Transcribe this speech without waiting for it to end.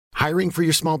Hiring for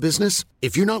your small business?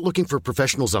 If you're not looking for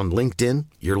professionals on LinkedIn,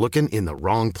 you're looking in the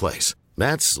wrong place.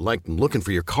 That's like looking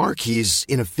for your car keys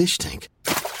in a fish tank.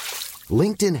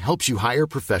 LinkedIn helps you hire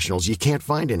professionals you can't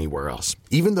find anywhere else,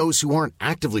 even those who aren't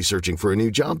actively searching for a new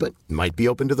job but might be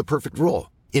open to the perfect role.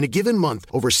 In a given month,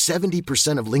 over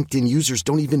 70% of LinkedIn users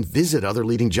don't even visit other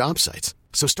leading job sites.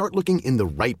 So start looking in the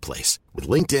right place. With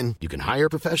LinkedIn, you can hire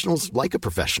professionals like a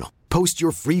professional. Post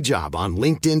your free job on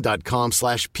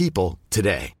linkedin.com/people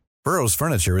today. Burrow's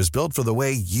furniture is built for the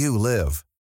way you live.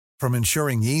 From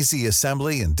ensuring easy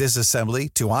assembly and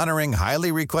disassembly to honoring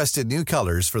highly requested new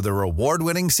colors for their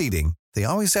award-winning seating, they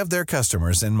always have their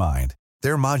customers in mind.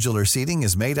 Their modular seating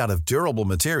is made out of durable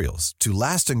materials to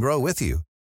last and grow with you.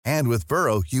 And with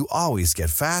Burrow, you always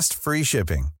get fast, free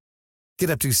shipping.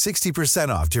 Get up to 60%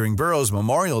 off during Burrow's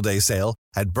Memorial Day sale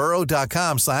at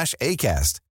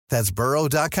burrow.com/ACAST. That's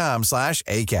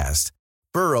burrow.com/ACAST.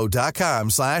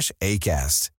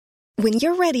 burrow.com/ACAST. When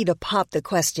you're ready to pop the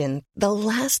question, the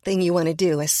last thing you want to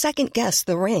do is second-guess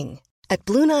the ring. At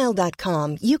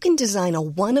BlueNile.com, you can design a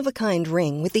one-of-a-kind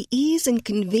ring with the ease and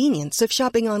convenience of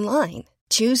shopping online.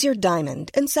 Choose your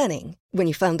diamond and setting. When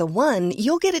you find the one,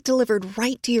 you'll get it delivered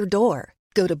right to your door.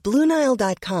 Go to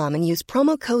BlueNile.com and use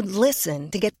promo code LISTEN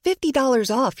to get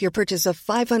 $50 off your purchase of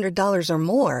 $500 or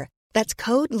more. That's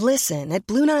code LISTEN at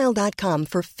BlueNile.com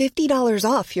for $50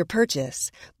 off your purchase.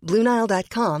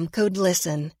 BlueNile.com, code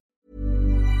LISTEN.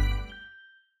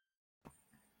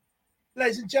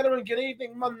 Ladies and gentlemen, good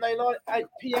evening. Monday night, 8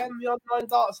 p.m. The Online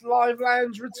Darts Live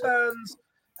Lounge returns.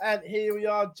 And here we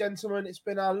are, gentlemen. It's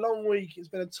been a long week. It's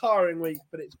been a tiring week,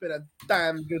 but it's been a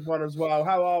damn good one as well.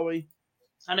 How are we?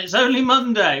 And it's only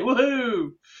Monday.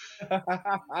 Woohoo!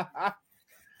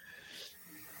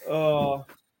 Oh.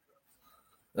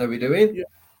 How are we doing?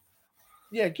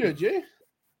 Yeah, good. You?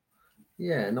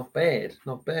 Yeah, not bad.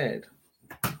 Not bad.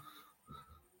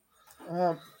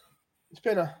 It's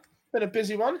been a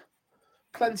busy one.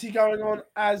 Plenty going on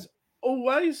as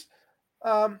always.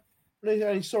 We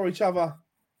only saw each other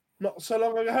not so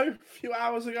long ago, a few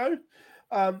hours ago.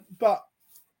 But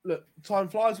look, time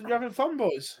flies when you're having fun,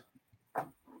 boys.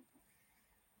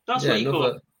 That's what you call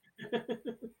it.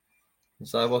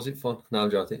 So was it fun? No, I'm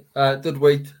joking. Good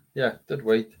week. Yeah, good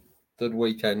week. Good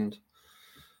weekend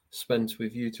spent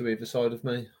with you to either side of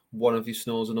me. One of you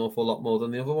snores an awful lot more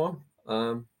than the other one.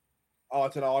 I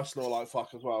don't know. I snore like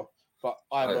fuck as well, but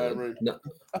I have my own room.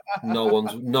 No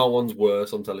one's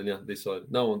worse. I'm telling you, this side,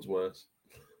 no one's worse.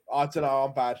 I don't know.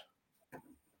 I'm bad.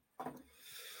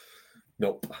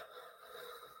 Nope.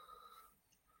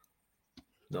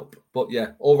 But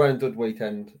yeah, all round good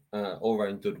weekend, all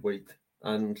round good week,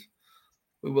 and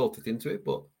we will get into it,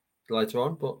 but later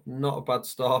on. But not a bad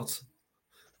start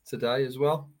today as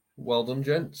well. Well done,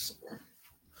 gents.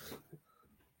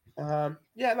 No,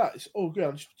 it's all good.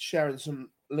 I'm just sharing some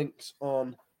links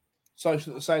on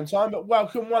social at the same time. But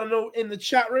welcome one and all in the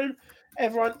chat room.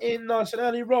 Everyone in nice and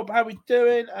early. Rob, how we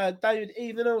doing? David,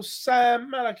 Evenall, Sam,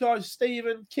 Malachi,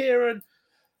 Stephen, Kieran,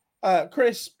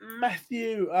 Chris,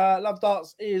 Matthew, Love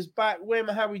Darts is back.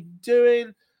 Wim, how we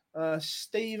doing?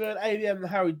 Stephen, ABM,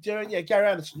 how we doing? Yeah, Gary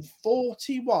Anderson,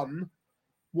 41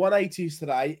 180s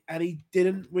today, and he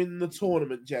didn't win the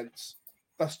tournament, gents.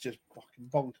 That's just fucking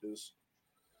bonkers.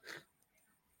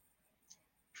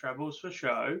 Trebles for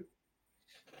show.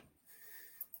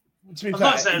 To be I'm fair,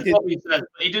 not saying what he said,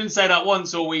 but he didn't say that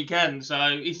once all weekend,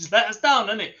 so he's let us down,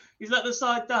 hasn't he? He's let the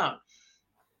side down.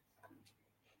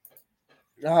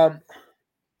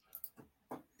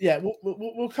 Yeah,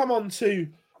 we'll come on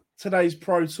to today's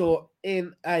Pro Tour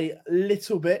in a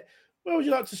little bit. Where would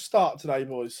you like to start today,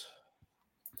 boys?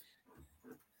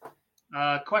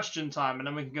 Question time, and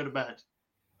then we can go to bed.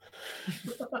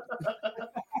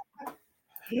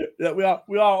 Yeah, we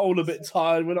are all a bit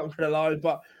tired. We're not going to lie,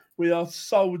 but we are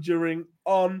soldiering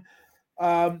on.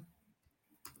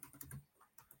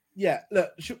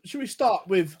 Look, should we start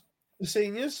with the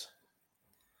seniors?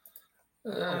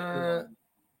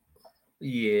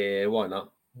 Yeah, why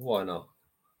not? Why not?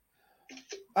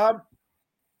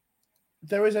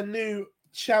 There is a new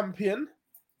champion.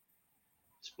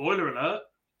 Spoiler alert.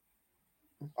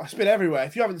 I spit everywhere.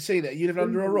 If you haven't seen it, you live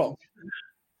under a rock.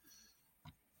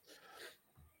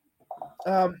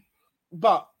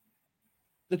 But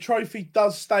the trophy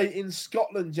does stay in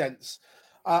Scotland, gents.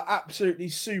 Absolutely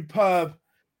superb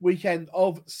weekend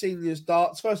of seniors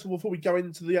darts. First of all, before we go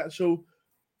into the actual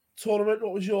tournament,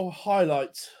 what was your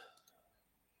highlight?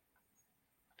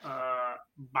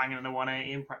 Banging a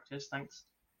 180 in practice, thanks.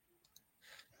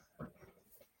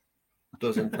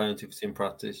 Doesn't count if it's in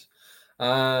practice.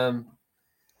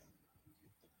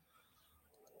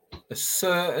 A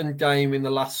certain game in the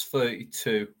last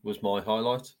 32 was my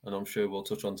highlight, and I'm sure we'll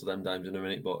touch on to them games in a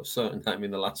minute, but a certain game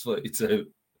in the last 32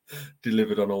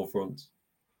 delivered on all fronts.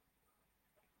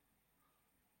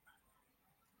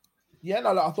 Yeah,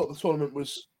 no, I thought the tournament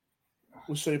was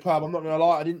superb. I'm not going to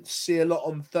lie, I didn't see a lot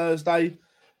on Thursday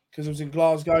because I was in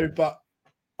Glasgow, but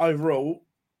overall,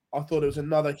 I thought it was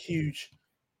another huge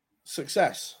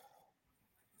success.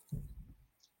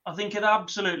 I think it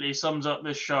absolutely sums up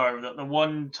this show that the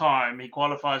one time he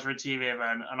qualifies for a TV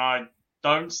event, and I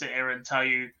don't sit here and tell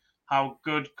you how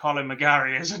good Colin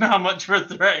McGarry is and how much of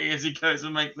a threat he is, he goes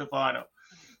and makes the final.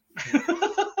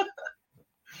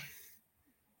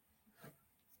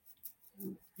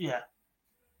 Yeah.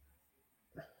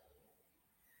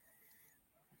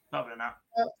 Other than that,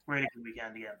 really good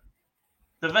weekend again.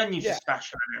 The venue's just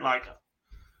special, isn't it? Like,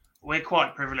 we're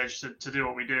quite privileged to do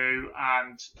what we do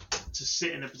and to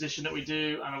sit in the position that we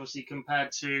do. And obviously,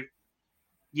 compared to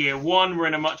year one, we're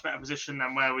in a much better position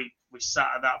than where we sat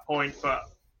at that point. But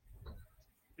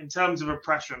in terms of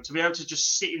oppression, to be able to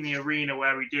just sit in the arena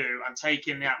where we do and take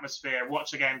in the atmosphere, watch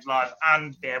the games live,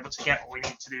 and be able to get what we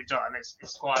need to do done, it's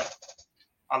quite.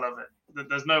 I love it.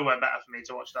 There's nowhere better for me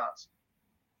to watch darts.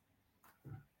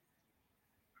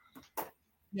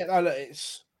 Yeah, no, look, it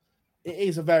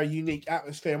is a very unique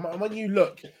atmosphere. And when you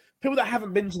look, people that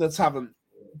haven't been to the tavern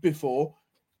before,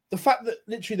 the fact that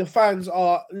literally the fans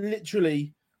are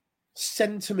literally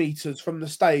centimetres from the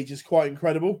stage is quite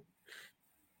incredible.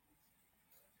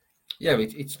 Yeah,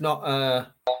 it's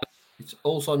not. It's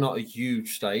also not a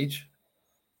huge stage,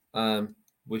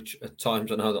 which at times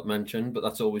I know that mentioned, but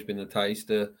that's always been the case.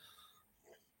 The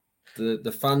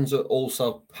fans are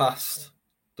also past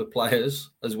the players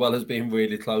as well as being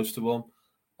really close to them.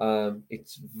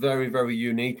 It's very, very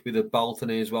unique with a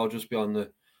balcony as well, just beyond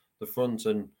the front.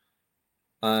 And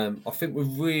I think we're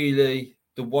really,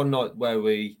 the one night where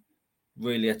we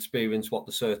really experienced what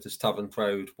the Certus Tavern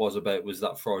crowd was about was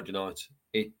that Friday night.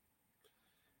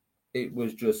 It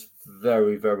was just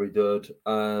very, very good.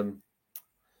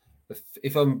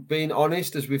 If I'm being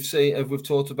honest, as we've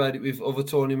talked about it with other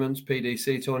tournaments,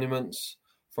 PDC tournaments,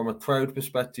 from a crowd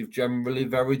perspective, generally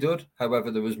very good.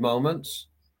 However, there was moments.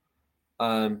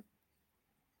 But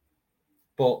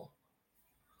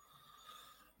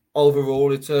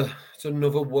overall, it's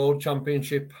another World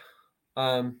Championship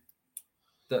that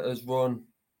has run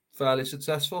fairly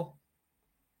successful.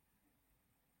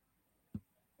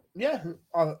 Yeah,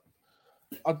 I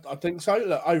think so.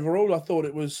 Look, overall, I thought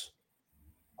it was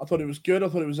good. I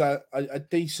thought it was a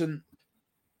decent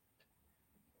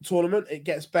tournament. It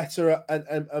gets better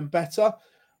and better.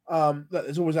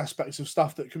 There's always aspects of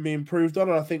stuff that can be improved on,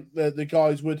 and I think the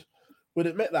guys would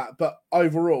admit that. But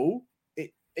overall,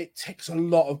 it ticks a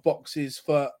lot of boxes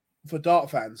for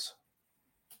dart fans.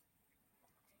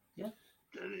 Yeah,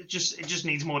 it just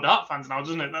needs more dart fans now,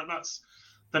 doesn't it? That's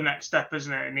the next step,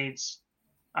 isn't it? It needs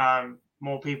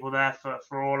more people there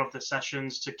for all of the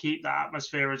sessions to keep that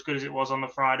atmosphere as good as it was on the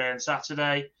Friday and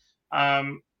Saturday.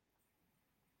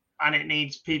 And it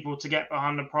needs people to get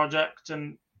behind the project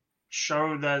and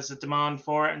show there's a demand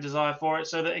for it and desire for it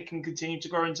so that it can continue to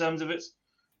grow in terms of its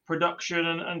production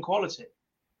and quality.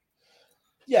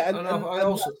 Yeah, and I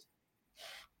also...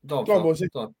 Go on. I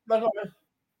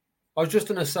was just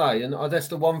going to say, and that's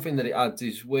the one thing that it adds,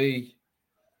 is we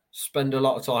spend a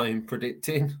lot of time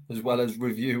predicting as well as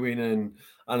reviewing and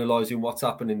analysing what's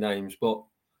happening in games, but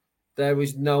there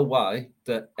is no way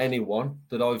that anyone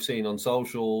that I've seen on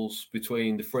socials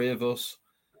between the three of us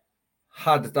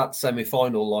had that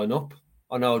semi-final lineup.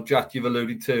 I know, Jack, you've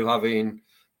alluded to having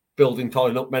building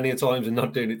time up many a times and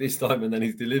not doing it this time, and then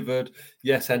he's delivered.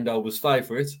 Yes, Hendo was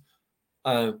favourite,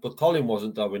 but Colin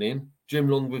wasn't going in. Jim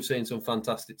Lund, we've seen some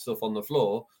fantastic stuff on the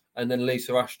floor, and then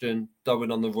Lisa Ashton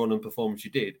going on the run and performance she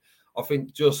did. I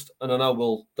think and I know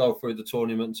we'll go through the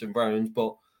tournaments and rounds,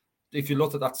 but if you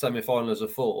look at that semi-final as a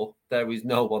 4, there is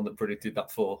no one that predicted that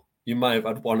 4. You may have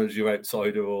had one as your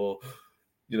outsider or,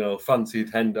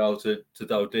 fancied Hendo to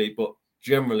go deep, but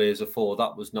generally as a 4,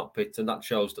 that was not picked, and that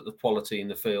shows that the quality in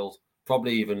the field,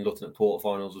 probably even looking at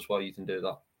quarterfinals as well, you can do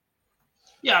that.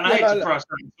 Yeah, and I hate to throw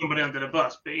somebody under the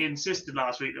bus, but he insisted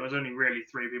last week there was only really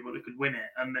 3 people that could win it,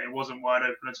 and it wasn't wide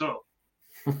open at all.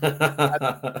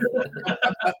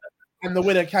 And the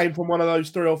winner came from one of those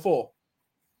 3 or 4.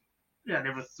 Yeah,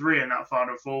 there were 3 in that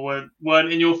final 4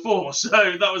 weren't in your 4, so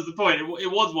that was the point.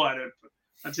 It was wide open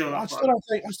until that. I still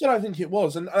don't think it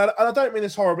was, and I don't mean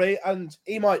this horribly. And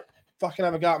he might fucking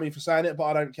have a go at me for saying it, but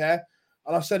I don't care.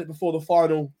 And I said it before the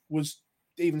final was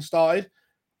even started.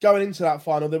 Going into that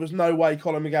final, there was no way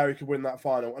Colin McGarry could win that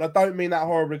final, and I don't mean that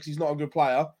horribly because he's not a good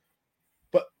player.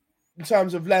 But in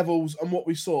terms of levels and what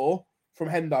we saw from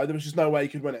Hendo, there was just no way he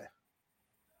could win it.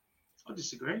 I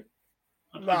disagree.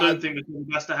 I don't think we're the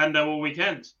best at Hendo all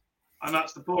weekend. And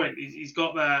that's the point. He's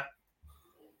got there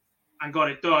and got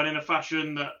it done in a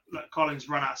fashion that Collins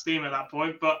ran out of steam at that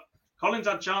point. But Collins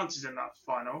had chances in that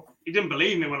final. He didn't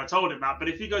believe me when I told him that. But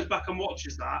if he goes back and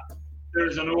watches that, there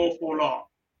is an awful lot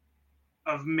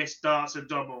of missed darts at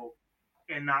double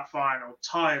in that final,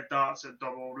 tired darts at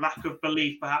double, lack of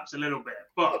belief perhaps a little bit.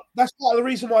 But that's part of the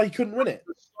reason why he couldn't win it.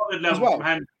 Solid level from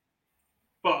Hendo.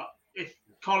 But if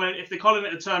the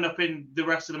Collin had turned up in the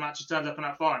rest of the matches, turns up in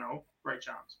that final, great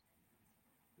chance.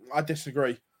 I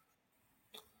disagree.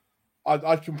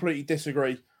 I completely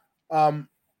disagree.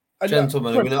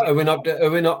 Gentlemen, are we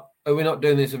not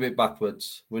doing this a bit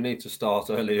backwards? We need to start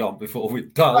early on before we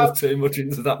delve too much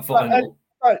into that final.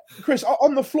 Chris,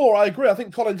 on the floor, I agree. I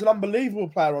think Collins is an unbelievable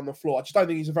player on the floor. I just don't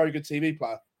think he's a very good TV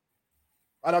player.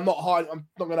 And I'm not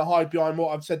going to hide behind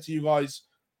what I've said to you guys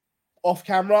off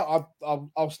camera.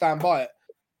 I'll stand by it.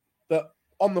 But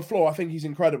on the floor, I think he's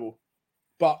incredible.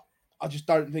 But I just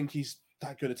don't think he's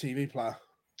that good a TV player.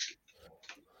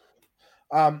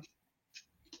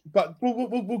 But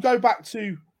we'll go back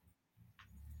to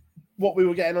what we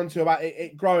were getting onto about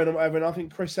it growing and whatever. And I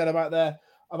think Chris said about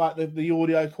the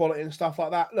audio quality and stuff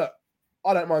like that. Look,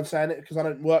 I don't mind saying it because I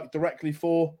don't work directly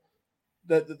for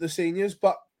the seniors,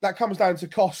 but that comes down to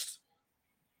cost.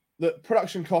 The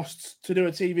production costs to do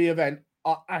a TV event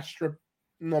are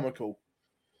astronomical.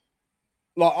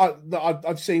 Like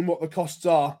I've seen what the costs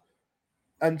are,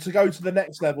 and to go to the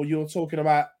next level, you're talking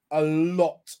about a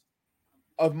lot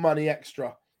of money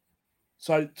extra.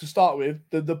 So to start with,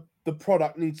 the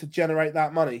product needs to generate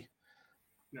that money.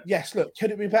 Yeah. Yes, look,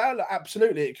 could it be better? Look,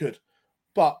 absolutely, it could.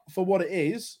 But for what it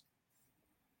is,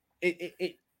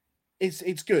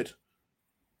 it's good.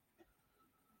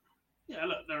 Yeah,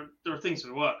 look, there are things to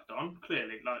be worked on,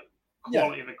 clearly, like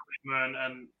quality of equipment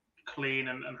and clean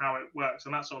and how it works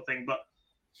and that sort of thing. But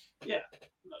yeah,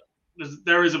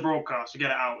 there is a broadcast to get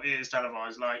it out. It is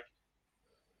televised. Like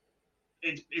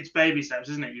it's baby steps,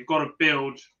 isn't it? You've got to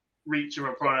build reach of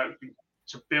a product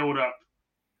to build up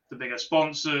the bigger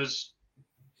sponsors,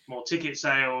 more ticket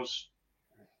sales,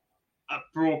 a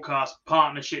broadcast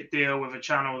partnership deal with a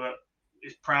channel that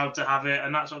is proud to have it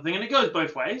and that sort of thing. And it goes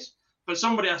both ways. But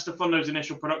somebody has to fund those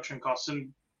initial production costs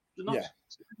and not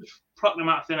pluck them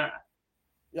out of thin air.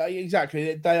 Yeah,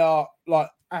 exactly. They are like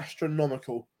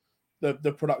astronomical,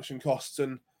 the production costs.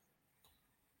 And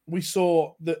we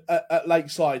saw that at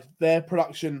Lakeside, their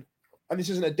production, and this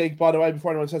isn't a dig, by the way,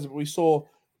 before anyone says it, but we saw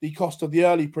the cost of the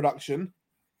early production,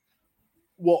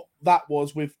 what that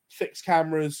was with fixed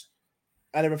cameras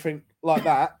and everything like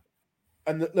that.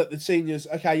 And look, the seniors,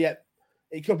 okay, yeah,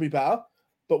 it could be better,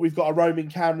 but we've got a roaming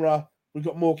camera, we've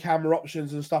got more camera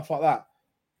options and stuff like that.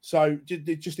 So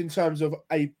just in terms of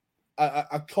a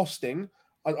costing,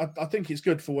 I think it's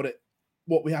good for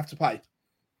what we have to pay.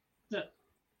 Yeah.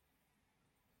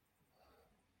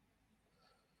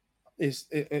 Is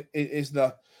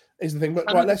the thing. But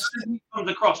and right, let's comes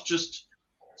across. Just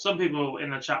some people in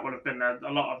the chat would have been there.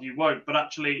 A lot of you won't, but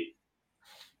actually,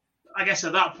 I guess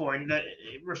at that point that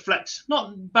it reflects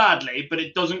not badly, but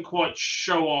it doesn't quite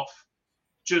show off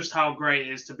just how great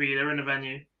it is to be there in a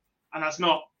venue. And that's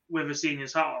not with a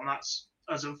seniors hat on. That's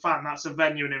as a fan. That's a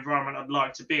venue and environment I'd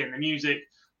like to be in. The music,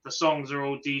 the songs are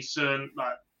all decent.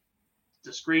 Like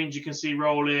the screens you can see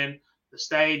rolling, the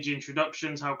stage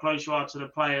introductions, how close you are to the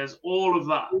players, all of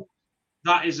that.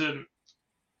 That isn't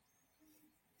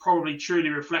probably truly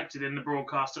reflected in the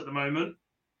broadcast at the moment,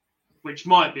 which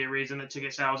might be a reason that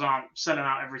ticket sales aren't selling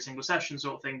out every single session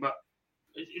sort of thing, but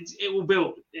it will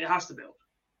build. It has to build.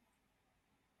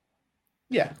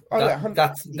 Yeah.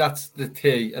 That's the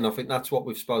key, and I think that's what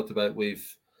we've spoke about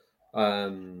with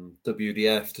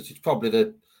WDF. It's probably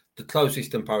the closest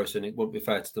comparison. It wouldn't be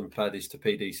fair to compare this to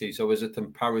PDC. So as a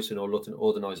comparison or looking at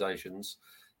organisations,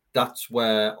 that's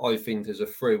where I think there's a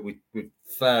through with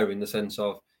fair in the sense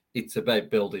of it's about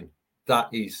building. That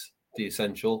is the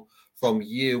essential. From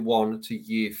year 1 to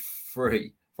year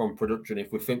 3 from production,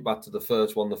 if we think back to the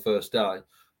first one, the first day,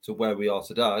 to where we are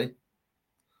today,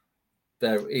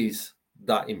 there is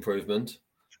that improvement.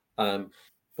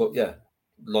 But yeah,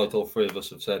 like all three of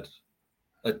us have said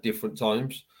at different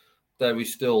times, there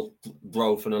is still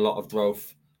growth and a lot of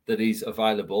growth that is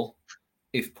available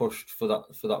if pushed for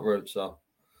that road. So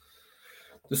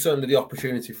there's certainly the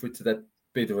opportunity for it to get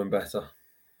bigger and better.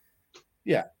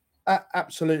 Yeah,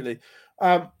 absolutely.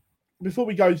 Before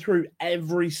we go through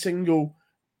every single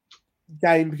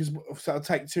game, because that'll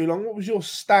take too long, what was your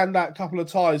standout couple of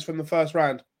ties from the first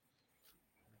round?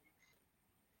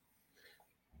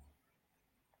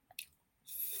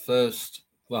 First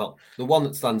Well, the one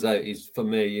that stands out is, for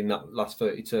me, in that last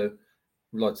 32,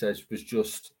 like I said, was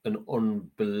just an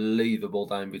unbelievable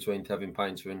game between Tevin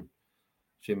Painter and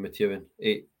Jim Methuen.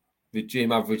 With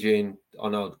Jim averaging, I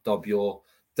know, Dob, you're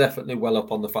definitely well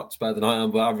up on the facts better than I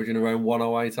am, but averaging around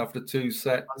 108 after 2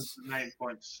 sets. 9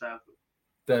 points.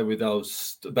 There with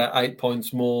those, about 8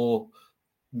 points more,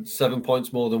 7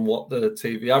 points more than what the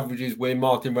TV averages. We're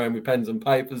marking around with pens and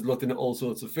papers, looking at all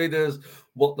sorts of figures,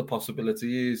 what the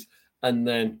possibility is. And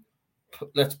then,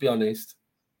 let's be honest,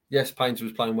 yes, Painter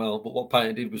was playing well, but what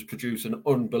Painter did was produce an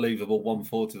unbelievable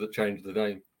 140 that changed the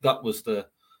game. That was the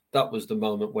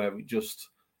moment where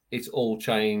it's all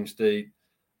changed. The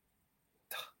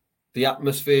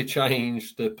atmosphere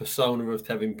changed, the persona of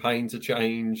Tevin Painter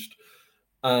changed.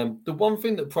 The one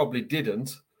thing that probably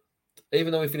didn't,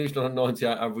 even though he finished on a 98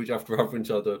 average after averaging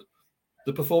so good,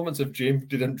 the performance of Jim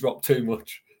didn't drop too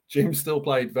much. Jim still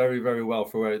played very, very well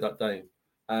throughout that game,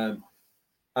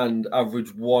 and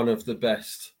averaged one of the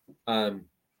best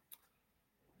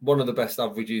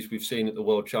averages we've seen at the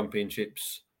World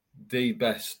Championships, the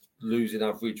best losing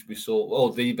average we saw,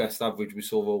 or the best average we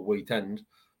saw all weekend.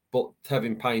 But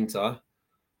Tevin Painter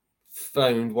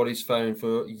found what he's found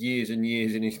for years and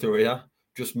years in his career,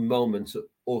 just moments of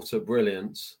utter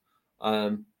brilliance.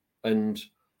 And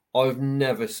I've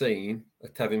never seen a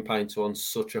Tevin Painter on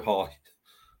such a high.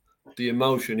 The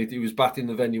emotion, he was back in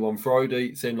the venue on Friday.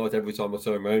 It seemed like every time I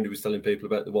turned around, he was telling people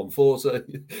about the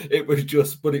 140. It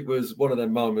was one of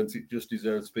them moments. It just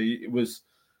deserves to be. It was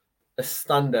a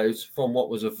standout from what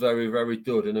was a very, very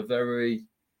good and a very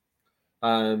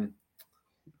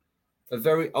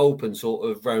open sort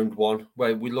of round one,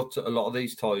 where we looked at a lot of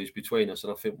these ties between us,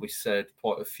 and I think we said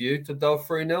quite a few to go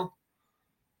 3-0,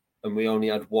 and we only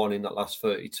had one in that last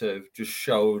 32. Just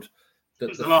showed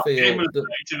that the last game was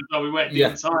 32, so we went the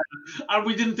inside, and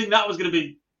we didn't think that was going to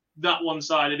be that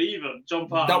one-sided either. John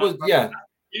Parton, that was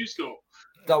you score.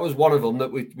 That was one of them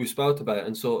that we spoke about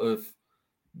and sort of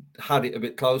had it a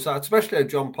bit closer, especially how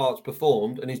John Parts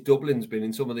performed and his Dublin's been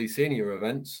in some of these senior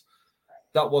events.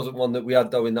 That wasn't one that we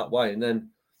had going that way. And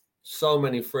then so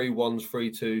many 3-1s,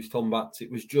 3-2s, comebacks.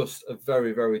 It was just a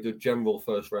very, very good general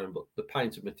first round. But the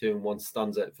Painter Methuen one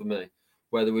stands out for me,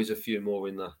 where there is a few more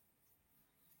in there.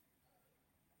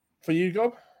 For you,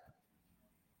 Gob?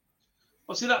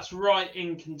 Well, see, that's right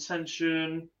in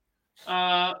contention.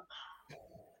 I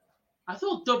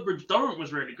thought Durbridge-Durrant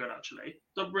was really good, actually.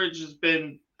 Durbridge has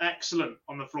been excellent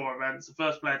on the floor events. The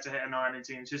first player to hit a 9 in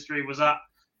team's history was at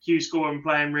Hugh Score and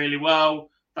playing really well.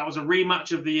 That was a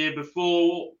rematch of the year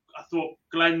before. I thought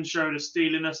Glenn showed a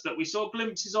steeliness that we saw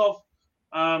glimpses of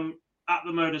at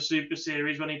the Moda Super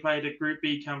Series when he played a Group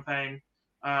B campaign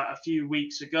a few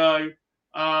weeks ago.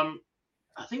 I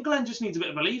think Glenn just needs a bit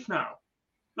of belief now.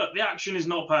 Look, the action is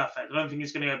not perfect. I don't think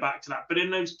he's going to go back to that. But in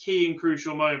those key and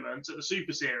crucial moments at the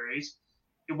Super Series,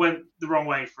 it went the wrong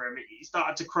way for him. He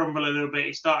started to crumble a little bit.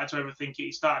 He started to overthink it.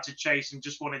 He started to chase and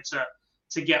just wanted to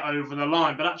get over the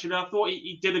line. But actually, I thought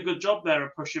he did a good job there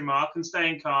of pushing Mark and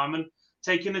staying calm and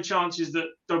taking the chances that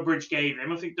Durbridge gave him.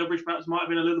 I think Durbridge perhaps might have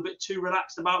been a little bit too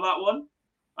relaxed about that one.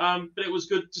 But it was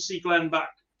good to see Glenn back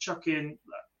chucking.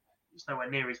 It's nowhere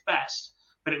near his best,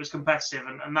 but it was competitive,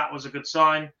 and that was a good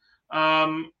sign.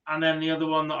 And then the other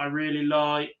one that I really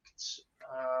liked,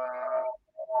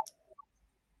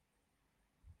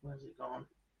 where's it gone?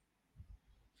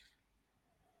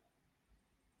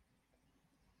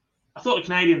 I thought the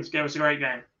Canadians gave us a great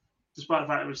game, despite the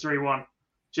fact it was 3-1.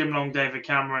 Jim Long, David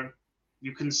Cameron.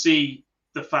 You can see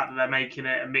the fact that they're making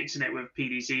it and mixing it with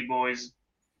PDC boys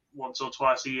once or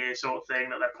twice a year sort of thing,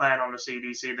 that they're playing on the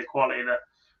CDC, the quality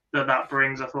that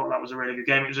brings. I thought that was a really good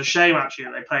game. It was a shame, actually,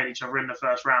 that they played each other in the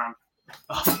first round.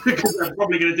 Because they're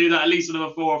probably going to do that at least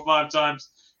another 4 or 5 times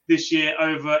this year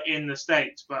over in the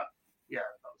States. But, yeah,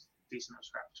 that was a decent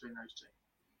scrap between those two.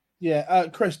 Yeah,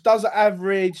 Chris does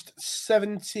averaged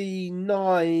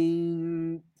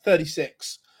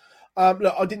 79.36.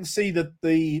 Look, I didn't see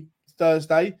the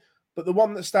Thursday, but the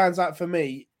one that stands out for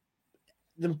me,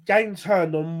 the game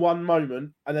turned on one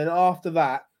moment, and then after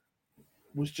that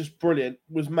was just brilliant,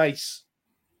 was Mace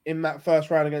in that first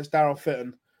round against Daryl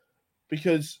Fitton,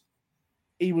 because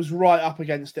he was right up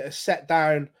against it, a set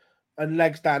down and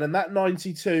legs down, and that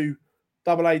 92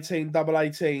 double 18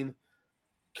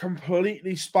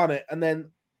 completely spun it. And then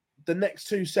the next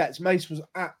 2 sets, Mace was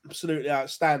absolutely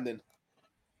outstanding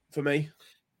for me.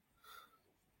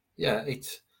 Yeah,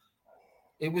 it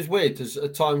was weird because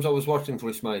at times I was watching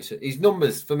Chris Mace. His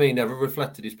numbers for me never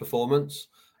reflected his performance,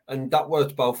 and that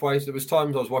worked both ways. There was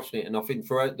times I was watching it, and I think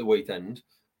throughout the weekend,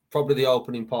 probably the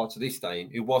opening parts of this game,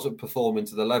 he wasn't performing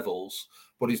to the levels,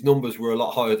 but his numbers were a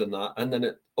lot higher than that. And then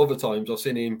at other times, I've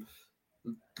seen him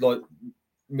like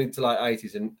mid to late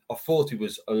 80s, and I thought he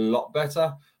was a lot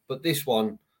better. But this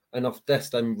one, and I've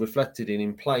then reflected in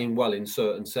him playing well in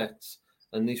certain sets,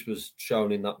 and this was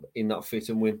shown in that fit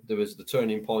and win. There was the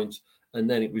turning point, and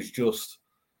then it was just.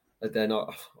 And then I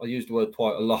use the word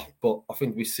quite a lot, but I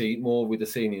think we see it more with the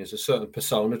seniors. A certain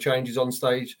persona changes on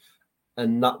stage,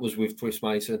 and that was with Chris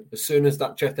Mason. As soon as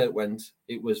that check out went,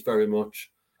 it was very much,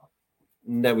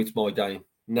 now it's my game.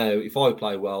 Now, if I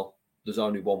play well, there's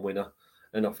only one winner.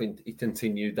 And I think he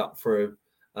continued that through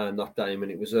that game,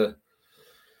 and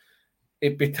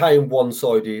it became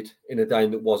one-sided in a game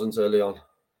that wasn't early on.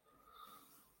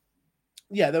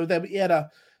 Yeah, he had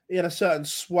a certain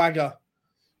swagger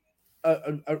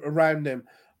around him.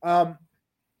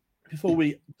 Before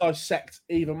we dissect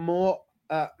even more,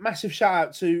 massive shout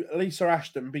out to Lisa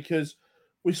Ashton, because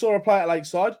we saw her play at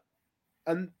Lakeside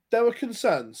and there were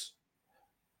concerns,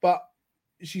 but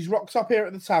she's rocked up here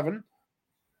at the tavern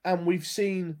and we've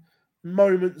seen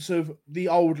moments of the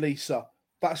old Lisa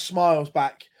that smiles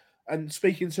back. And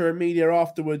speaking to her media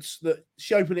afterwards, that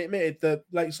she openly admitted that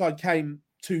Lakeside came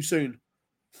too soon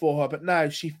for her, but now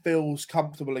she feels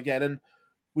comfortable again. And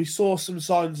we saw some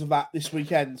signs of that this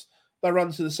weekend. Their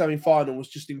run to the semi-final was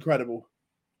just incredible.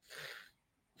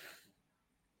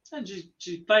 And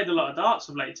she's played a lot of darts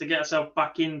of late to get herself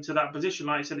back into that position.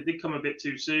 Like I said, it did come a bit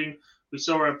too soon. We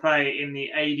saw her play in the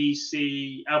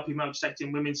ADC LP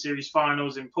Multi-Secting Women's Series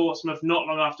finals in Portsmouth not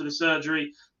long after the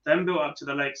surgery, then built up to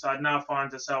the Lakeside, now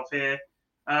finds herself here.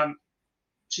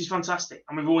 She's fantastic,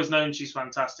 and we've always known she's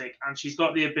fantastic, and she's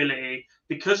got the ability,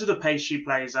 because of the pace she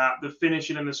plays at, the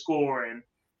finishing and the scoring,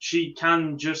 she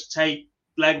can just take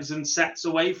legs and sets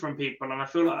away from people, and I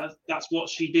feel like that's what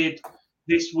she did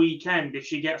this weekend. If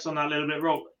she gets on that little bit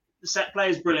wrong, the set play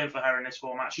is brilliant for her in this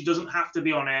format. She doesn't have to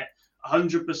be on it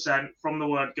 100% from the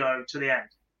word go to the end.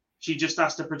 She just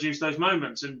has to produce those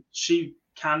moments, and she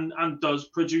can and does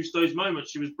produce those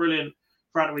moments. She was brilliant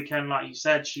throughout the weekend, like you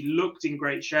said. She looked in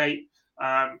great shape.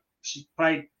 She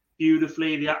played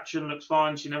beautifully. The action looks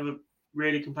fine. She never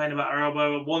really complained about her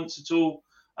elbow once at all.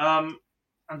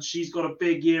 And she's got a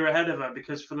big year ahead of her,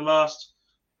 because for the last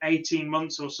 18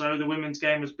 months or so, the women's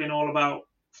game has been all about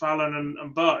Fallon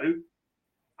and Bo.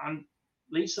 And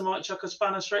Lisa might chuck a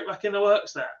spanner straight back in the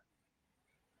works there.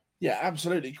 Yeah,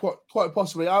 absolutely. Quite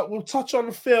possibly. We'll touch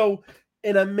on Phil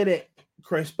in a minute,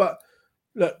 Chris. But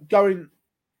look, going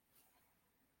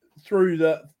through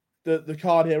the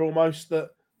card here almost, that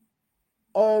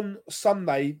on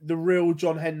Sunday, the real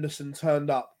John Henderson turned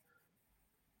up.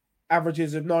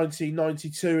 Averages of 90,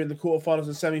 92 in the quarterfinals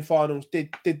and semi-finals,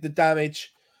 did the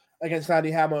damage against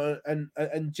Andy Hammer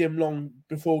and Jim Long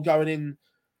before going in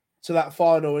to that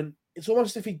final. And it's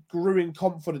almost as if he grew in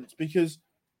confidence, because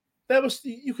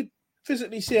you could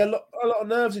physically see a lot of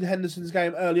nerves in Henderson's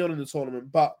game early on in the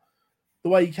tournament, but the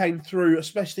way he came through,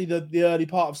 especially the early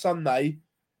part of Sunday,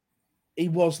 he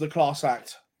was the class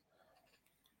act.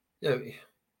 Yeah,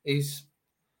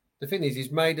 the thing is,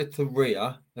 he's made a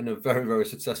career, and a very, very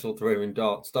successful career in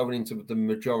darts, going into the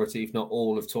majority, if not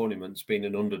all, of tournaments being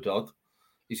an underdog.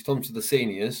 He's come to the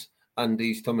seniors, and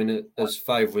he's coming as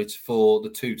favourites for the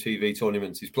 2 TV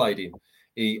tournaments he's played in.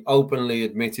 He openly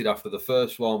admitted after the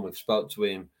first one, we've spoke to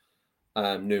him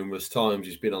numerous times.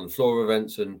 He's been on the floor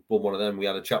events and won one of them. We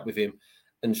had a chat with him,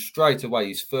 and straight away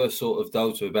his first sort of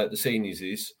doto about the seniors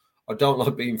is, I don't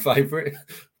like being favourite,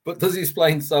 but does he's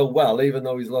playing so well, even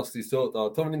though he's lost his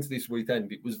thought. Coming into this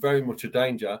weekend, it was very much a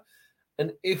danger.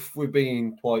 And if we're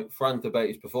being quite frank about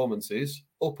his performances,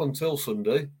 up until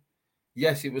Sunday,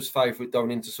 yes, he was favourite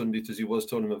going into Sunday because he was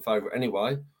tournament favourite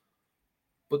anyway,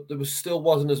 but there still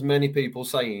wasn't as many people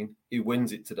saying he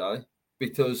wins it today,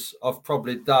 because of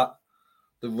probably the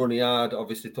run he had,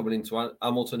 obviously coming into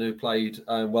Hamilton, who played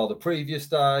well the previous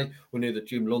day. We knew that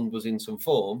Jim Lund was in some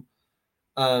form.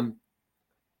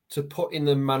 To put in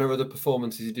the manner of the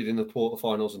performances he did in the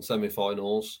quarterfinals and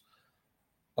semi-finals,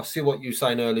 I see what you were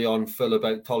saying early on, Phil,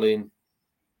 about Colin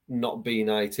not being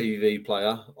a TV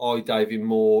player. I gave him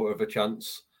more of a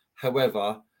chance.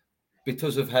 However,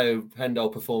 because of how Hendo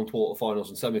performed quarterfinals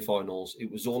and semi-finals, it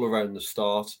was all around the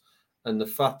start. And the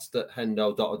fact that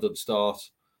Hendo got a good start,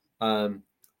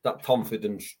 that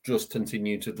confidence just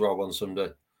continued to grow on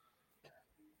Sunday.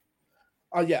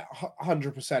 Oh, yeah,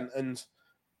 100%. And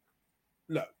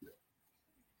look,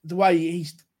 the way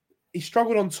he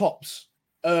struggled on tops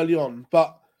early on,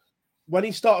 but when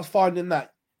he starts finding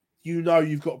that, you know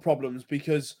you've got problems,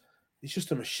 because he's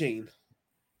just a machine.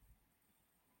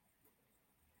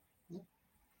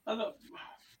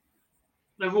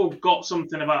 They've all got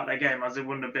something about their game, as they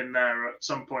wouldn't have been there at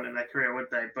some point in their career, would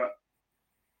they? But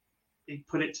he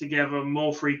put it together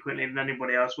more frequently than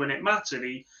anybody else when it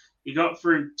mattered. He got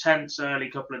through tense early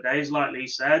couple of days, like Lee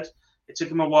said. It took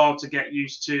him a while to get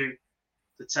used to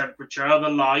the temperature, the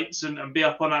lights, and be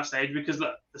up on that stage because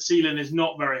the ceiling is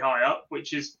not very high up,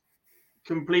 which is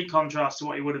complete contrast to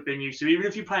what he would have been used to. Even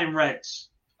if you're playing Reds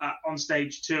on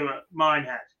stage 2 at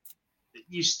Minehead,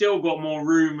 you still got more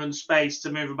room and space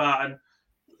to move about. And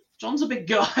John's a big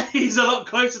guy. He's a lot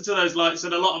closer to those lights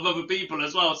than a lot of other people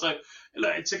as well. So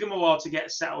look, it took him a while to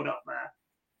get settled up there.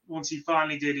 Once he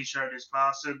finally did, he showed his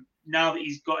class. And now that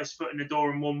he's got his foot in the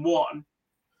door and 1-1,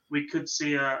 we could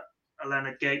see a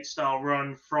Leonard Gates-style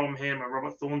run from him, a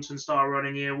Robert Thornton-style run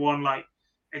in year 1. Like,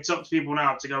 it's up to people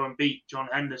now to go and beat John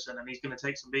Henderson, and he's going to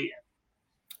take some beating.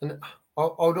 And I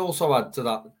would also add to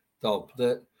that, Dob,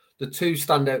 that the two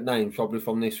standout names probably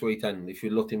from this weekend, if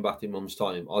you're looking back in months'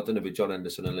 time, are going to be John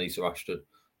Henderson and Lisa Ashton.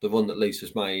 The run that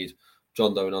Lisa's made,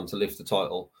 John going on to lift the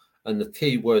title. And the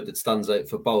key word that stands out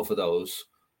for both of those,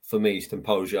 for me, is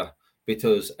composure.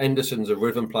 Because Henderson's a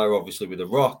rhythm player, obviously, with a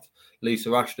rot.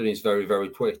 Lisa Ashton is very, very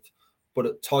quick. But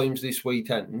at times this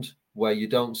weekend, where you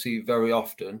don't see very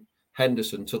often,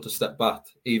 Henderson took a step back,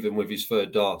 even with his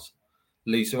third dart.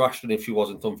 Lisa Ashton, if she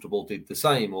wasn't comfortable, did the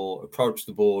same or approached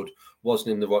the board,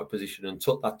 wasn't in the right position and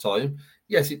took that time.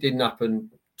 Yes, it didn't happen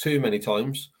too many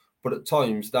times, but at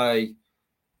times they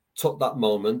took that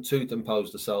moment to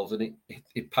compose themselves, and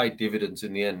it paid dividends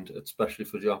in the end, especially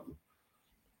for John.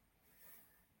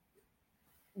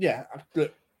 Yeah,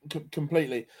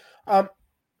 completely.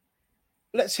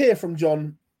 Let's hear from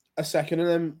John a second, and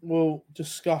then we'll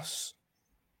discuss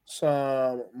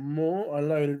some more. I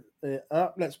loaded it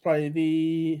up. Let's play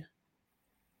the...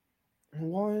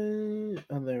 Why?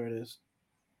 Oh, there it is.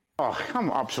 Oh, I'm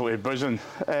absolutely buzzing.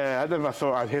 I never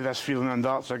thought I'd hear this feeling in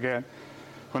darts again.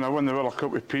 When I won the World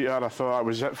Cup with Peter, I thought that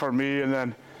was it for me, and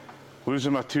then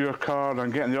losing my tour card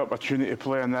and getting the opportunity to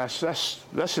play in this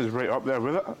is right up there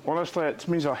with it. Honestly, it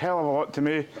means a hell of a lot to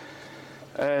me.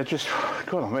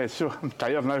 God almighty, so I'm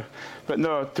tired now. But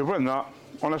no, to win that,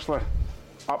 honestly,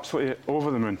 absolutely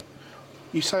over the moon.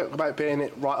 You spoke about being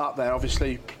it right up there.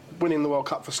 Obviously, winning the World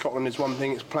Cup for Scotland is one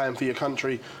thing, it's playing for your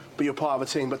country, but you're part of a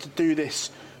team. But to do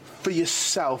this for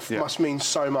yourself must mean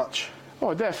so much.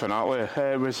 Oh, definitely.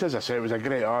 It was, as I say, it was a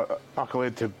great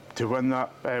accolade to win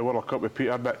that World Cup with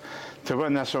Peter, but to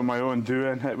win this on my own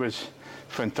doing, it was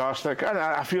fantastic. And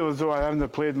I feel as though I haven't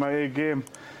played my A game,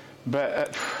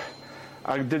 but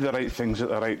I did the right things at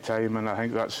the right time, and I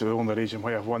think that's the only reason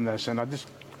why I've won this. And I just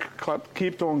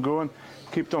kept on going,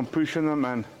 kept on pushing them,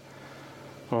 and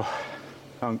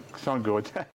thank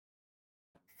God.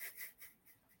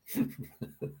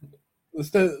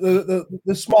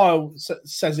 The smile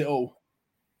says it all.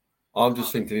 I'm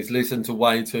just thinking he's listened to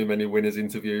way too many winners'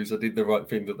 interviews. I did the right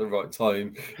thing at the right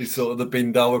time. It's sort of the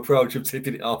Bindo approach of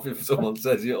tipping it off if someone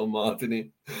says it or Martin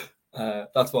it.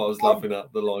 That's what I was laughing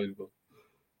at, the line. But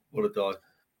what a die.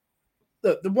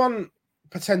 The one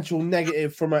potential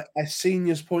negative from a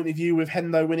senior's point of view with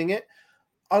Hendo winning it,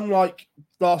 unlike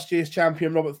last year's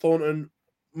champion Robert Thornton,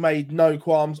 made no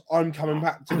qualms. I'm coming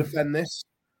back to defend this.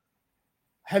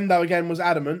 Hendo again was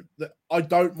adamant that I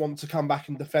don't want to come back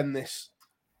and defend this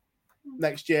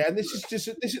next year. And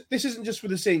this isn't just for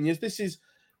the seniors. This is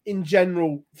in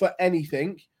general for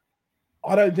anything.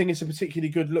 I don't think it's a particularly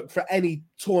good look for any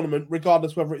tournament,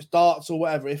 regardless whether it's darts or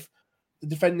whatever, if the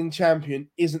defending champion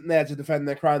isn't there to defend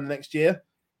their crown the next year.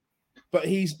 But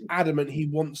he's adamant he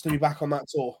wants to be back on that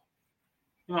tour.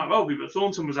 He might well be, but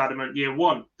Thornton was adamant year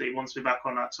 1 that he wants to be back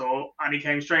on that tour, and he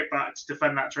came straight back to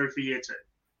defend that trophy year 2.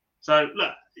 So,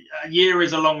 look, a year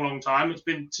is a long, long time. It's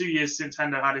been 2 years since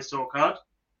Hendo had his tour card.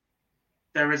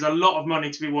 There is a lot of money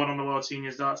to be won on the World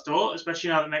Seniors Darts Tour,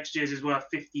 especially now that next year's is worth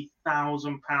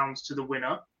 £50,000 to the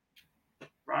winner.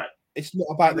 Right? It's not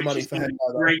about the money for Hendo.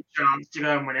 Great chance to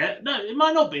go and win it. No, it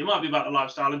might not be. It might be about the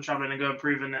lifestyle and travelling and going and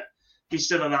proving that he's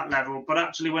still at that level. But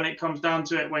actually, when it comes down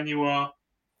to it, when you are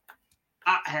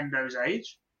at Hendo's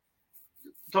age,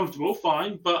 comfortable,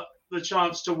 fine, but the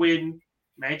chance to win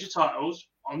major titles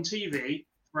on TV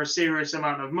for a serious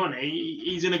amount of money,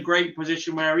 he's in a great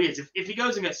position where he is. If he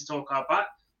goes and gets the tour card back,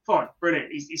 fine, brilliant.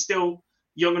 He's still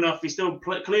young enough. He's still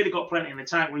clearly got plenty in the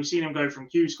tank. We've seen him go from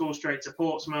Q School straight to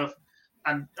Portsmouth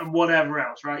and whatever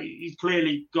else, right? He's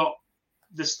clearly got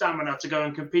the stamina to go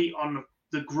and compete on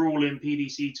the grueling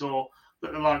PDC tour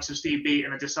that the likes of Steve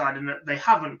Beaton are deciding that they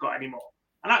haven't got anymore.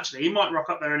 And actually, he might rock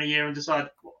up there in a year and decide,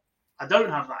 well, I don't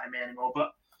have that in me anymore.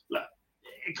 But look,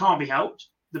 it can't be helped.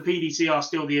 The PDC are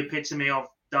still the epitome of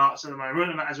darts at the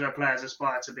moment, and that is where players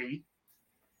aspire to be.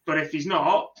 But if he's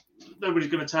not, nobody's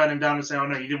going to turn him down and say, oh,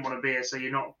 no, you didn't want to be here, so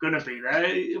you're not going to be there.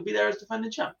 He'll be there as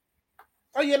defending champ.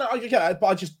 Oh, yeah, no, I get it. But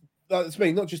I just, that's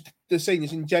me, not just the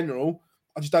seniors in general.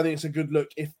 I just don't think it's a good look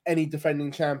if any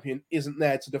defending champion isn't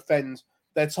there to defend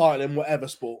their title in whatever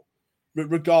sport,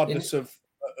 regardless of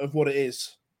what it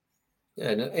is.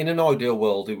 Yeah, in an ideal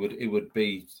world, it would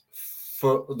be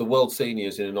for the World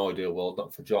Seniors. In an ideal world,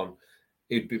 not for John,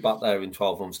 he'd be back there in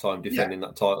 12 months' time defending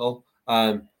that title.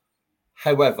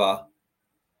 However,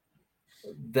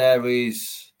 there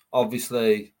is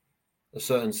obviously a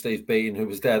certain Steve Beaton who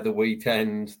was there the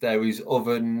weekend. There is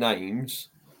other names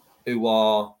who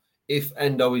are, if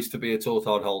Endo is to be a tour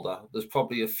title holder, there's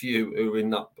probably a few who are in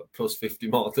that plus 50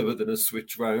 mark that are going to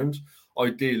switch round.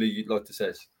 Ideally, you'd like to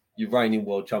say your reigning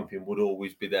world champion would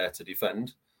always be there to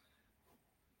defend.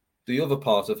 The other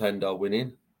part of Hendo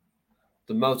winning,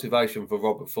 the motivation for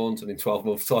Robert Thornton in 12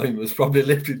 months' time was probably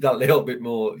lifted that little bit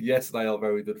more. Yes, they are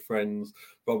very good friends.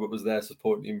 Robert was there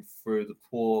supporting him through the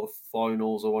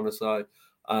quarterfinals, I want to say.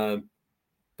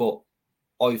 But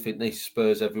I think this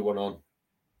spurs everyone on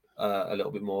a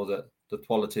little bit more, that the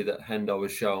quality that Hendo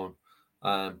has shown.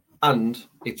 And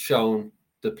it's shown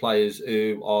the players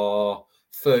who are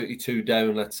 32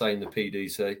 down, let's say, in the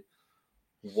PDC,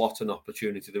 what an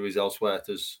opportunity there is elsewhere.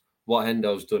 What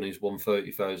Hendo's done is won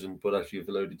 30,000, but as you've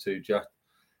alluded to, Jack,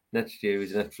 next year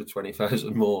is an extra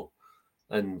 20,000 more,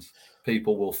 and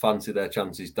people will fancy their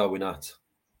chances going at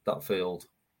that field.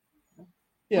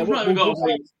 Yeah, we've not even got to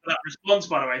wait for that response,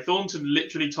 by the way. Thornton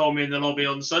literally told me in the lobby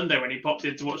on Sunday when he popped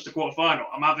in to watch the quarterfinal,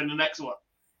 I'm having the next one.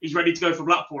 He's ready to go for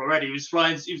Blackpool already. He was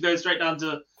going straight down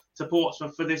to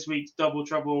Portsmouth for this week's double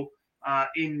trouble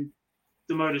in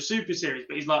the Motor Super Series.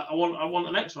 But he's like, I want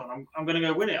the next one. I'm going to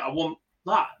go win it. I want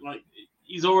that. Like,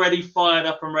 he's already fired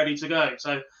up and ready to go.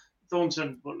 So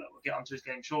Thornton, we'll get onto his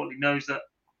game shortly, knows that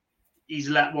he's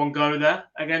let one go there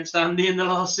against Andy in the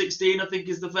last 16, I think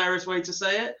is the fairest way to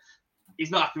say it. He's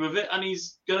not happy with it, and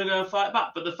he's going to go and fight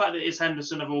back. But the fact that it's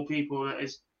Henderson, of all people, that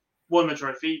has won the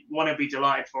trophy, one, he'll be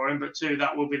delighted for him, but two,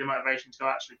 that will be the motivation to go,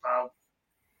 actually, pal,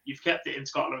 you've kept it in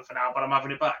Scotland for now, but I'm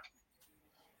having it back.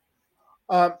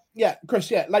 Chris,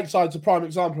 Lakeside's a prime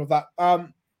example of that.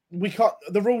 We can't.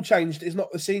 The rule changed. It's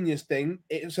not the seniors thing.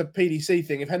 It's a PDC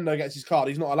thing. If Hendo gets his card,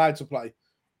 he's not allowed to play.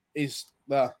 Is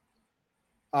the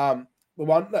one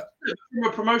that from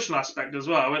a promotional aspect as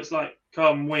well? It's like,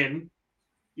 come win.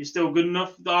 You're still good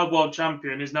enough. Our world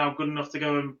champion is now good enough to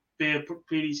go and be a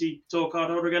PDC tour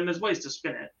card holder again. There's ways to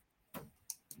spin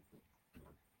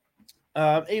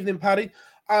it. Evening, Paddy.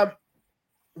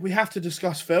 We have to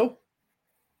discuss Phil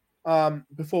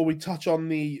before we touch on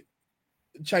the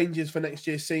changes for next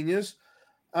year's seniors.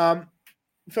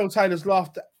 Phil Taylor's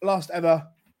last ever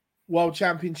world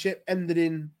championship ended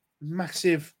in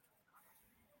massive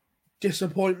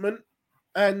disappointment.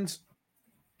 And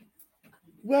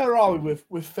where are we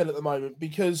with Phil at the moment?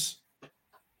 Because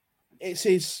it's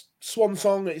his swan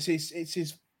song, it's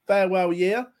his farewell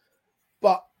year.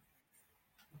 But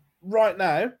right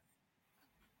now,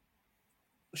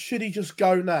 should he just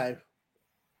go now?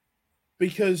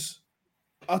 Because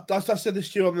I said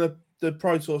this to you on the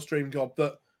Pro Tour stream, God,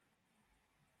 but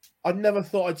I never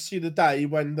thought I'd see the day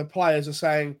when the players are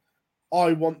saying,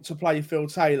 I want to play Phil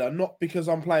Taylor, not because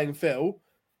I'm playing Phil,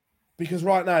 because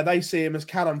right now they see him as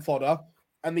cannon fodder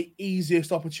and the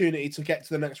easiest opportunity to get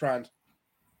to the next round.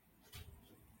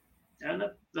 And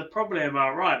they're probably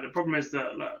about right. The problem is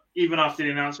that even after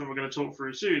the announcement we're going to talk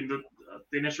through soon,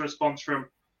 the initial response from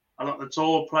a lot of the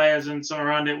tour players and some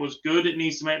around it was good. It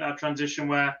needs to make that transition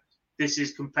where this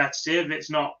is competitive. It's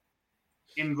not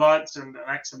invites and an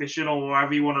exhibition or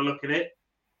however you want to look at it.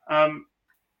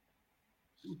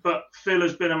 But Phil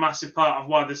has been a massive part of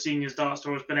why the Seniors Darts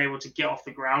Tour has been able to get off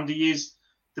the ground. He is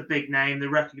the big name, the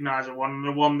recogniser one, and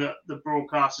the one that the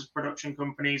broadcasters, production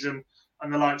companies and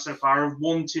the like so far have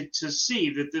wanted to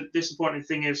see. The disappointing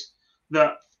thing is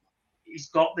that he's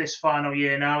got this final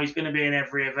year now. He's going to be in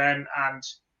every event and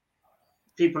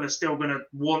people are still going to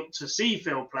want to see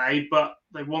Phil play, but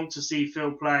they want to see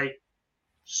Phil play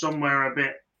somewhere a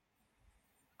bit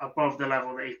above the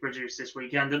level that he produced this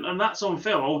weekend. And that's on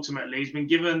Phil, ultimately. He's been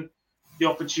given the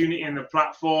opportunity and the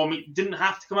platform. He didn't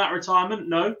have to come out of retirement,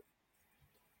 no.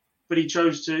 But he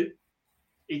chose to.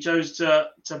 He chose to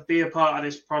be a part of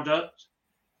this product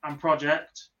and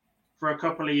project for a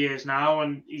couple of years now.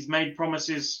 And he's made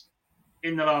promises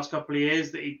in the last couple of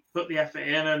years that he put the effort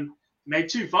in and made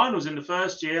 2 finals in the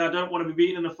first year. I don't want to be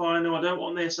beaten in the final. I don't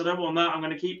want this. I don't want that. I'm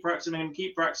going to keep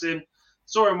practicing.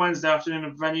 Saw him Wednesday afternoon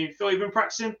at the venue. Phil, you've been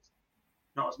practicing?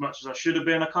 Not as much as I should have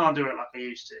been. I can't do it like I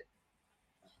used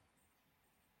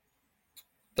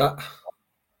to.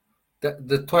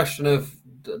 The question of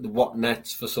what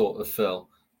next for sort of Phil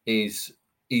is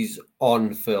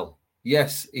on Phil.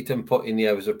 Yes, he can put in the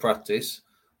hours of practice.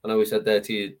 I know we said there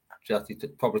to you, Jack, he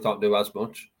probably can't do as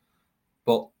much.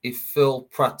 But if Phil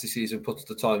practices and puts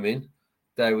the time in,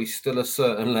 there is still a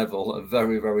certain level, a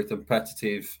very, very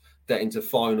competitive, getting to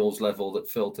finals level that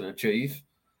Phil can achieve.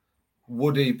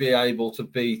 Would he be able to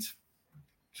beat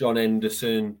John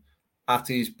Henderson at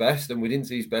his best? And we didn't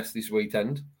see his best this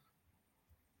weekend.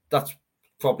 That's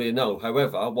probably a no.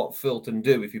 However, what Phil can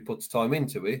do if he puts time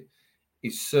into it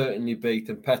is certainly be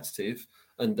competitive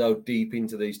and go deep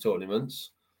into these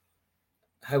tournaments.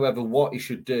 However, what he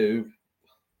should do,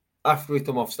 after he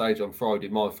come off stage on Friday,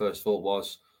 my first thought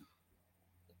was,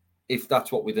 if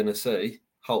that's what we're going to see,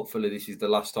 hopefully this is the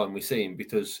last time we see him,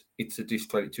 because it's a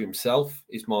discredit to himself,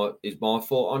 is my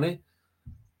thought on it.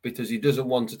 Because he doesn't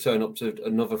want to turn up to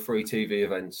another free TV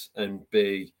event and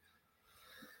be...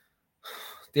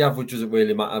 The average doesn't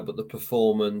really matter, but the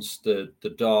performance, the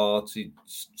darts,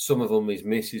 some of them his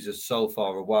misses are so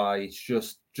far away. It's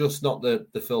just not the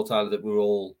Phil Taylor that we're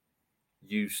all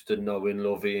used to knowing,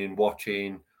 loving,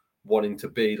 watching, wanting to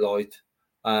be like.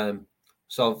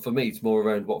 So for me, it's more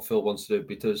around what Phil wants to do,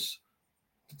 because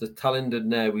the calendar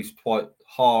now is quite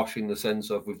harsh in the sense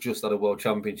of we've just had a World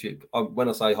Championship. When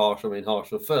I say harsh, I mean harsh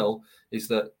for Phil, is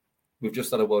that we've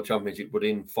just had a World Championship, but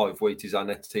in 5 weeks is our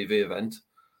next TV event.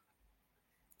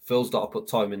 Phil's got to put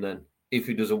time in then, if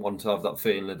he doesn't want to have that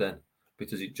feeling then,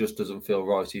 because it just doesn't feel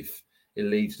right if he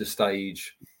leaves the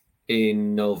stage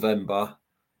in November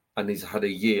and he's had a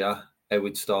year how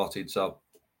it started. So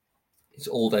it's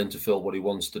all down to Phil what he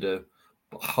wants to do.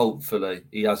 But hopefully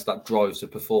he has that drive to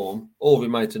perform, or he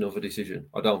made another decision.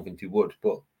 I don't think he would,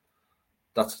 but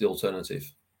that's the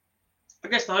alternative. I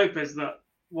guess the hope is that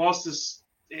whilst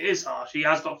it is harsh, he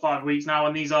has got 5 weeks now,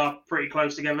 and these are pretty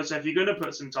close together. So if you're going to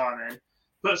put some time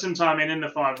in the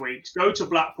 5 weeks. Go to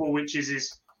Blackpool, which is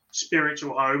his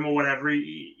spiritual home or whatever.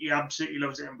 He absolutely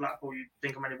loves it in Blackpool. You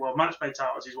think of many World Match Play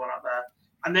titles he's won up there.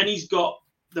 And then he's got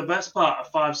the best part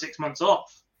of 5-6 months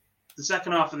off. The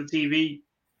second half of the TV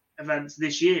events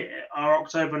this year are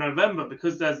October, November,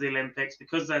 because there's the Olympics,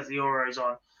 because there's the Euros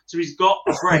on. So he's got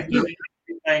a break. You can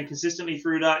be playing consistently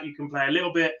through that. You can play a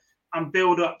little bit and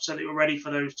build up so that you're ready for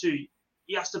those two.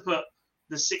 He has to put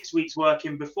the 6 weeks work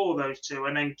in before those two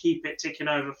and then keep it ticking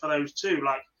over for those two.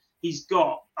 Like, he's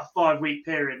got a 5-week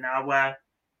period now where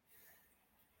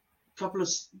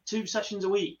two sessions a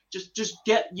week, just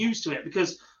get used to it,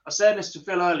 because I said this to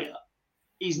Phil earlier,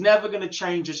 he's never going to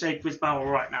change the shape of his barrel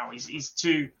right now. He's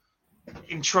too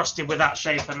entrusted with that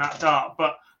shape and that dart.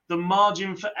 But the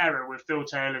margin for error with Phil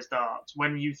Taylor's darts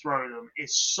when you throw them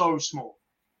is so small,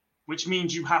 which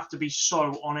means you have to be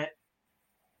so on it.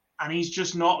 And he's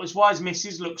just not. It's why his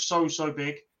misses look so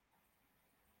big.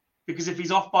 Because if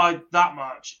he's off by that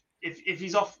much, if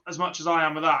he's off as much as I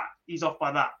am with that, he's off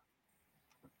by that.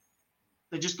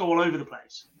 They just go all over the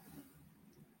place.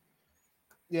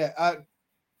 Yeah,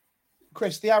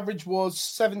 Chris, the average was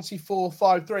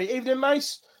 74.53. Evening,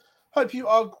 Mace. Hope you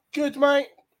are good, mate.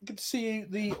 Good to see you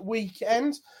the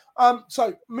weekend.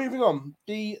 So moving on,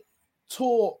 the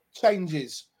tour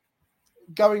changes.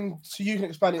 You can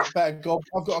explain it better, Gob.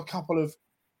 I've got a couple of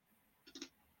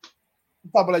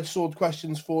double-edged sword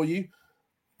questions for you,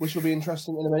 which will be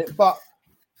interesting in a minute. But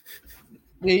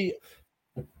the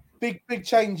big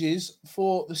changes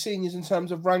for the seniors in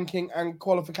terms of ranking and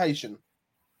qualification.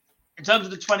 In terms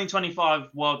of the 2025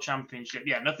 World Championship,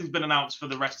 nothing's been announced for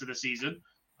the rest of the season.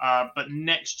 But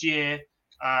next year,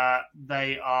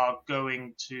 they are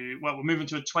going to... Well, we're moving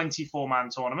to a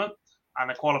 24-man tournament, and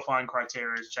the qualifying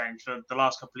criteria has changed. For the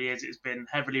last couple of years, it's been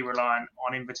heavily reliant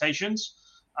on invitations.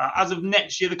 As of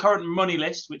next year, the current money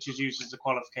list, which is used as the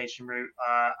qualification route,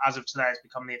 as of today, has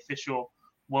become the official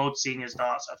World Seniors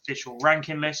Darts official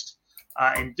ranking list.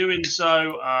 In doing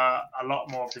so, a lot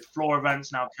more of the floor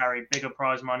events now carry bigger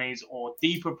prize monies or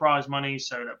deeper prize monies,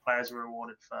 so that players are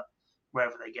rewarded for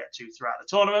wherever they get to throughout the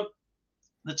tournament.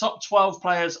 The top 12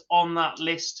 players on that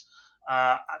list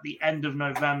at the end of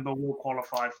November will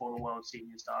qualify for the World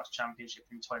Seniors Darts Championship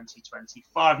in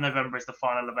 2025. November is the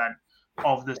final event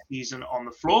of the season on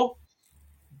the floor.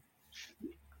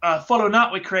 Following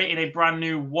that, we're creating a brand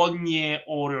new 1-year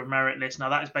order of merit list. Now,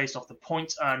 that is based off the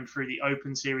points earned through the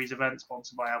Open Series event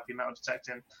sponsored by LP Metal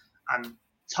Detecting and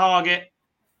Target.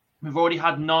 We've already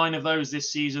had 9 of those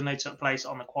this season. They took place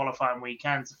on the qualifying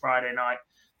weekends, the Friday night,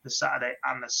 the Saturday,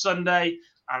 and the Sunday.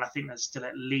 And I think there's still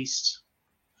at least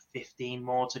 15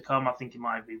 more to come. I think it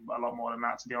might be a lot more than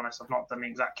that, to be honest. I've not done the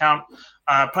exact count.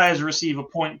 Players receive a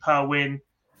point per win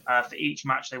for each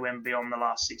match they win beyond the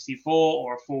last 64,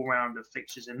 or a full round of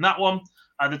fixtures in that one.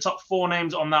 The top 4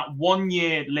 names on that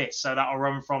 1-year list, so that will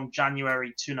run from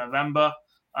January to November,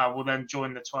 will then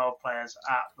join the 12 players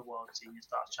at the World Seniors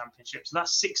Darts Championship. So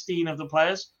that's 16 of the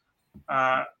players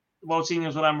World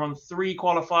Seniors will then run 3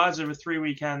 qualifiers over 3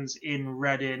 weekends in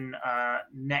Reading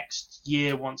next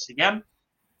year once again.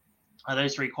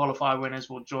 Those 3 qualifier winners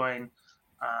will join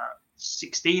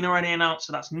 16 already announced,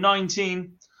 so that's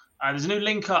 19. There's a new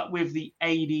link up with the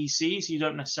ADC, so you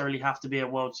don't necessarily have to be a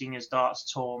World Seniors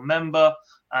Darts Tour member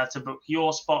to book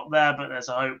your spot there, but there's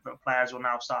a hope that players will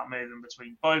now start moving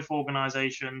between both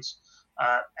organisations.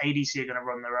 ADC are going to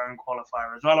run their own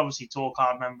qualifier as well. Obviously, Tour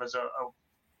Card members are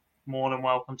more than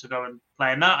welcome to go and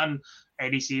play in that, and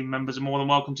ADC members are more than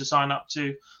welcome to sign up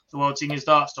to the World Seniors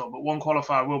Darts Tour. But one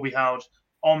qualifier will be held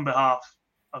on behalf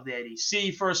of the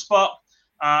ADC for a spot.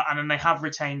 And then they have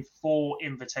retained 4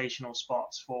 invitational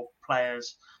spots for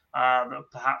players that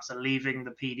perhaps are leaving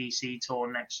the PDC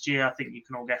tour next year. I think you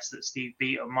can all guess that Steve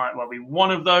Beaton might well be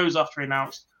one of those after he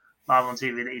announced live on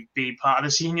TV that he'd be part of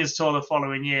the seniors tour the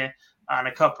following year, and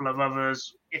a couple of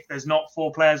others. If there's not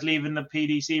 4 players leaving the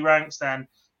PDC ranks, then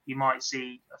you might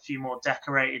see a few more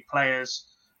decorated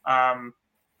players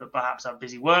that perhaps have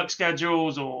busy work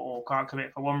schedules or can't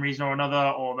commit for one reason or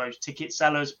another, or those ticket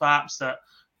sellers perhaps that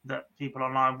people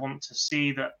online want to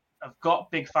see that have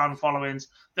got big fan followings.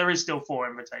 There is still 4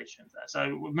 invitations there.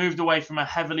 So we've moved away from a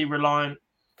heavily reliant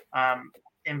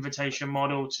invitation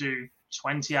model to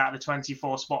 20 out of the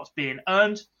 24 spots being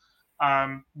earned.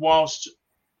 Whilst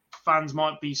fans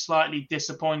might be slightly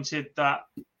disappointed that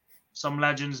some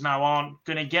legends now aren't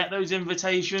going to get those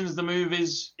invitations, the move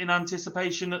is in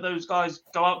anticipation that those guys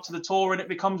go out to the tour and it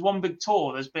becomes one big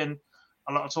tour. There's been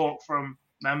a lot of talk from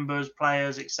members,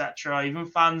 players, etc., even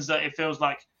fans, that it feels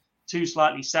like 2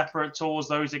 slightly separate tours,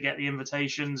 those that get the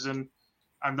invitations and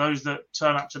those that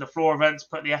turn up to the floor events,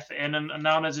 put the effort in, and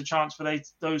now there's a chance for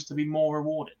those to be more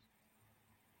rewarded.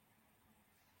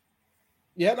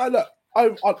 Yeah, no, look,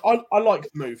 I like the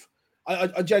move.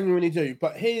 I genuinely do.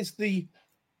 But here's the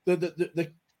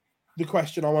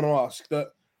question I want to ask, that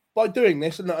by doing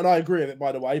this, and I agree with it,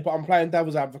 by the way, but I'm playing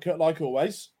devil's advocate like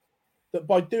always, that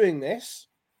by doing this,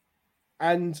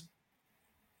 and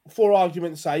for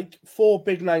argument's sake, 4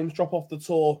 big names drop off the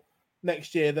tour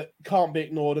next year that can't be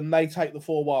ignored, and they take the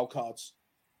 4 wild cards.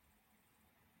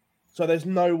 So there's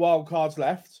no wild cards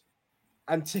left,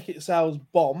 and ticket sales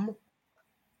bomb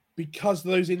because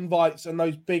those invites and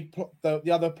those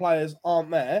the other players aren't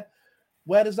there.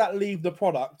 Where does that leave the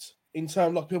product in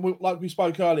terms, like we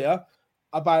spoke earlier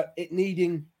about it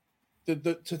needing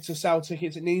to sell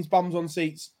tickets? It needs bums on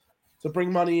seats to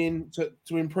bring money in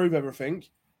to improve everything.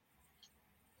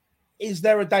 Is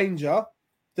there a danger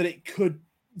that it could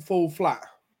fall flat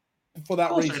for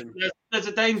that reason? There's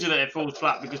a danger that it falls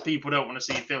flat because people don't want to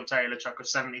see Phil Taylor chuck a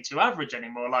 72 average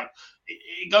anymore. Like,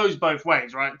 it goes both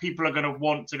ways, right? People are going to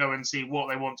want to go and see what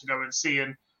they want to go and see.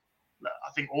 And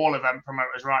I think all event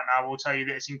promoters right now will tell you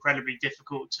that it's incredibly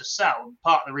difficult to sell.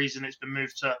 Part of the reason it's been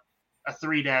moved to a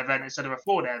 3-day event instead of a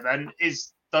 4-day event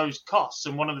is those costs.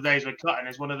 And one of the days we're cutting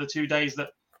is one of the 2 days that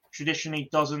traditionally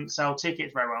doesn't sell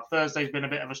tickets very well. Thursday's been a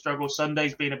bit of a struggle.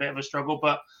 Sunday's been a bit of a struggle,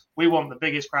 but we want the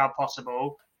biggest crowd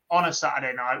possible on a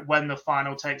Saturday night when the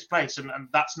final takes place. And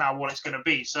that's now what it's going to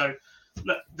be. So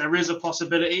look, there is a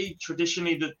possibility.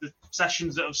 Traditionally, the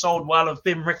sessions that have sold well have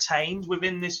been retained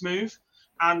within this move.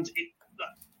 And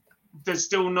there's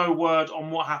still no word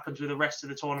on what happens with the rest of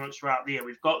the tournaments throughout the year.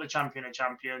 We've got the Champion of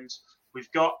Champions.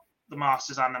 We've got the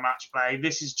Masters and the Match Play.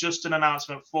 This is just an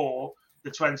announcement for the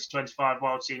 2025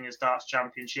 World Seniors Darts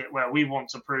Championship, where we want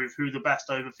to prove who the best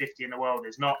over 50 in the world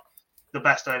is, not the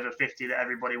best over 50 that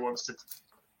everybody wants to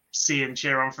see and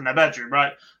cheer on from their bedroom,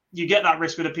 right? You get that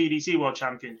risk with a PDC World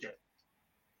Championship.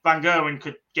 Van Gerwen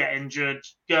could get injured.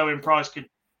 Gerwin Price could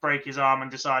break his arm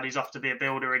and decide he's off to be a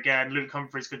builder again. Luke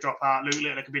Humphries could drop out. Luke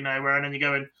Littler could be nowhere. And then you're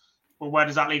going, well, where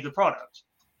does that leave the product?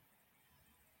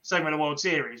 Same with the World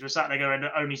Series. We're sat there going,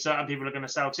 only certain people are going to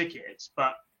sell tickets,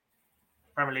 but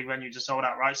Premier League venues are sold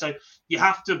out, right? So you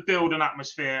have to build an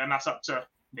atmosphere, and that's up to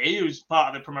me, who's part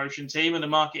of the promotion team and the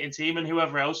marketing team and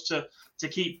whoever else to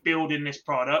keep building this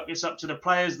product. It's up to the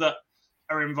players that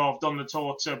are involved on the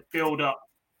tour to build up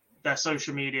their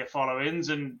social media followings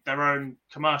and their own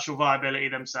commercial viability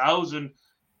themselves and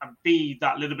be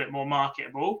that little bit more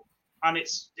marketable. And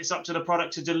it's up to the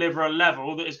product to deliver a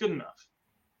level that is good enough.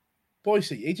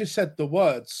 Boise, he just said the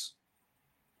words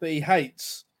that he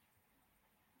hates.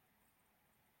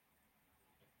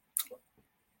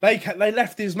 They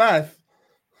left his mouth.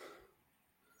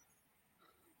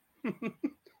 I'm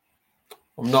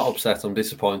not upset. I'm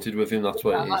disappointed with him. That's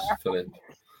what it is, Philip.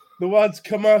 The words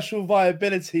commercial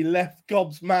viability left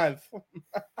Gob's mouth.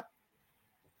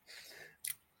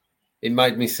 It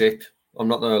made me sick. I'm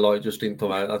not going to lie. It just didn't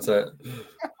come out. That's it.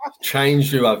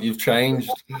 Changed you have. You've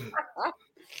changed.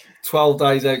 12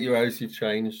 days out your house, you've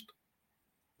changed.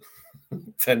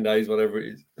 10 days, whatever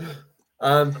it is.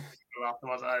 Oh,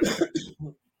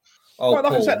 Well, like I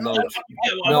Paul, said, no, no,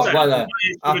 no, like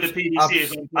with the PDC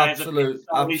is when players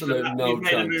absolute, no we've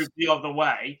made a chance. move the other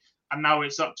way, and now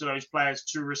it's up to those players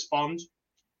to respond.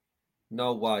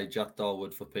 No way, Jack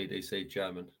Darwood for PDC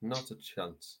chairman. Not a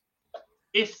chance.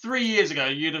 If 3 years ago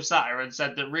you'd have sat here and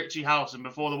said that Richie Howson,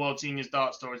 before the World Seniors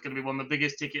Darts Tour, is going to be one of the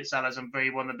biggest ticket sellers and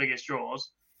be one of the biggest draws,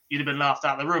 you'd have been laughed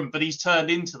out of the room. But he's turned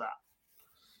into that.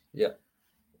 Yeah.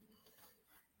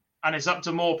 And it's up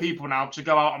to more people now to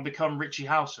go out and become Richie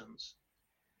Howsons.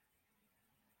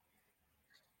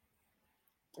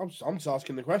 I'm just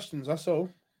asking the questions, that's all.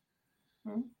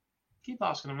 Keep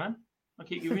asking them, then. I'll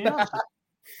keep giving you answers.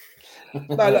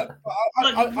 No, look,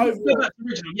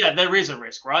 yeah, there is a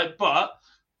risk, right? But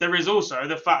there is also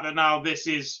the fact that now this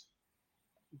is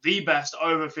the best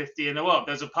over 50 in the world.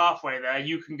 There's a pathway there.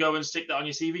 You can go and stick that on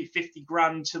your CV. 50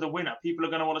 grand to the winner. People are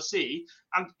going to want to see.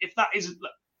 And if that is,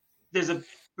 there's a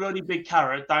bloody big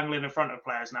carrot dangling in front of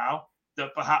players now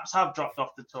that perhaps have dropped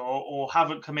off the tour or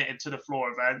haven't committed to the floor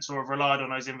events or have relied on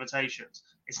those invitations.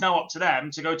 It's now up to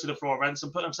them to go to the floor events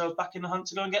and put themselves back in the hunt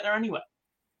to go and get there anyway.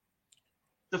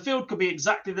 The field could be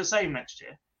exactly the same next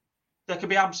year. There could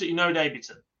be absolutely no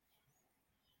debutant.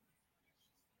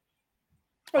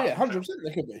 Oh, yeah, 100%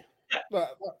 there could be. Yeah.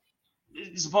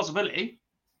 It's a possibility.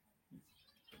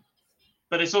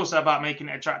 But it's also about making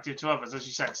it attractive to others. As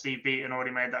you said, Steve Beaton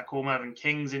already made that call. Mervyn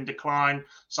King's in decline.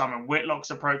 Simon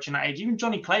Whitlock's approaching that age. Even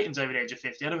Johnny Clayton's over the age of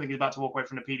 50. I don't think he's about to walk away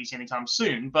from the PDC anytime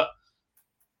soon. But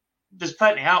there's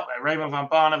plenty out there. Raymond van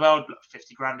Barneveld,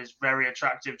 50 grand is very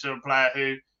attractive to a player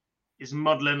who is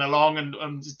muddling along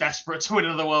and is desperate to win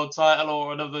another world title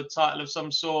or another title of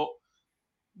some sort.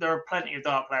 There are plenty of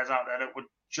dart players out there that would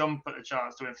jump at the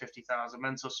chance to win 50,000.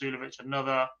 Mentor Sulovic,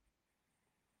 another.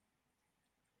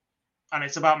 And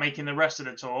it's about making the rest of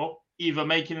the tour either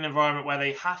making an environment where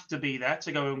they have to be there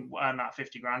to go and earn that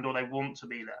 50 grand or they want to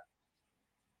be there.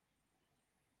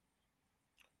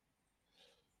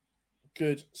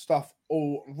 Good stuff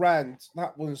all round.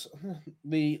 That was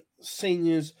the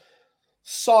seniors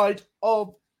side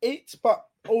of it. But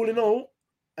all in all,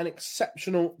 an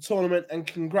exceptional tournament, and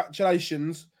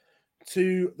congratulations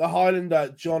to the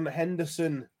Highlander, John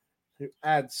Henderson, who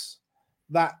adds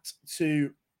that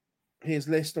to his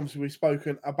list. Obviously, we've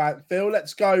spoken about Phil.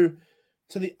 Let's go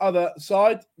to the other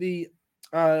side, the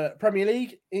Premier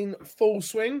League in full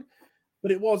swing,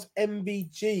 but it was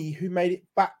MVG who made it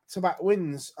back-to-back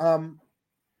wins.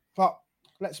 But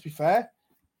let's be fair,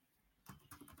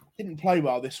 didn't play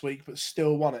well this week, but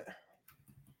still won it.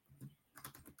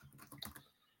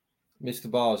 Mr.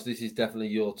 Bars, this is definitely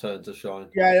your turn to shine.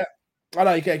 Yeah. I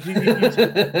know. Yeah,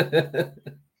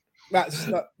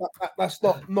 that's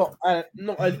not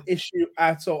an issue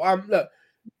at all. Look,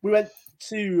 we went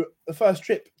to the first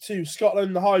trip to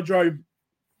Scotland, the Hydro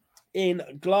in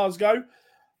Glasgow.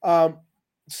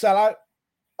 Sellout,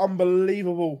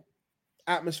 unbelievable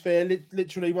atmosphere.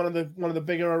 Literally one of the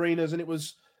bigger arenas, and it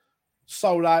was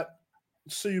sold out.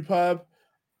 Superb.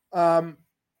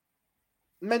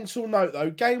 Mental note though,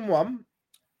 game one,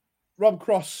 Rob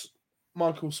Cross,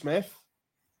 Michael Smith.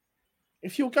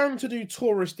 If you're going to do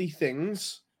touristy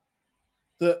things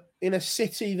that in a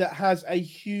city that has a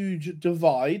huge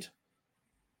divide,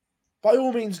 by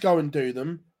all means go and do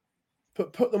them,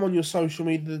 but put them on your social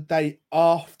media the day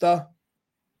after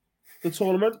the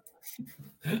tournament.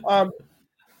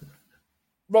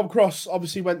 Rob Cross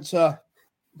obviously went to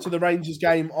the Rangers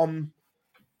game on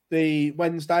the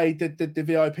Wednesday, did the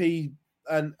VIP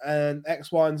and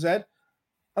X, Y, and Z, and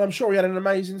I'm sure he had an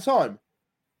amazing time.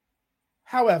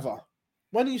 However,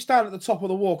 when you stand at the top of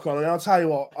the walk-on, and I'll tell you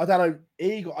what, I don't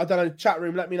know, chat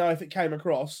room, let me know if it came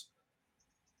across,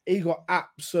 he got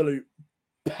absolute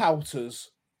pouters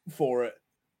for it.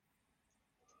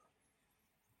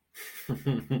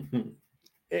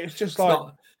 It's just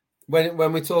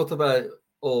when we talked about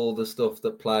all the stuff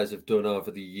that players have done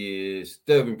over the years,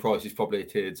 Derwin Price is probably a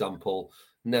key example.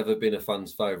 Never been a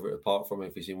fan's favourite apart from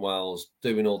if he's in Wales,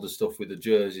 doing all the stuff with the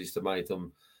jerseys to make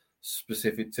them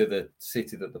specific to the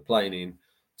city that they're playing in,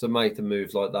 to make a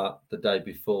move like that the day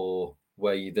before,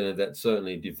 where you then that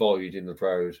certainly devoid in the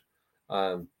crowd,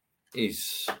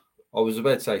 is, I was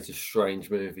about to say it's a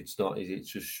strange move. It's not, is it? It's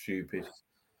just stupid.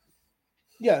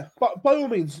 Yeah, but by all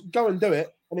means, go and do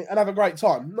it and have a great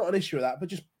time. Not an issue with that, but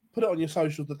just put it on your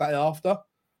socials the day after,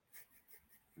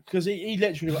 because he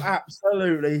literally got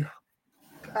absolutely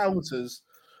pouters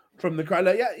from the crowd.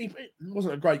 Like, yeah, it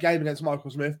wasn't a great game against Michael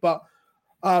Smith, but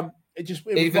even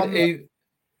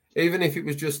if it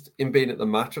was just him being at the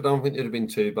match, I don't think it'd have been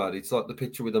too bad. It's like the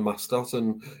picture with the mascot,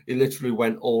 and he literally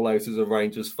went all out as a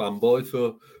Rangers fanboy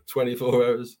for 24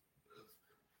 hours.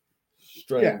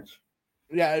 Strange.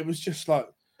 Yeah, it was just like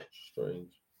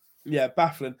strange. Yeah,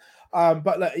 baffling.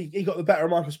 But look, he got the better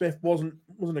of Michael Smith. Wasn't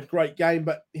a great game,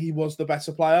 but he was the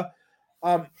better player.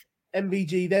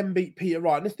 MVG then beat Peter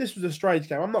Wright. And this was a strange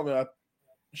game. I'm not going to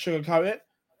sugarcoat it.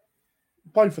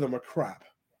 Both of them were crap.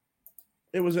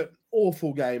 It was an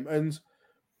awful game, and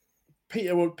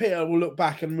Peter will look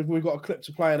back, and we've got a clip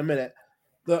to play in a minute,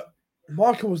 that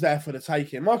Michael was there for the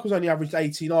taking. Michael's only averaged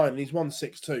 89, and he's won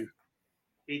 6-2.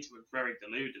 Peter was very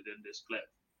deluded in this clip.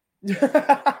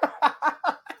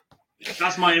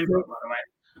 That's my input, by the way.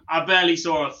 I barely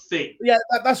saw a thing. Yeah,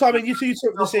 that's what I mean. You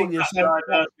took the seniors.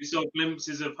 We saw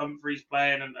glimpses of Humphreys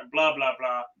playing and blah, blah,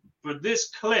 blah. But this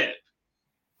clip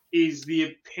is the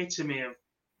epitome of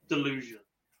delusion.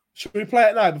 Should we play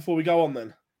it now before we go on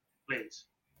then? Please.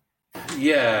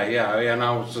 Yeah, and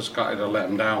I was just gutted to let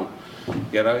him down.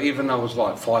 You know, even though I was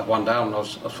like 5-1 down, I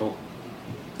thought,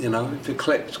 you know, if it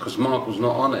clicked, because Michael's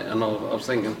not on it, and I was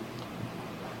thinking,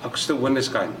 I could still win this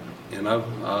game. You know,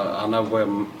 I know where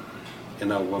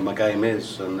my game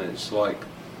is, and it's like,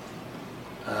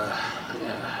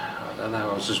 I don't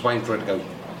know. I was just waiting for it to go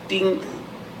ding,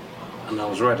 and I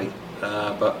was ready.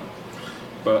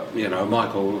 But you know,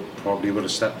 Michael probably would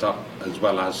have stepped up as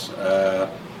well as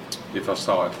if I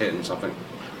started hitting something.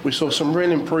 We saw some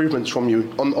real improvements from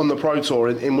you on the Pro Tour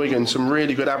in Wigan, some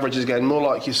really good averages again, more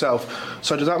like yourself.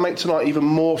 So does that make tonight even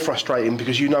more frustrating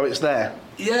because you know it's there?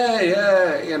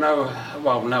 Yeah, you know,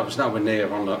 well, no, it was nowhere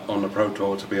near on the Pro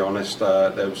Tour, to be honest.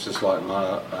 There was just like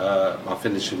my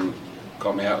finishing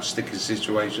got me out of sticky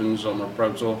situations on the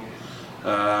Pro Tour.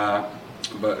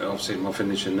 But obviously my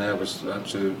finishing there was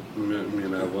absolute, you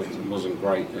know, wasn't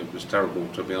great. It was terrible,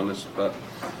 to be honest. But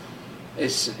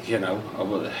it's, you know,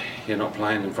 you're not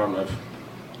playing in front of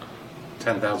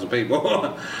 10,000 people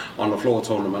on a floor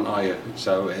tournament, are you?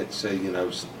 So it's, you know,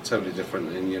 it's totally different.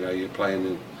 And, you know, you're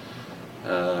playing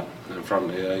in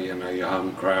front of your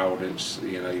home crowd. It's,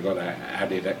 you know, you've got that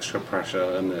added extra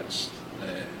pressure, and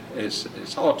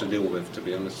it's hard to deal with, to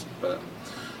be honest. But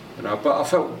you know, but I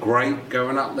felt great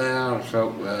going up there. I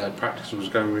felt practice was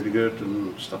going really good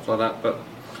and stuff like that. But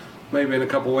maybe in a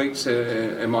couple of weeks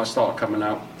it might start coming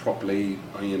out properly,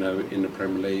 you know, in the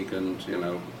Premier League, and you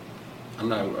know, I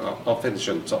know I'll finish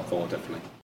in the top 4 definitely.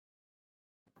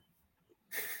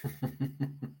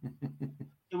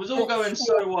 It was all going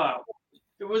so well.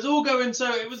 It was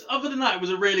other than that, it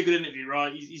was a really good interview,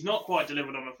 right? He's not quite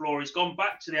delivered on the floor. He's gone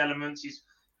back to the elements. He's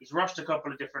rushed a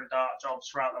couple of different dart jobs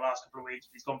throughout the last couple of weeks.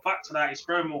 He's gone back to that. He's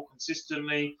thrown more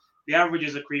consistently. The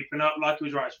averages are creeping up. Like he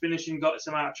was right, his finishing got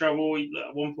him out of trouble.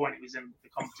 At one point, he was in the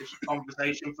competition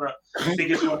conversation for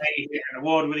biggest 180 hit an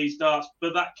award with these darts.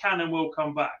 But that can and will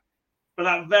come back. But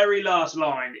that very last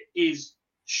line is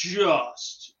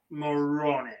just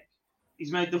moronic.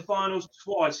 He's made the finals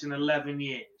twice in 11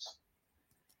 years.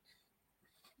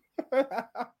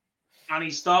 And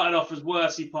he started off as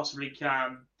worse he possibly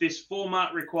can. This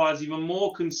format requires even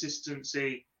more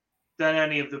consistency than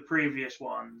any of the previous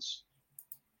ones.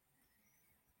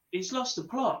 He's lost the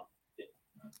plot.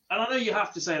 And I know you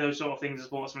have to say those sort of things as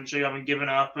sportsmen, so you haven't given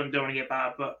up and don't want to get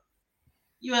bad, but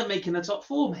you ain't making the top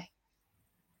 4, mate.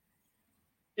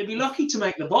 He'd be lucky to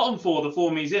make the bottom 4, the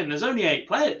form he's in. There's only 8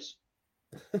 players.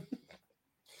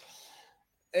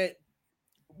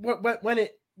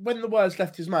 When the words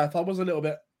left his mouth, I was a little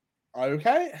bit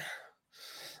okay.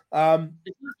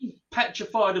 It's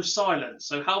petrified of silence.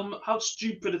 So how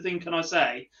stupid a thing can I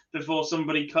say before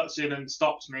somebody cuts in and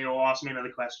stops me or asks me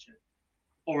another question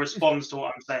or responds to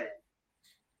what I'm saying?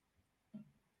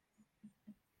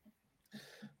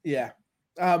 Yeah.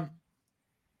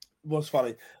 Was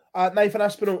funny. Nathan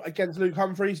Aspinall against Luke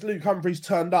Humphreys. Luke Humphreys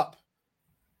turned up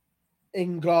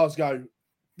in Glasgow.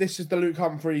 This is the Luke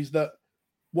Humphreys that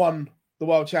won the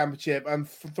World Championship and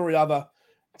 3 other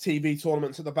TV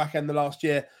tournaments at the back end of last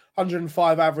year.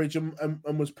 105 average and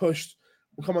was pushed.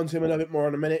 We'll come on to him a little bit more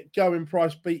in a minute. Going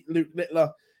Price beat Luke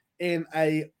Littler in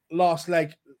a last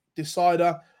leg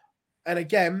decider. And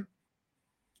again,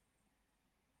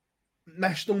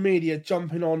 national media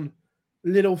jumping on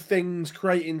little things,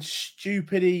 creating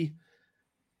stupidity,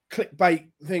 clickbait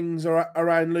things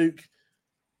around Luke.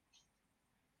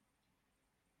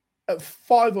 At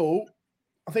 5-all,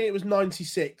 I think it was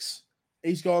 96.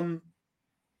 He's gone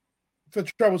for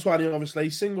treble 20, obviously,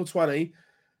 single 20,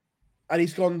 and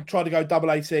he's gone tried to go double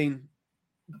 18,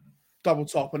 double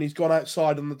top, and he's gone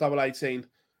outside on the double 18.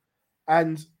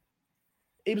 And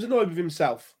he was annoyed with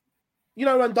himself. You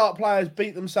know, when dart players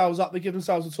beat themselves up, they give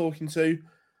themselves a talking to,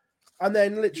 and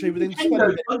then literally within 20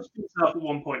 minutes... He punched himself at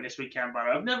one point this weekend,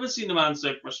 Barrow. I've never seen a man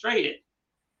so frustrated.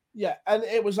 Yeah, and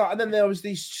it was like, and then there was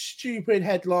these stupid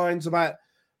headlines about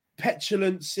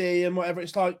petulancy and whatever.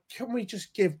 It's like, can we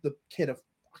just give the kid a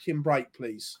fucking break,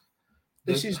 please?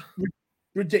 This is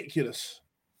ridiculous.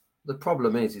 The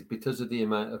problem is because of the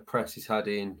amount of press he's had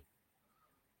in,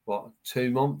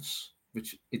 2 months,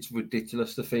 which it's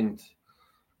ridiculous to think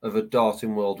of a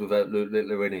darting world without Luke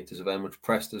Littler in it as of how much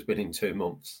press there's been in 2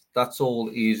 months. That's all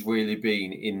he's really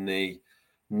been in the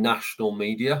national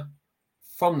media.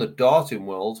 From the darting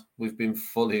world, we've been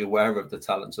fully aware of the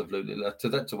talents of Luke Littler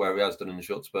to where he has done in a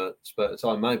short spurt of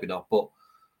time, maybe not, but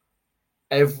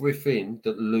everything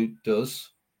that Luke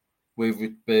does, whether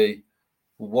it be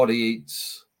what he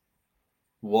eats,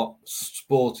 what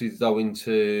sport he's going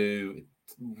to,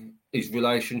 his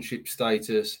relationship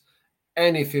status,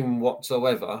 anything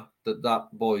whatsoever that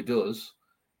boy does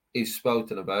is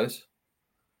spoken about.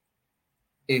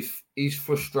 If he's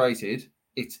frustrated,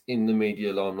 it's in the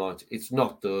media limelight. It's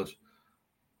not good.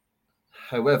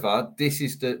 However, this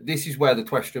is where the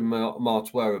question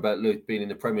marks were about Luke being in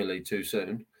the Premier League too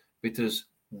soon, because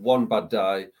one bad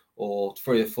day or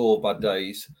 3 or 4 bad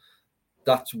days,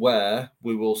 that's where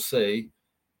we will see,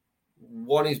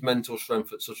 one, his mental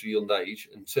strength at such a young age,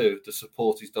 and 2, the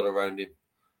support he's got around him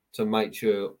to make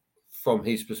sure, from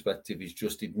his perspective, he's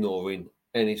just ignoring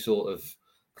any sort of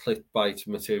clickbait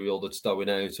material that's going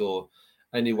out or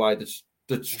any way that's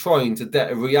trying to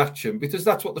get a reaction, because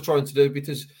that's what they're trying to do.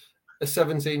 Because a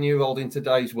 17-year-old in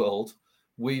today's world,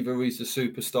 whether he's a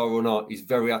superstar or not, he's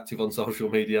very active on social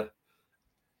media.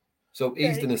 So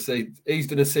he's going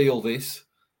to see all this.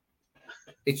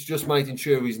 It's just making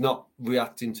sure he's not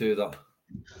reacting to that.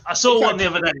 I saw one the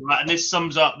other day, right, and this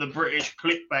sums up the British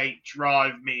clickbait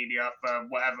drive media for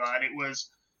whatever, and it was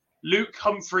Luke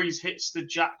Humphries hits the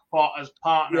jackpot as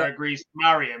partner agrees to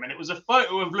marry him, and it was a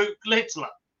photo of Luke Littler.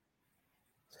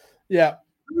 Yeah.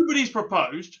 Nobody's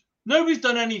proposed. Nobody's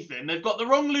done anything. They've got the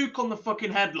wrong Luke on the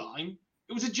fucking headline.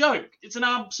 It was a joke. It's an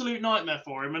absolute nightmare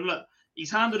for him. And look,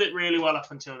 he's handled it really well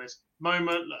up until this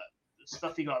moment. Look, the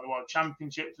stuff he got at the World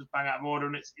Championships was bang out of order,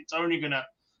 and it's only going to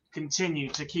continue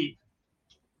to keep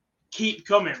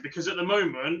coming, because at the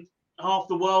moment, half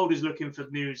the world is looking for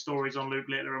news stories on Luke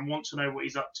Littler and want to know what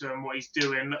he's up to and what he's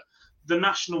doing. The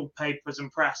national papers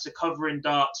and press are covering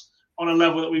darts on a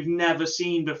level that we've never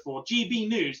seen before. GB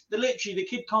News, the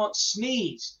kid can't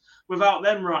sneeze without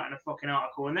them writing a fucking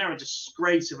article, and they're a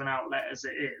disgrace of an outlet as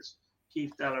it is.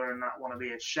 Keith Deller and that want to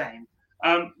be ashamed.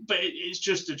 But it's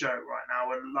just a joke right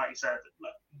now. And like you said,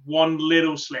 one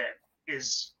little slip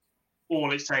is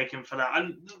all it's taken for that.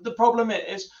 And the problem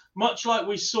is, much like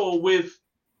we saw with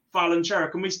Fallon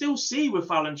Sherrock, and we still see with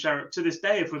Fallon Sherrock to this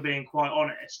day, if we're being quite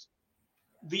honest,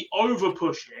 the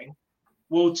over-pushing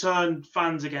will turn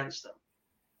fans against them.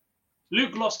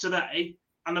 Luke lost today,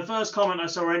 and the first comment I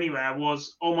saw anywhere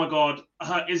was, oh my God,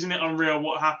 isn't it unreal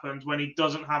what happened when he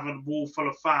doesn't have a wall full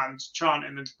of fans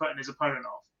chanting and putting his opponent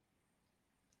off?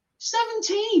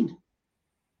 17!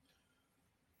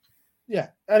 Yeah,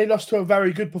 and he lost to a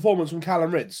very good performance from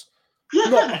Callum Ridds.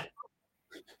 Yeah.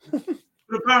 But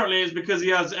apparently it's because he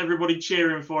has everybody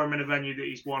cheering for him in a venue that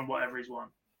he's won whatever he's won.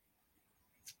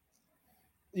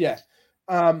 Yeah.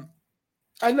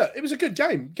 And look, it was a good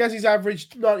game. Gezzy's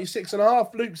averaged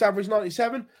 96.5. Luke's averaged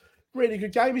 97. Really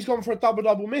good game. He's gone for a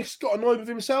double-double miss. Got annoyed with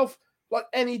himself like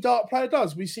any dart player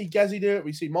does. We see Gezzy do it.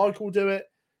 We see Michael do it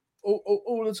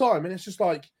all the time. And it's just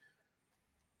like,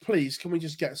 please, can we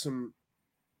just get some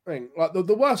thing? Like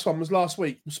the worst one was last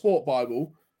week, Sport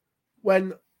Bible,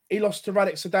 when he lost to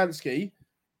Radek Sadansky.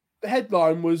 The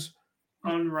headline was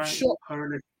unranked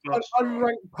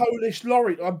Polish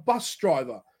lorry, a bus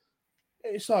driver.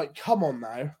 It's like, come on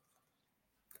now.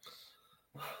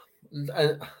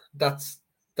 That's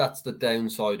the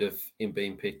downside of him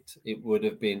being picked. It would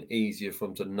have been easier for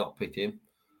him to not pick him,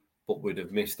 but we'd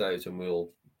have missed out, and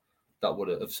that would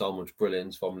have so much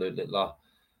brilliance from Luke Littler.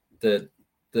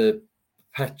 The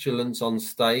petulance on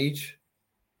stage,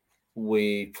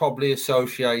 we probably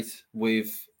associate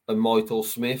with a Michael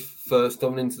Smith first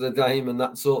coming into the game and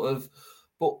that sort of.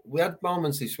 But we had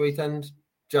moments this weekend,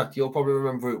 Jack, you'll probably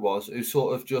remember who it was, who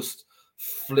sort of just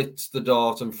flicked the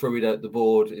dart and threw it out the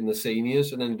board in the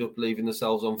seniors and ended up leaving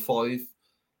themselves on 5.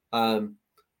 I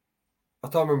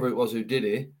can't remember who it was who did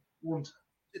it.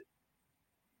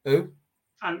 Who?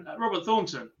 And Robert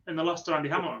Thornton in the loss to Andy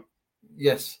Hamilton.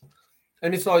 Yes.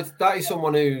 And it's like, that is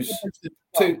someone who's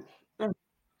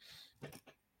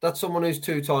that's someone who's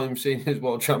 2 times seniors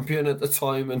world champion at the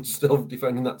time and still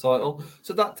defending that title.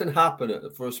 So that can happen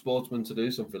for a sportsman to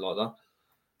do something like that.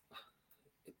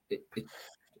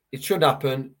 It should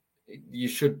happen. You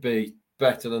should be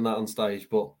better than that on stage,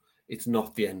 but it's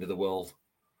not the end of the world.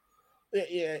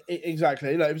 Yeah, exactly.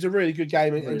 It was a really good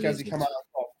game, and Gezzy came out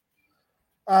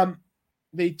on top.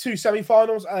 the two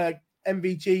semi-finals,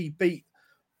 MVG beat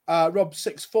Rob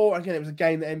 6-4. Again, it was a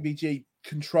game that MVG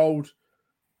controlled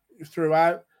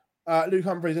throughout. Luke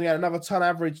Humphries, again, another ton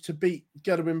average to beat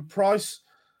Gedwin Price.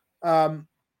 And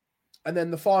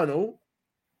then the final,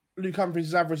 Luke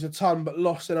Humphries averaged a ton, but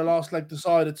lost in a last leg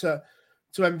decider to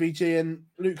MVG. And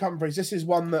Luke Humphries, this is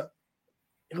one that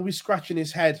he'll be scratching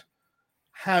his head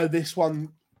how this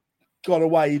one got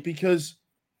away, because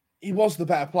he was the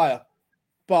better player.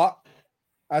 But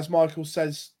as Michael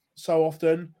says so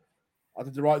often, I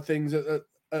did the right things at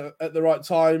the right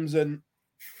times and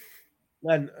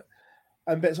bits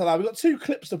like that. We've got two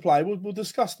clips to play. We'll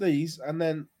discuss these, and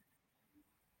then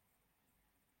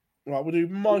we'll do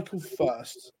Michael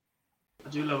first. I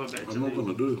do love a bit.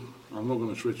 I'm not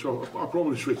going to switch off. I'll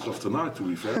probably switch off tonight, to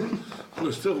be fair. But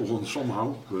I still want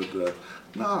somehow. But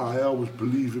I always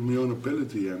believe in my own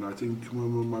ability, and I think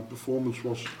my performance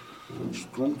was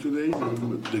strong today.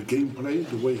 The gameplay,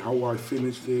 the way how I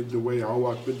finished it, the way how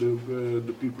I put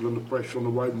the people under pressure on the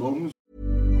right moments.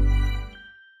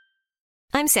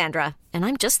 I'm Sandra, and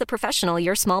I'm just the professional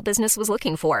your small business was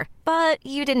looking for. But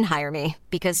you didn't hire me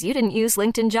because you didn't use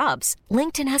LinkedIn Jobs.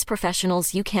 LinkedIn has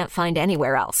professionals you can't find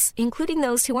anywhere else, including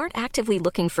those who aren't actively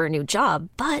looking for a new job,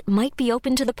 but might be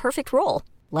open to the perfect role,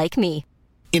 like me.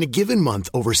 In a given month,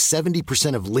 over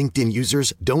 70% of LinkedIn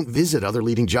users don't visit other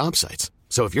leading job sites.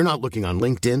 So if you're not looking on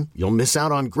LinkedIn, you'll miss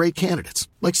out on great candidates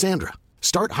like Sandra.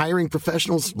 Start hiring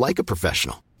professionals like a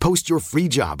professional. Post your free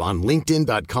job on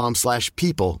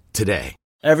linkedin.com/people today.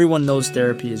 Everyone knows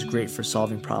therapy is great for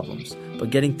solving problems, but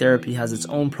getting therapy has its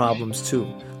own problems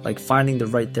too, like finding the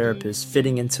right therapist,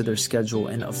 fitting into their schedule,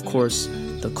 and of course,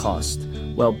 the cost.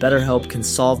 Well, BetterHelp can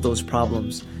solve those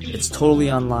problems. It's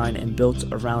totally online and built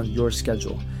around your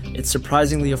schedule. It's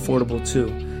surprisingly affordable too.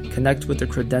 Connect with a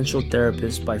credentialed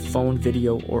therapist by phone,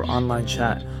 video, or online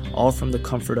chat, all from the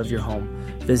comfort of your home.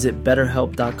 Visit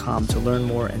BetterHelp.com to learn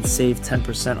more and save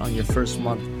 10% on your first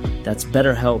month. That's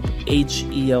BetterHelp,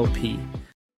 H-E-L-P.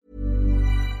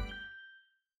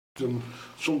 And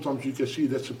sometimes you can see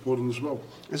that's important as well.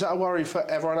 Is that a worry for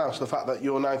everyone else, the fact that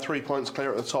you're now 3 points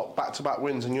clear at the top, back-to-back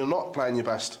wins, and you're not playing your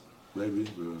best? Maybe,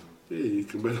 but you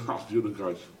can better ask the other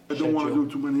guys. I don't want to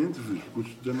do too many interviews,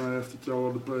 because then I have to tell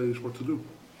other players what to do.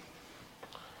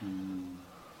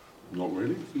 Not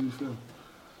really, to be fair.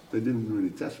 They didn't really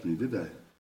test me, did they?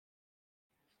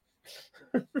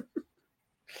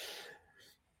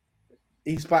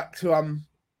 He's back to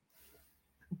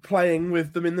playing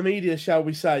with them in the media, shall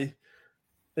we say.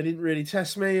 They didn't really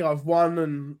test me. I've won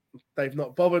and they've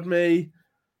not bothered me.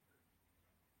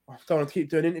 I don't want to keep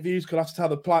doing interviews because I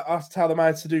have to tell the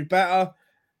man to do better.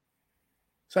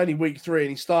 It's only week 3 and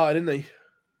he started, isn't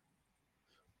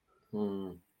he?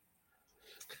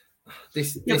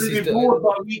 This is bored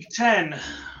by week 10.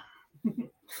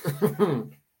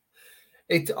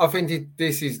 I think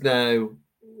this is now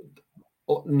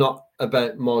not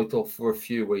about Michael for a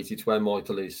few weeks. It's where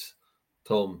Michael is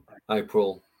come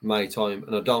April, May time.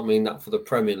 And I don't mean that for the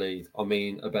Premier League. I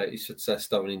mean about his success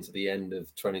going into the end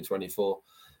of 2024.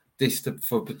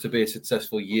 To be a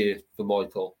successful year for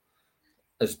Michael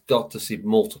has got to see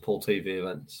multiple TV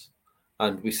events.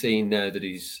 And we're seeing now that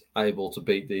he's able to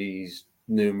beat these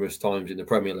numerous times in the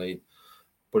Premier League,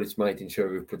 but it's making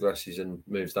sure he progresses and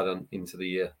moves that on into the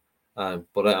year.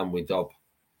 But I am with Dob.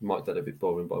 Might get a bit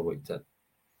boring by week 10.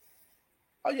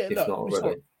 Oh yeah, if not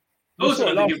already. Also,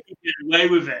 I think if we get away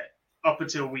with it up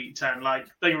until week 10, like,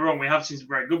 don't get me wrong, we have seen some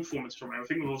very good performances from him. I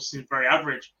think we've also seen very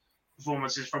average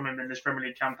performances from him in this Premier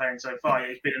League campaign so far.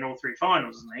 He's been in all 3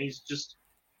 finals, isn't he? He's just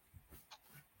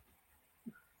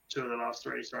 2 of the last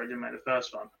 3. Sorry, I didn't make the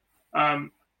first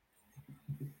one.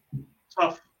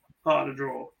 Tough part of the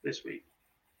draw this week.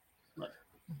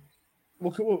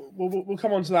 We'll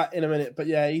come on to that in a minute, but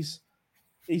yeah, he's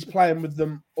playing with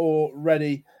them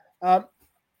already.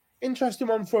 Interesting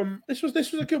one from this was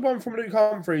a good one from Luke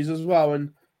Humphries as well,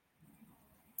 and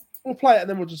we'll play it and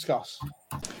then we'll discuss.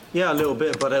 Yeah, a little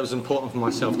bit, but it was important for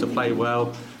myself to play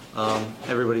well.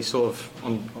 Everybody sort of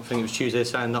I think it was Tuesday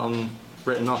saying that I'm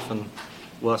written off and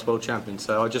worst world champion,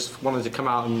 so I just wanted to come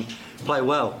out and play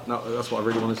well. That's what I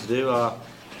really wanted to do. I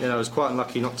was quite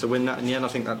unlucky not to win that in the end. I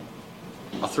think that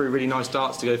I threw really nice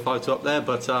darts to go 5-2 up there,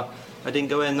 but I didn't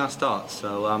go in that start.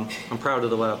 So I'm proud of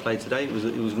the way I played today. It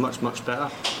was much better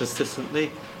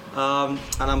consistently, and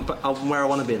I'm where I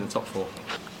want to be in the top 4.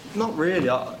 Not really.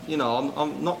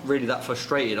 I'm not really that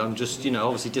frustrated. I'm just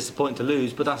obviously disappointed to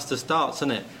lose, but that's just darts,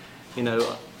 isn't it?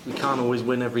 We can't always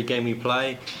win every game we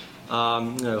play.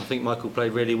 I think Michael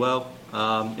played really well.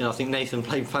 I think Nathan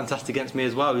played fantastic against me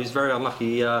as well. He was very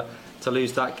unlucky to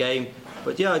lose that game.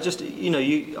 But yeah,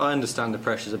 I understand the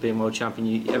pressures of being world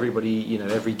champion. Everybody,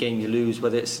 every game you lose,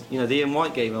 whether it's, the Ian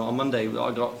White game on Monday,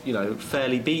 I got,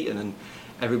 fairly beaten, and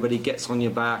everybody gets on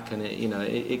your back, and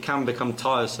it can become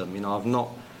tiresome. I've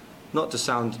not to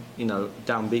sound,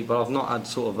 downbeat, but I've not had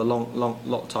sort of a long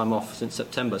lot of time off since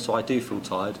September, so I do feel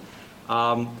tired.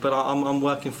 But I'm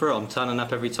working through it. I'm turning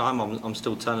up every time. I'm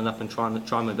still turning up and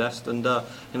trying my best, and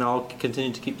I'll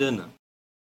continue to keep doing that.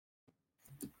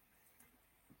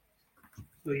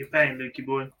 Well, you're paying, Lukey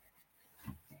boy.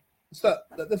 It's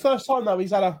the first time though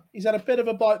he's had a bit of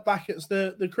a bite back at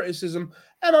the criticism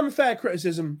and unfair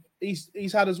criticism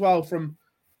he's had as well from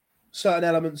certain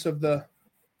elements of the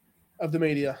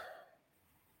media.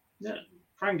 Yeah,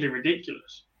 frankly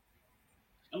ridiculous.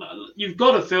 And you've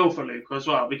got to feel for Luke as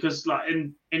well, because like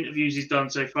in interviews he's done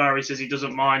so far, he says he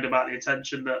doesn't mind about the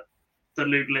attention that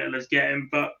Luke Little is getting.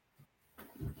 But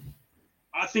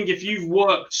I think if you've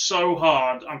worked so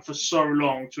hard and for so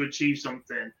long to achieve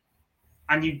something,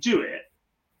 and you do it,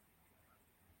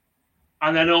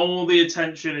 and then all the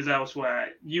attention is elsewhere,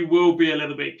 you will be a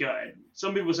little bit gutted.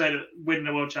 Some people say that winning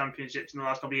the World Championships in the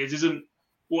last couple of years isn't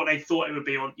what they thought it would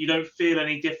be, or you don't feel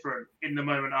any different in the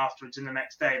moment afterwards in the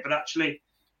next day. But actually,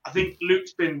 I think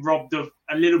Luke's been robbed of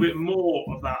a little bit more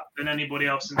of that than anybody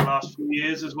else in the last few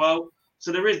years as well.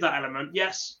 So there is that element.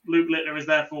 Yes, Luke Littler is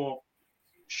therefore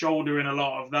shouldering a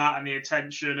lot of that and the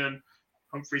attention, and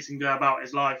Humphries can go about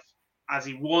his life as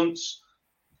he wants.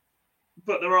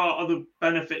 But there are other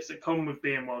benefits that come with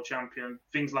being world champion,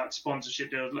 things like sponsorship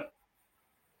deals.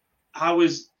 How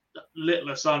is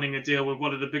Littler signing a deal with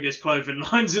one of the biggest clothing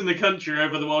lines in the country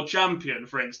over the world champion,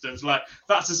 for instance? Like,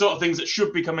 that's the sort of things that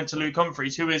should be coming to Luke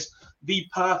Humphries, who is the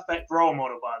perfect role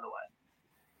model, by the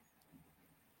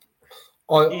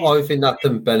way. I think that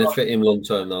can benefit him long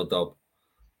term, though, Dob.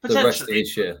 The rest of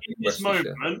this year. In this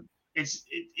moment,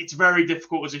 it's very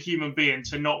difficult as a human being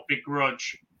to not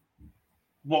begrudge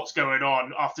what's going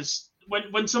on after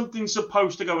when something's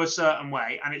supposed to go a certain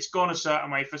way and it's gone a certain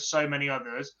way for so many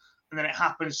others, and then it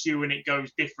happens to you and it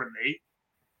goes differently.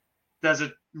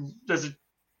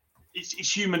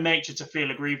 It's human nature to feel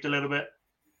aggrieved a little bit.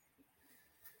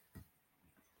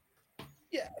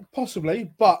 Yeah,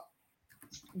 possibly, but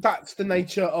that's the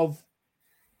nature of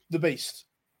the beast.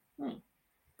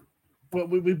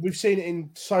 We've seen it in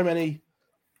so many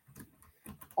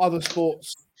other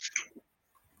sports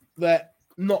that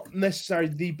not necessarily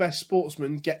the best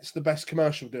sportsman gets the best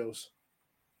commercial deals.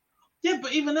 Yeah,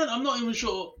 but even then, I'm not even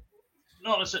sure.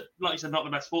 Not like you said, not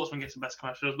the best sportsman gets the best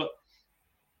commercial deals, but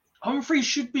Humphries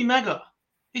should be mega.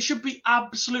 He should be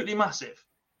absolutely massive.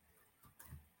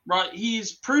 Right? He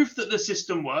is proof that the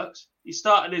system works. He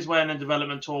started his way in a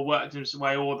development tour, worked his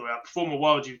way all the way up, former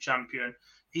world youth champion.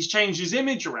 He's changed his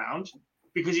image around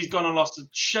because he's gone and lost a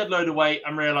shed load of weight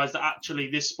and realised that actually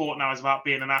this sport now is about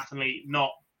being an athlete,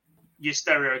 not your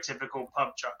stereotypical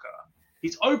pub chucker.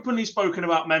 He's openly spoken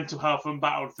about mental health and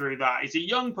battled through that. He's a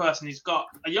young person. He's got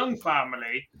a young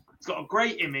family. He's got a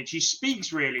great image. He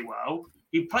speaks really well.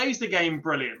 He plays the game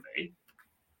brilliantly.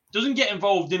 Doesn't get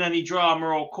involved in any drama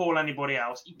or call anybody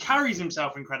else. He carries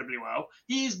himself incredibly well.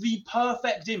 He is the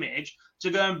perfect image to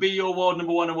go and be your world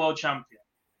number one and world champion.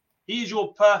 He is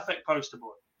your perfect poster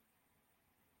boy.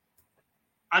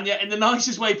 And yet, in the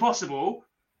nicest way possible,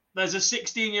 there's a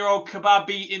 16-year-old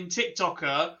kebab-eating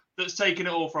TikToker that's taken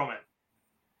it all from him.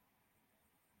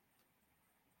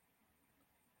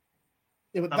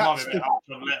 Yeah, but that might be a bit hard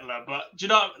for Littler, but do you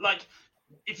know, like,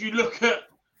 if you look at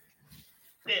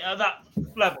it at that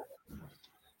level,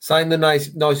 saying the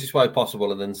nicest way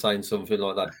possible and then saying something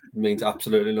like that means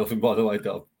absolutely nothing. By the way,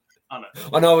 Dob.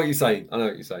 I know what you're saying.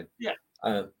 Yeah.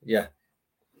 Yeah.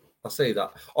 I see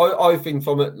that. I think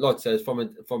from a, like I said, from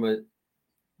a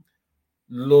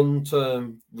long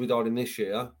term regarding this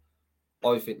year,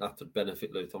 I think that would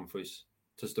benefit Luke Humphries.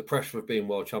 Just the pressure of being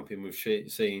world champion, we've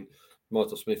seen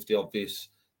Michael Smith, the obvious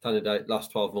candidate,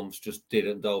 last 12 months just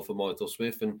didn't go for Michael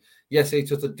Smith. And yes, he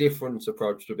took a different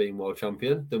approach to being world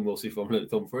champion than we'll see from Luke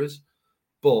Humphries.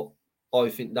 But I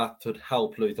think that would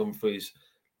help Luke Humphries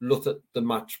look at the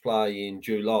match play in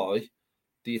July.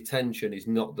 The attention is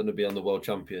not going to be on the world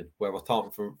champion, where I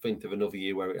can't think of another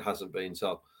year where it hasn't been.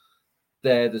 So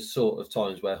they're the sort of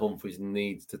times where Humphries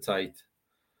needs to take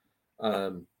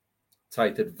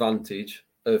advantage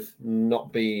of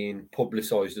not being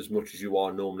publicised as much as you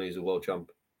are normally as a world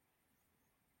champ.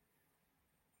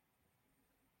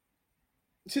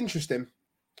 It's interesting.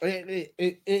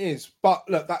 It is. But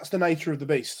look, that's the nature of the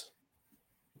beast.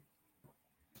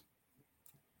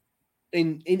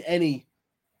 In any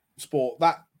sport,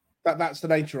 that's the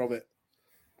nature of it.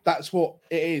 That's what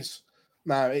it is.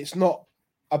 Now, it's not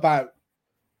about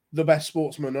the best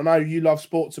sportsman. I know you love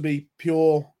sport to be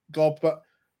pure gob, but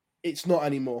it's not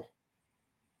anymore.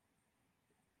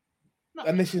 No.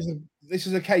 And this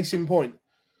is a case in point.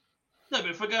 No,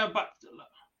 but if we're going back to,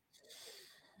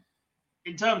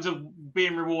 in terms of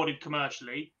being rewarded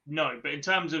commercially, no. But in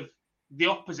terms of the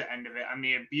opposite end of it and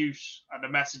the abuse and the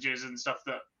messages and stuff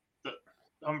that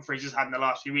Humphreys has had in the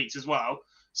last few weeks as well,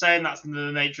 saying that's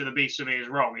the nature of the beast for me is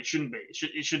wrong. It shouldn't be.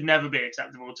 It should never be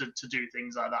acceptable to do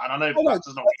things like that. And I know that's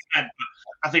not what you meant, but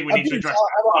I think we need to address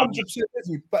that. 100% with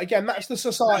you. But again, that's the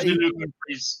society.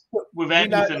 With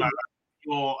anything like that,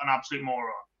 you're an absolute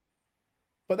moron.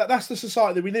 But that's the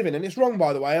society that we live in. And it's wrong,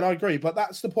 by the way, and I agree. But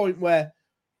that's the point where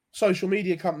social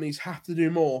media companies have to do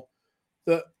more.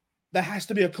 That there has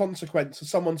to be a consequence for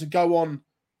someone to go on.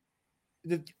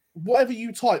 Whatever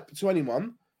you type to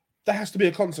anyone, there has to be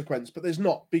a consequence, but there's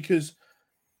not, because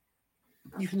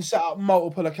you can set up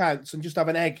multiple accounts and just have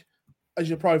an egg as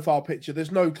your profile picture.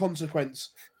 There's no consequence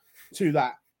to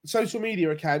that. Social media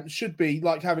account should be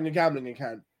like having a gambling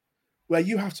account, where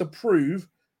you have to prove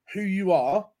who you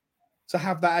are to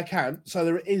have that account, so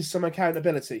there is some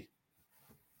accountability.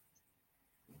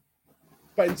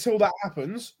 But until that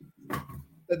happens,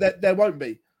 there won't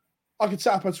be. I could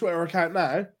set up a Twitter account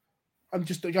now and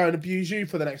just go and abuse you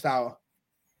for the next hour.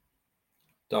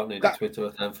 Don't need a Twitter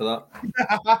account for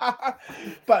that.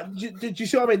 But do you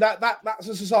see what I mean? That's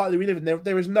a society we live in.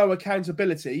 There is no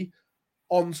accountability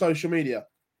on social media.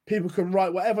 People can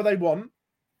write whatever they want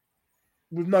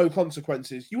with no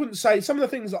consequences. You wouldn't say some of the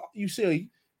things that you see,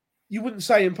 you wouldn't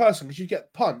say in person because you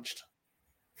get punched.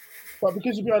 But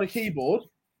because you're behind a keyboard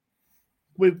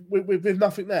with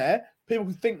nothing there, people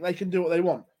can think they can do what they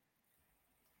want.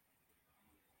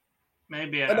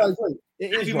 Maybe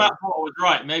maybe Matt Potter was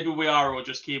right. Maybe we are all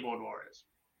just keyboard warriors.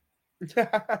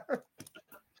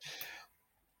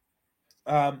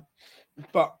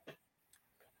 But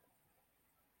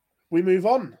we move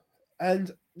on.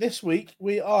 And this week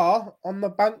we are on the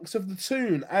banks of the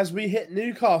Toon as we hit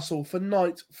Newcastle for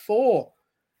night 4.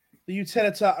 The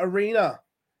Utilita Arena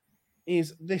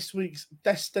is this week's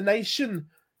destination.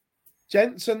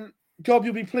 Gents, and Gob,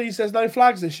 you'll be pleased there's no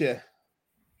flags this year.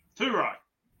 Too right.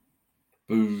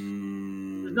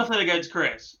 Boom. There's nothing against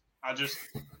Chris.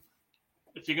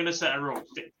 If you're going to set a rule,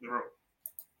 stick to the rule.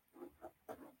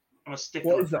 I'm a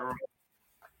stickler for a rule.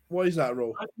 What is that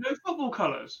rule? No football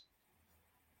colours.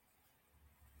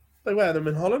 They wear them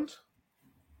in Holland.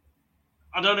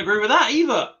 I don't agree with that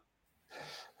either.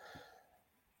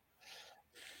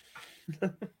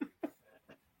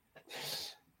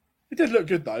 It did look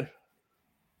good though.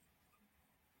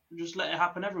 Just let it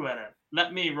happen everywhere then.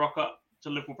 Let me rock up to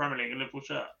Liverpool Premier League and Liverpool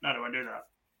shirt. No, I won't do that.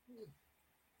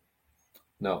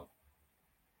 No.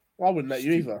 I wouldn't let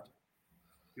you either.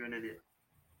 You're an idiot.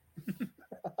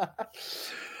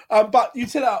 But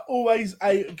Utilita, always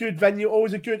a good venue,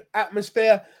 always a good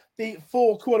atmosphere. The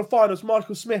 4 quarterfinals,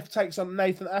 Michael Smith takes on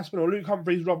Nathan Aspinall, Luke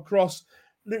Humphreys, Rob Cross,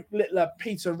 Luke Littler,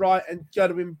 Peter Wright, and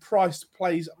Godwin Price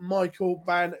plays Michael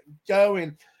Van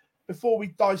Gerwen. Before we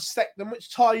dissect them,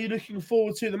 which tie are you looking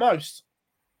forward to the most?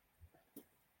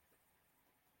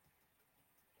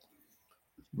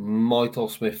 Michael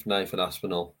Smith, Nathan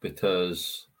Aspinall,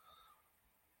 because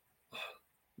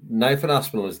Nathan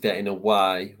Aspinall is getting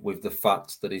away with the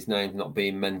fact that his name's not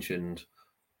being mentioned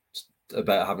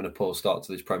about having a poor start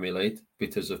to this Premier League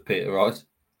because of Peter Wright.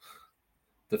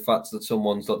 The fact that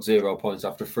someone's got 0 points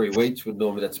after 3 weeks would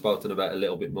normally get spoken about a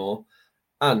little bit more.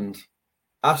 And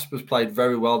Asp has played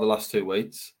very well the last 2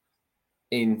 weeks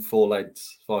in 4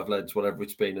 legs, 5 legs, whatever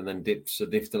it's been, and then dipped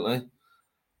significantly.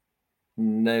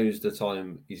 Now's the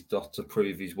time he's got to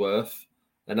prove his worth.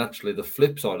 And actually, the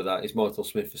flip side of that is Michael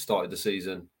Smith has started the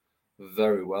season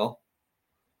very well.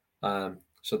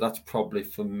 So that's probably,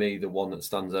 for me, the one that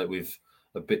stands out with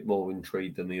a bit more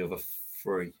intrigue than the other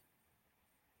 3.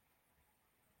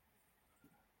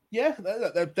 Yeah,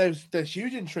 there's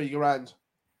huge intrigue around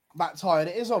that tie, and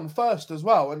it is on first as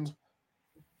well. And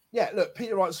yeah, look,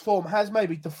 Peter Wright's form has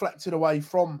maybe deflected away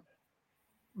from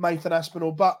Nathan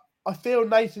Aspinall, but I feel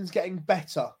Nathan's getting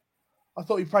better. I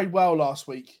thought he played well last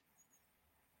week.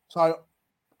 So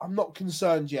I'm not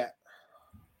concerned yet.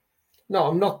 No,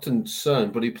 I'm not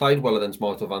concerned, but he played well against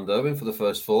Michael Van Gerwen for the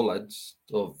first 4 legs,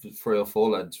 or 3 or 4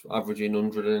 legs, averaging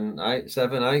 108,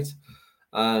 7, 8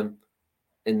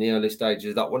 in the early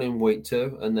stages. That one in week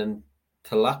 2 and then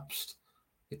collapsed.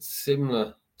 It's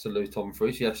similar to Luke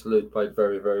Humphreys. Yes, Luke played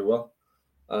very, very well.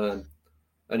 And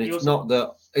it's not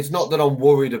that I'm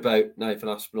worried about Nathan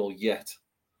Aspinall yet.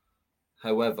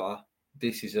 However,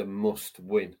 this is a must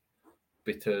win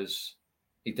because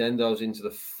he then goes into the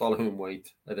following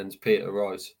week against Peter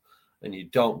Wright, and you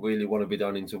don't really want to be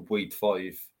down into week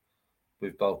 5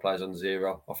 with both players on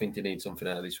 0. I think he needs something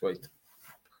out of this week.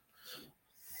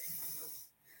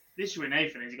 The issue with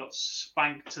Nathan is he got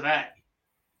spanked today.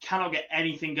 Cannot get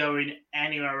anything going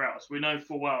anywhere else. We know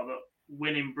full well that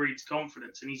winning breeds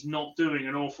confidence, and he's not doing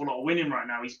an awful lot of winning right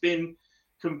now. He's been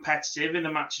competitive in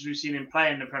the matches we've seen him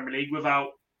play in the Premier League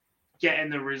without getting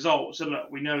the results. So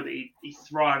look, we know that he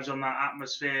thrives on that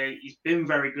atmosphere. He's been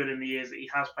very good in the years that he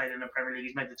has played in the Premier League.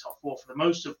 He's made the top 4 for the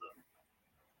most of them.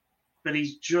 But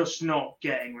he's just not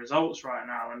getting results right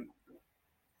now. And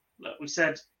look, we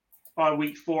said by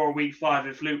week 4 or week 5,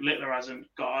 if Luke Littler hasn't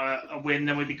got a win,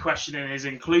 then we'd be questioning his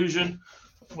inclusion.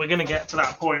 We're going to get to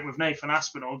that point with Nathan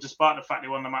Aspinall, despite the fact he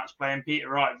won the match playing Peter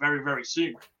Wright very, very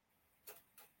soon.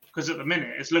 Because at the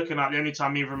minute, it's looking like the only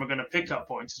time either of them are going to pick up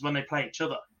points is when they play each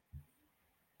other.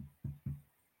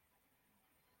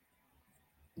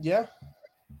 Yeah.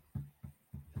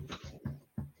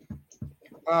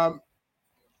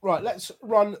 Right, let's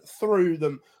run through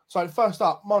them. So first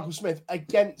up, Michael Smith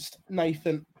against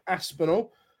Nathan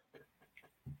Aspinall.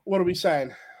 What are we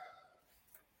saying?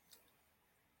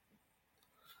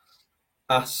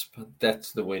 Asp,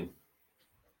 that's the win.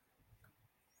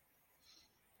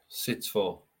 Sits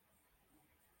 4.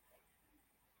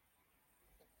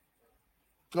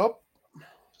 Gob?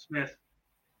 Smith.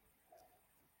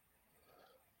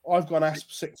 I've gone Asp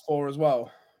 6-4 as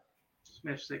well.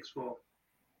 Smith 6-4.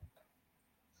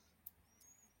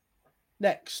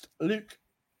 Next, Luke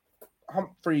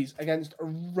Humphreys against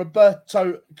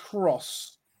Roberto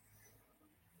Cross.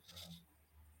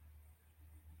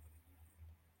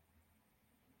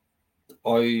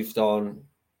 I've done,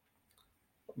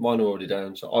 mine are already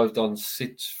down, so I've done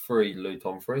 6-3 Luke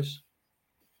Humphreys.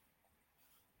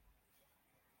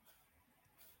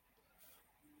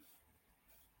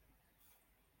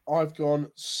 I've gone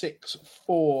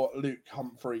 6-4 Luke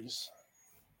Humphreys.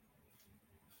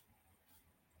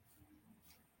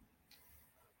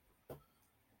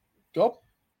 Gob?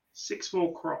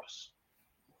 6-4 Cross.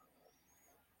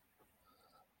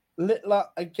 Littler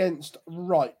against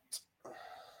Wright.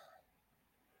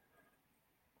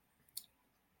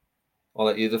 I'll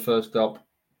let you the first Gob.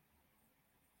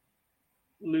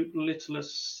 Luke Littler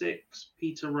 6,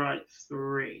 Peter Wright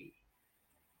 3.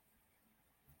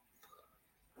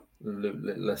 Luke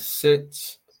Littler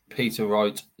 6, Peter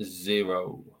Wright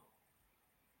 0.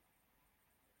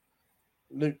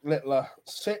 Luke Littler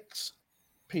 6,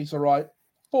 Peter Wright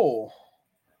 4.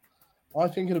 I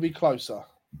think it'll be closer.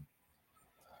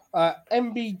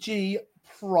 MBG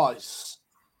Price.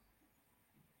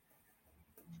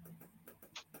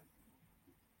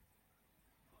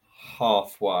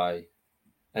 Halfway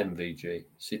MVG,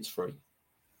 6-3.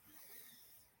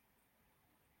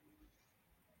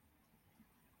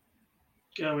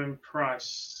 Going Price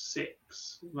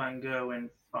 6, Van Gerwen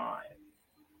 5.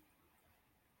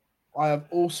 I have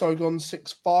also gone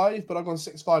 6-5, but I've gone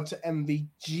 6-5 to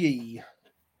MVG.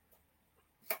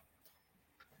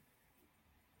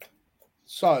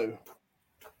 So,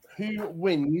 who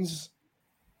wins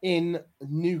in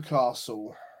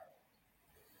Newcastle?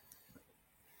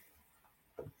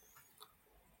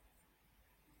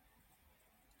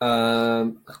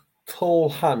 Tall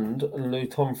hand and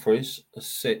Luke Humphreys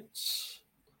sits.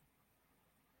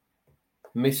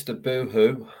 Mr.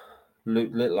 Boohoo,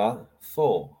 Luke Littler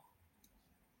 4.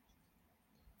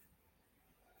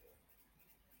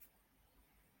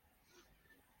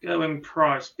 Going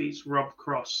Price beats Rob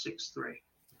Cross 6-3.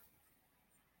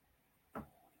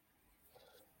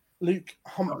 Luke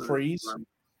Humphreys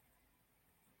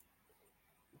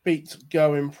beats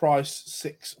Going Price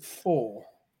 6-4.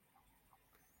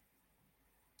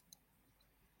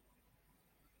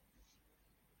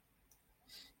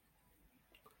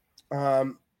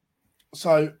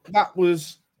 So that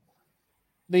was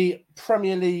the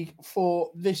Premier League for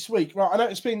this week. Right, I know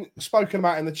it's been spoken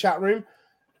about in the chat room,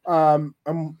 and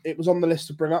it was on the list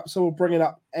to bring up, so we'll bring it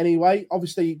up anyway.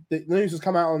 Obviously, the news has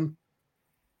come out on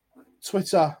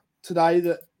Twitter today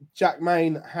that Jack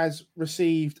Main has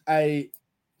received a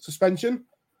suspension.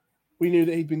 We knew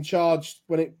that he'd been charged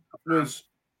when it was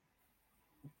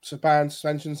ban,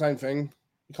 suspension, same thing.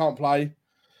 You can't play.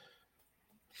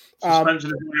 Suspension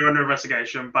is you're under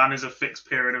investigation. Ban is a fixed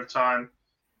period of time.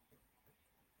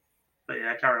 But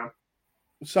yeah, carry on.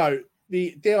 So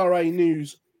the DRA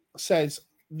news says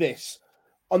this.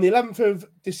 On the 11th of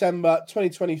December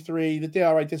 2023, the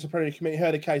DRA Disciplinary Committee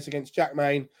heard a case against Jack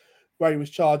Main where he was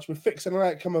charged with fixing an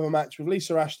outcome of a match with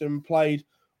Lisa Ashton played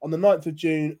on the 9th of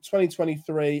June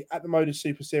 2023 at the Modus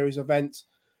Super Series event.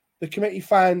 The committee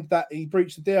found that he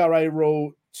breached the DRA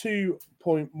rule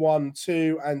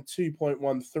 2.12 and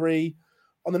 2.13.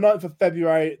 On the 9th of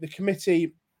February, the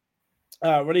committee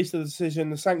released the decision.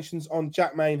 The sanctions on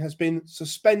Jack Main has been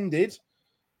suspended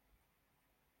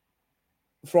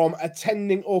from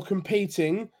attending or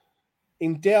competing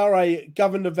in DRA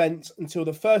governed events until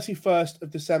the 31st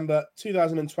of December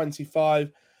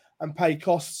 2025 and pay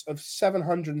costs of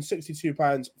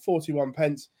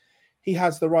 £762.41. He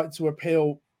has the right to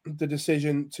appeal the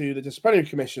decision to the Disciplinary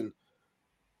Commission.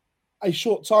 A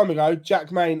short time ago,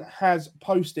 Jack Main has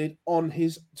posted on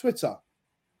his Twitter.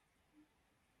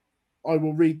 I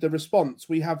will read the response.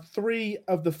 We have 3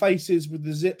 of the faces with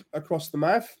the zip across the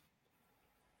mouth.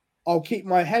 I'll keep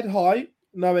my head high,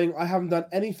 knowing I haven't done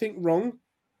anything wrong,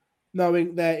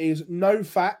 knowing there is no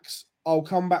facts. I'll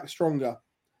come back stronger.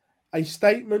 A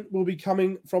statement will be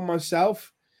coming from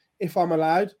myself if I'm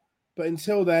allowed, but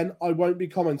until then, I won't be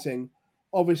commenting.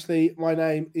 Obviously, my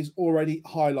name is already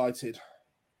highlighted.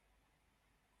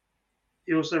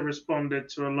 He also responded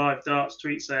to a live darts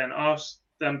tweet saying, asked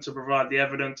them to provide the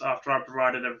evidence after I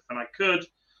provided everything I could.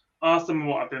 Asked them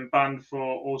what I've been banned for.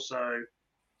 Also,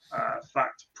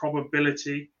 fact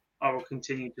probability. I will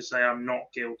continue to say I'm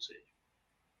not guilty.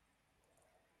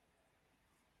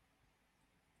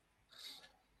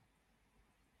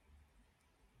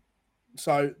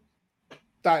 So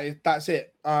that's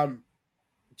it.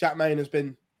 Jack Main has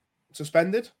been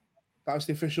suspended. That was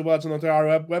the official words on the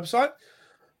DRA website.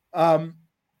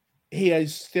 He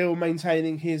is still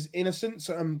maintaining his innocence,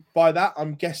 and by that,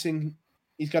 I'm guessing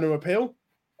he's going to appeal.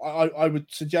 I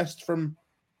would suggest from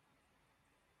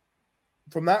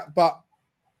that, but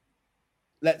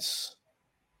let's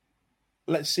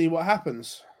see what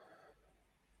happens.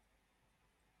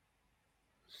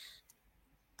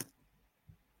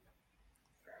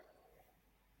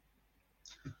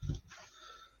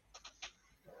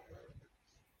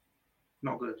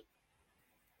 Not good.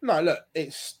 No, look,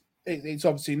 it's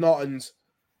obviously not, and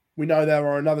we know there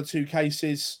are another 2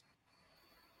 cases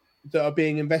that are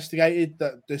being investigated.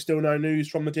 That there's still no news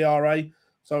from the DRA,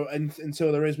 so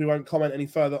until there is, we won't comment any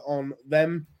further on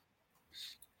them.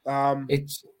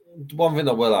 It's one thing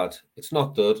I will add. It's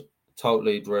not good.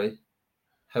 Totally agree.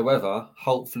 However,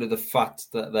 hopefully the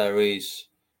fact that there is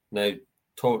now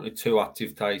totally 2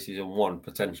 active cases and 1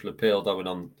 potential appeal going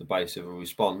on the basis of a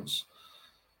response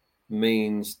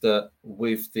means that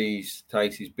with these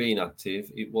cases being active,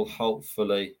 it will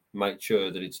hopefully make sure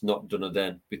that it's not done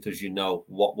again, because you know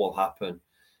what will happen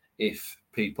if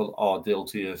people are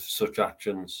guilty of such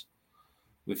actions.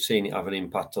 We've seen it have an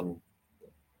impact on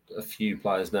a few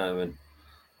players now, and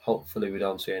hopefully we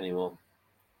don't see any more.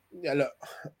 Yeah, look,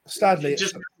 sadly, it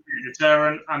just becomes a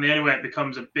deterrent, and the only way it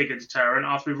becomes a bigger deterrent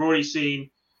after we've already seen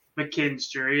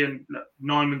McKinstry and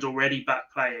Nyman's already back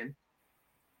playing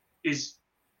is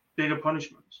bigger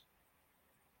punishments.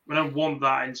 We don't want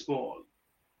that in sport.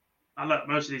 And look,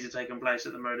 most of these are taking place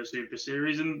at the Motor Super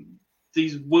Series, and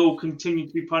these will continue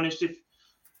to be punished if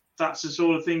that's the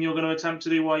sort of thing you're going to attempt to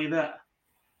do while you're there.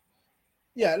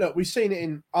 Yeah, look, we've seen it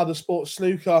in other sports.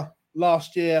 Snooker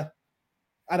last year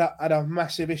had a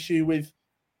massive issue with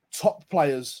top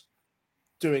players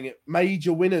doing it,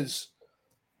 major winners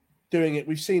doing it.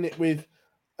 We've seen it with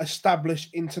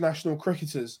established international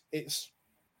cricketers. It's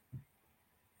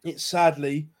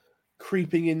sadly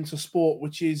creeping into sport,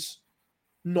 which is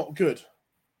not good.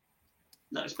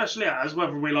 No, especially as,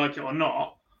 whether we like it or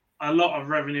not, a lot of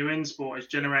revenue in sport is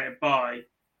generated by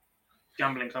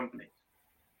gambling companies.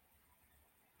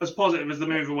 As positive as the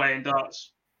move away in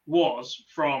darts was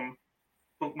from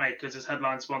bookmakers as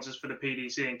headline sponsors for the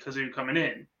PDC and Kazoo coming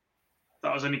in,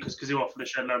 that was only because Kazoo offered a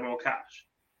shed load more cash.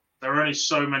 There are only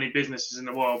so many businesses in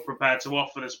the world prepared to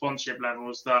offer the sponsorship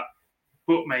levels that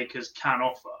bookmakers can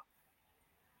offer.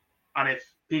 And if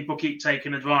people keep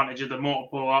taking advantage of the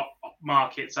multiple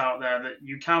markets out there that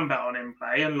you can bet on in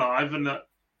play and live, and that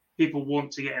people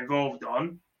want to get involved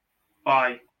on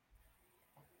by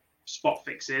spot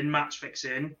fixing, match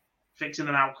fixing, fixing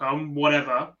an outcome,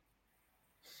 whatever,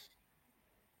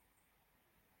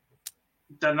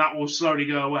 then that will slowly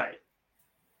go away.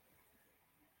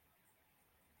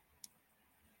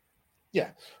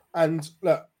 Yeah, and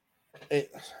look,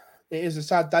 it is a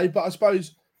sad day, but I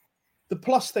suppose the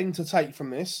plus thing to take from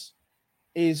this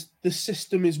is the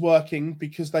system is working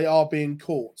because they are being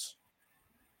caught.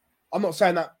 I'm not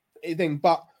saying that thing,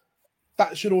 but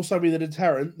that should also be the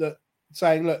deterrent, that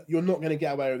saying, look, you're not going to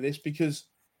get away with this because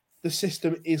the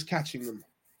system is catching them.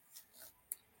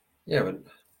 Yeah, but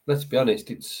let's be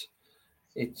honest, it's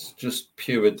just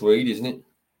pure greed, isn't it?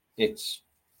 It's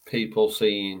people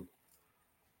seeing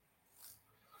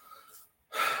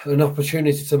an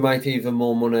opportunity to make even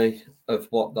more money of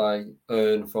what they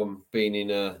earn from being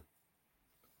in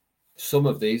some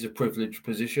of these, a privileged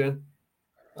position.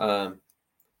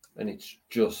 and it's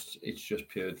just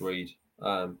pure greed.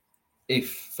 If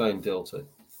found guilty.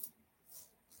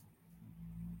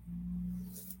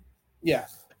 Yeah,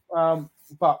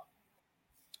 but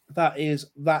that is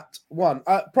that one.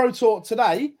 Pro Tour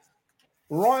today,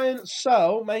 Ryan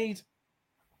Searle made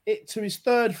it to his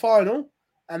third final,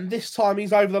 and this time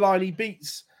he's over the line. He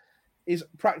beats his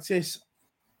practice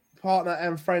partner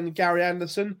and friend Gary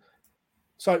Anderson.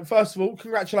 So first of all,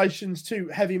 congratulations to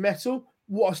Heavy Metal.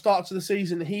 What a start to the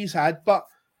season he's had. But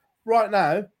right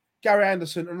now, Gary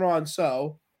Anderson and Ryan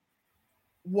Searle,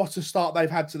 what a start they've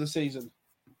had to the season.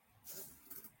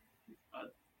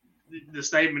 The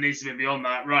statement needs to be beyond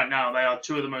that. Right now, they are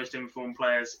two of the most informed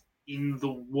players in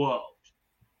the world.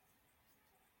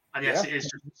 And yes, it is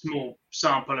just a small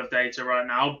sample of data right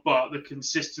now, but the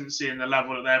consistency and the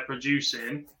level that they're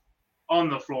producing on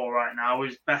the floor right now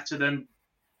is better than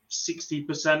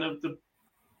 60% of the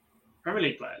Premier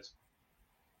League players.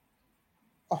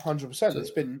 100%.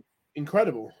 It's been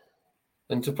incredible.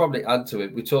 And to probably add to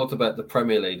it, we talked about the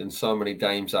Premier League and so many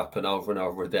games happen over and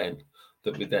over again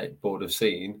that we're bored of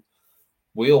seeing.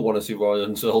 We all want to see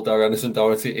Ryan Searle, Gary Anderson,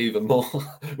 Doherty even more,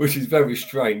 which is very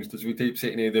strange because we keep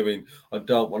sitting here doing, I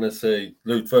don't want to see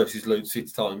Luke versus Luke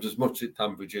 6 times, as much as it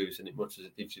can produce and as much as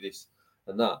it gives you this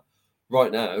and that.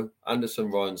 Right now, Anderson,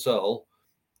 Ryan Searle,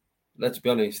 let's be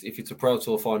honest, if it's a Pro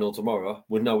Tour final tomorrow,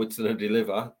 we know it's going to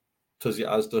deliver because it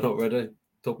has done already a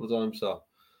couple of times. So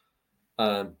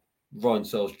Ryan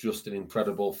Searle's just in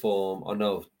incredible form. I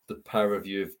know the pair of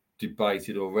you have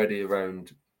debated already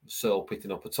around Searle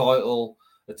picking up a title,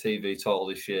 a TV title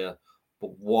this year,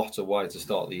 but what a way to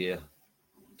start the year.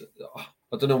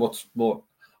 I don't know what's more.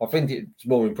 I think it's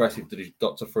more impressive that he's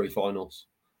got to 3 finals.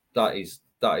 That is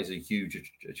a huge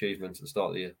achievement at the start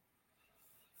of the year.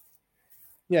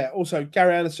 Yeah, also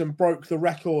Gary Anderson broke the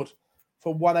record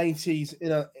for 180s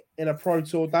in a Pro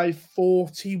Tour day.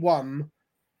 41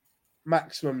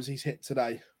 maximums he's hit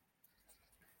today.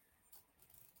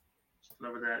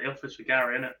 Another day at the office for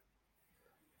Gary, isn't it?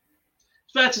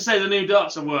 It's fair to say the new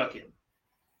darts are working.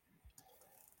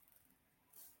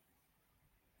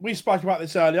 We spoke about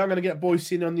this earlier. I'm going to get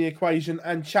Boyce in on the equation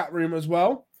and chat room as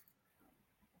well.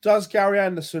 Does Gary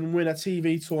Anderson win a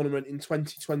TV tournament in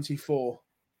 2024?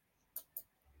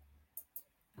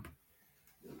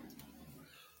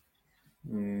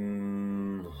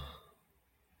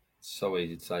 So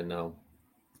easy to say no.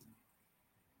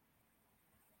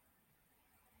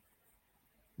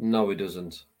 No, he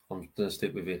doesn't. I'm going to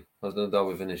stick with you. I was going to go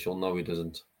with initial. No, he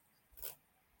doesn't.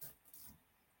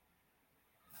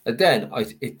 Again,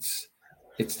 it's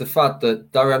the fact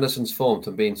that Gary Anderson's formed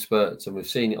and being spurts, and we've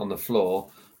seen it on the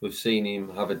floor. We've seen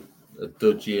him have a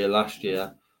dud year last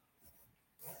year,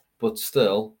 but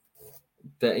still,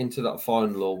 they're into that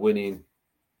final or winning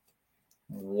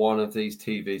one of these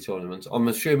TV tournaments. I'm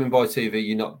assuming by TV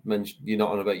you're not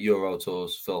on about Euro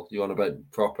tours, Phil. You're on about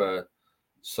proper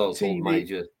so-called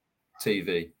major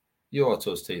TV. Euro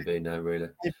tours TV now, really.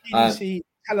 The BBC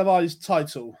televised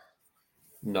title.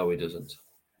 No, he doesn't.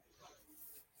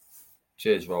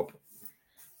 Cheers, Rob.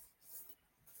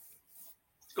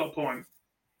 He's got a point.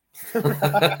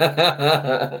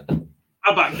 How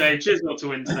about Dave? Cheers not to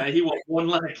win today. He won one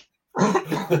leg.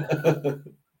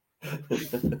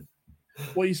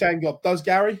 What are you saying, God? Does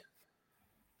Gary?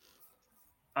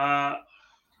 I'm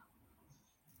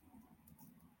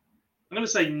going to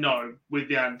say no with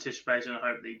the anticipation. I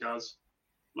hope that he does.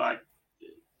 Like,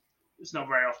 it's not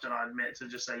very often I admit to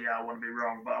just say, yeah, I want to be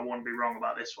wrong, but I want to be wrong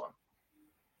about this one.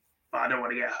 But I don't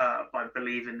want to get hurt by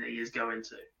believing that he is going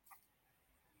to.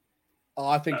 Oh,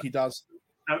 I think he does.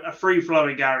 A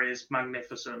free-flowing Gary is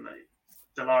magnificent.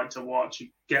 Delight to watch.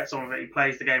 He gets on with it. He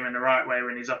plays the game in the right way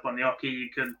when he's up on the hockey. You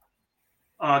can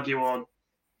argue or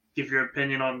give your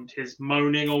opinion on his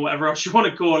moaning or whatever else you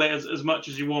want to call it as much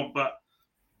as you want. But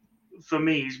for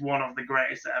me, he's one of the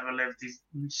greatest that ever lived. He's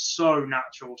so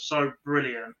natural, so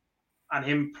brilliant. And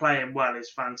him playing well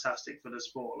is fantastic for the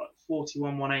sport. Like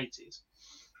 41 180s.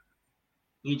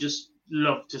 You just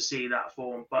love to see that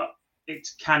form. But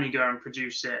it's can he go and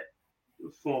produce it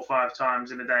 4 or 5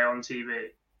 times in a day on TV?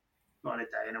 Not in a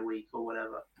day, in a week or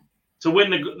whatever. To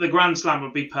win the Grand Slam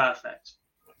would be perfect.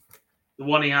 The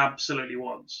one he absolutely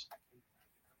wants.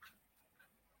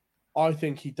 I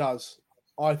think he does.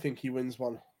 I think he wins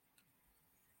one.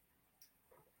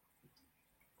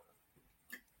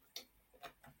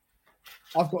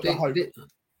 I've got the hope.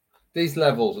 These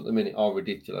levels at the minute are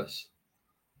ridiculous.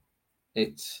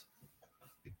 It's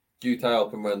UK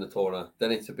Open round the corner.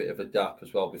 Then it's a bit of a gap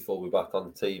as well before we're back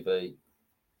on TV.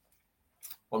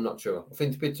 I'm not sure. I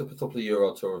think it's picked up a couple of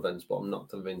Euro Tour events, but I'm not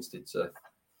convinced it's a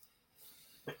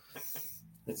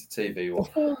TV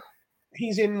one.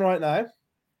 he's in right now.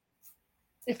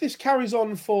 If this carries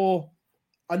on for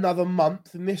another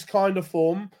month in this kind of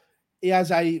form, he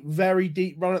has a very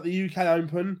deep run at the UK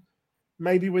Open,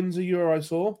 maybe wins a Euro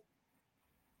Tour.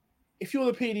 If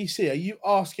you're the PDC, are you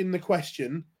asking the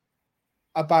question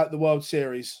about the World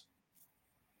Series?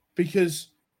 Because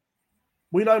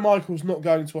we know Michael's not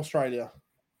going to Australia.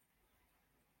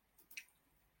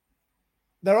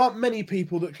 There aren't many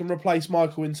people that can replace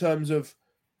Michael in terms of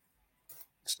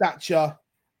stature,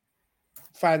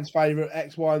 fans' favourite,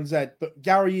 X, Y, and Z, but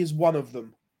Gary is one of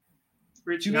them.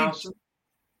 Rich Nelson.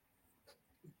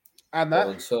 And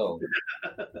that.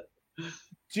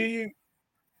 Do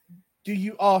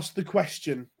you ask the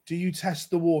question? Do you test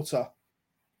the water?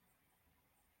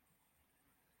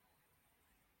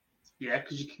 Yeah,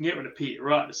 because you can get rid of Peter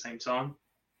Wright at the same time.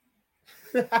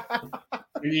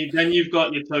 Then you've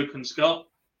got your token Scott.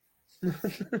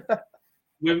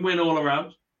 Win-win all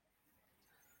around.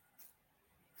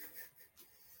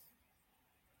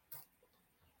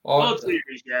 World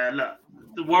Series, yeah. Look,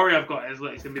 the worry I've got is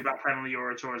that he's going to be back playing on the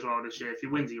Euro Tour as well this year. If he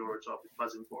wins the Euro Tour, I'll be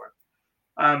buzzing for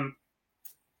him.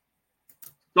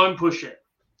 Don't push it.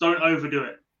 Don't overdo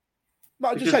it. No,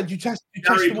 I just said you test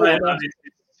the water. water.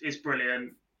 It's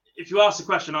brilliant. If you ask the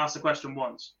question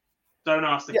once. Don't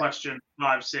ask the question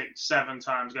 5, 6, 7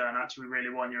 times going, actually, we really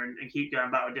want you, and keep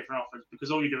going back with different offers, because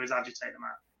all you do is agitate the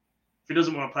man. If he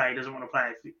doesn't want to play, he doesn't want to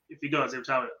play. If he does, he'll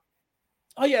tell you.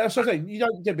 Oh, yeah, that's what I'm saying. You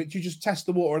don't get it. You just test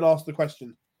the water and ask the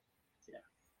question. Yeah.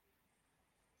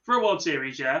 For a World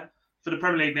Series, yeah. For the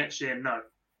Premier League next year, no.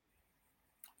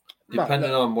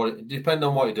 Depending on what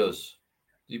he does.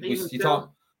 You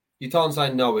can't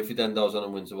say no if he then goes on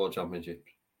and wins the World Championship.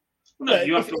 No,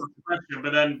 you have to ask the question,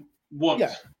 but then once.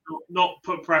 Yeah. Not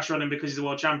put pressure on him because he's a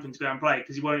world champion to go and play,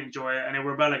 because he won't enjoy it and he'll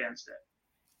rebel against it.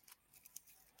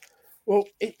 Well,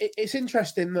 it's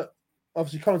interesting that,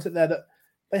 obviously, commented there that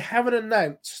they haven't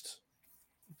announced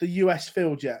the US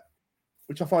field yet,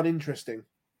 which I find interesting.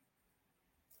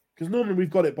 Because normally we've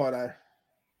got it by now.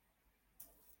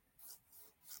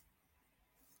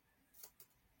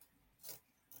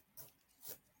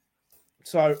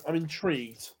 So I'm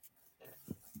intrigued.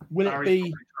 Will it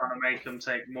be trying to make him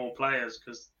take more players,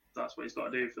 because that's what he's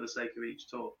got to do for the sake of each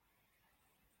tour?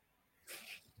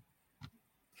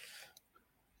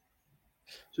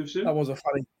 Too soon? That was a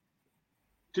funny.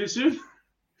 Too soon?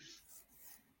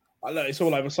 I know it's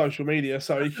all over social media,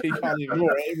 so you can't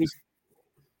ignore it.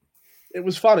 It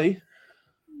was funny.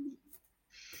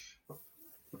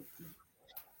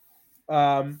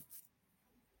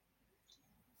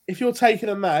 If you're taking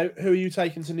them out, who are you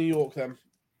taking to New York then?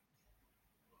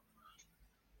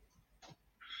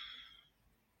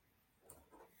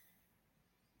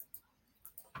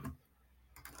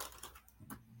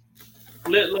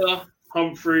 Littler,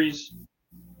 Humphreys,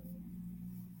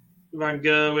 Van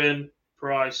Gerwen,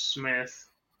 Price, Smith,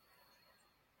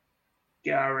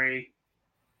 Gary,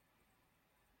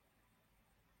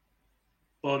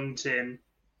 Bunting.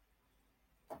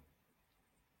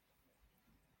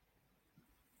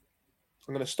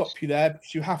 I'm going to stop you there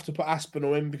because you have to put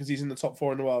Aspinall in because he's in the top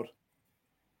 4 in the world.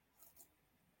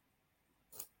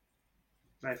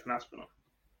 Nathan Aspinall.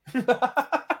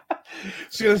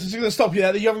 So I'm going to stop you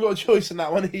there. You haven't got a choice in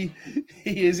that one. He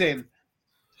is in.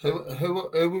 Who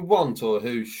we want or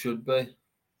who should be?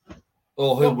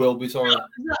 Or who will be, sorry.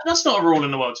 That's not a rule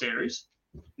in the World Series.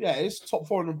 Yeah, it's top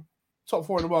 4 in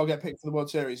the world get picked for the World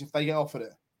Series if they get offered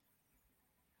it.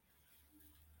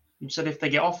 You said if they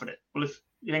get offered it. Well, if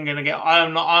you ain't going to get,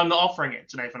 I'm not offering it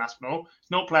to Nathan Aspinall.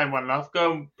 He's not playing well enough.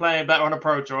 Go and play better on a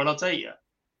Pro Tour and I'll take you.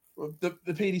 Well, the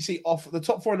PDC offer, the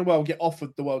top 4 in the world get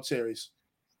offered the World Series.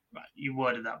 Right, you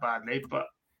worded that badly, but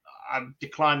I'm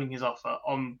declining his offer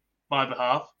on my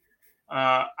behalf.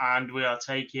 And we are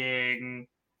taking...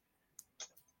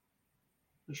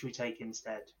 Who should we take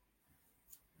instead?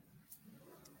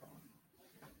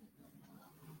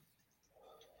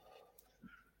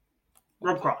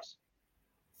 Rob Cross.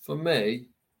 For me,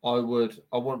 I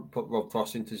wouldn't put Rob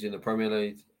Cross in the Premier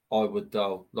League. I would,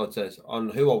 though, like I said, on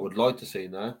who I would like to see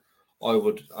now, I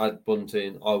would add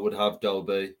Bunting. I would have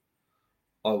Dolby.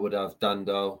 I would have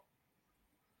Dando.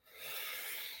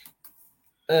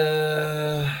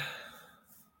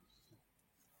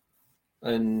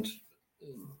 And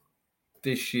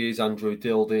this year's Andrew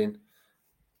Dilding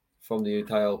from the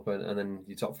UK Open, and then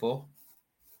your top 4.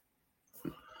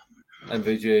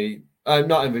 MVG.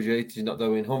 Not MVG, he's not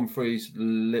doing Humphreys,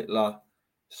 Littler,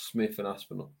 Smith, and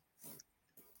Aspinall.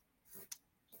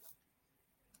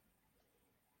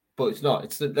 But it's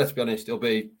not. Let's be honest. It'll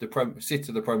be the 6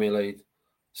 of the Premier League,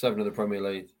 7 of the Premier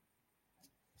League,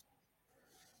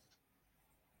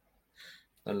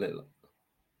 and Littler.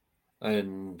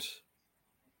 and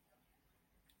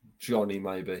Johnny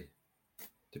maybe,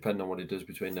 depending on what he does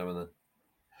between now and then.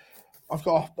 I've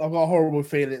got a horrible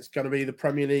feeling it's going to be the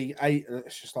Premier League 8, and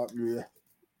it's just like, bleh.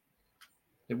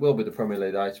 It will be the Premier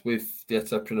League 8, with the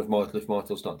exception of Michael if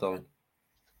Michael's not going.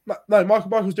 No,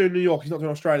 Michael's doing New York. He's not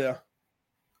doing Australia.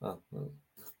 Oh, well.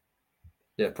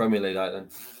 Yeah, Premier League 8 then.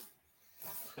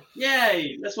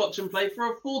 Yay! Let's watch him play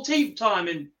for a 14th time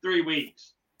in 3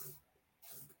 weeks.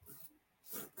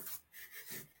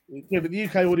 Yeah, but the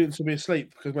UK audience will be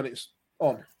asleep because when it's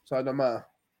on, so it doesn't matter.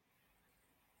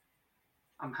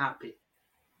 I'm happy.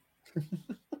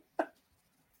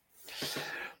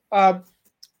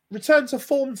 Returned to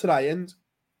form today, and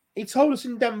he told us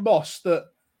in Den Bosch that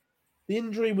the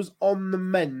injury was on the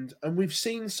mend, and we've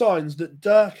seen signs that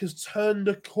Dirk has turned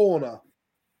a corner.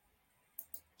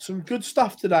 Some good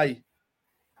stuff today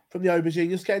from the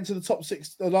Aubergine. Just getting to the top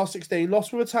six, the last 16.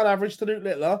 Lost with a 10 average to Luke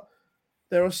Littler.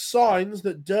 There are signs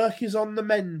that Dirk is on the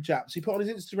mend, chaps. He put on his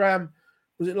Instagram,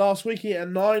 was it last week? He hit a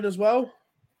 9 as well.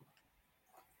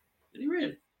 Did he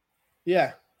really?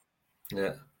 Yeah.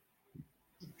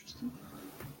 Interesting.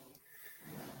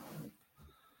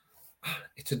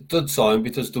 It's a good sign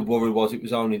because the worry was it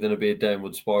was only going to be a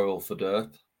downward spiral for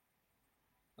Dirk.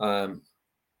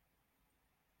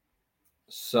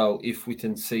 So if we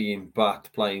can see him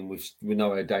back playing, we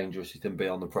know how dangerous he can be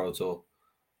on the Pro Tour.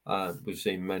 We've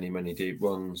seen many deep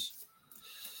runs.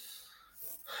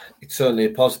 It's certainly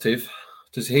a positive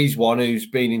because he's one who's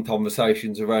been in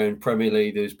conversations around Premier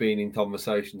League, who's been in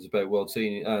conversations about World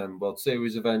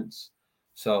Series events.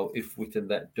 So if we can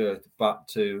let Dirk back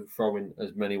to throwing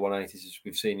as many 180s as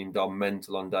we've seen him done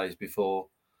mental on days before,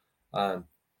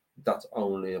 that's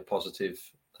only a positive.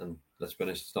 And let's be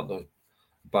honest, it's not the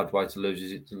bad way to lose,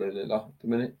 is it, to lose it at the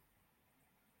minute?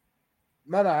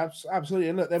 No, absolutely.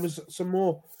 And look, there was some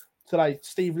more today.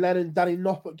 Steve Lennon, Danny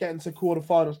Noppert getting to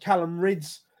quarterfinals. Callum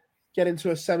Ridds getting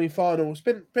to a semi-final. It's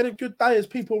been a good day as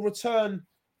people return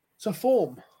to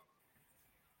form.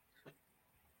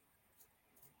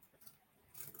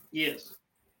 Yes.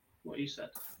 What you said.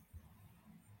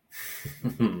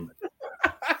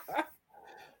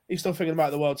 He's still thinking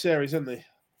about the World Series, isn't he?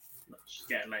 It's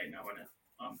getting late now, isn't it?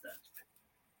 I'm dead.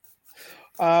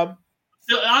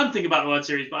 I'm thinking about the World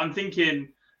Series, but I'm thinking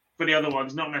for the other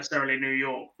ones, not necessarily New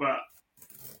York, but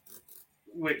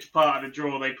which part of the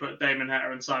draw they put Damon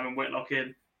Hatter and Simon Whitlock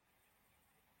in.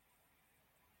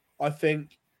 I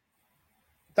think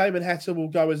Damon Hatter will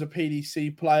go as a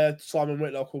PDC player. Simon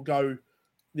Whitlock will go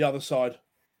the other side.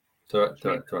 Correct.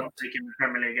 Taking the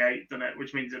Premier League 8, doesn't it?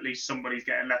 Which means at least somebody's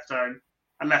getting left home.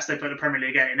 Unless they put the Premier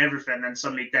League 8 in everything, then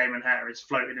suddenly Damon Hatter is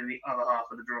floated in the other half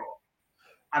of the draw.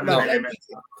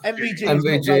 MVG's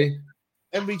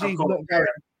not going.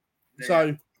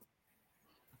 So,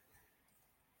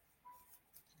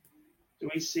 do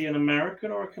we see an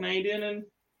American or a Canadian in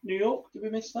New York? Did we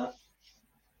miss that?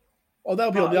 Oh,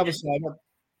 they'll be on the other side.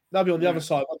 They'll be on the other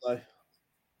side, won't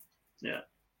they?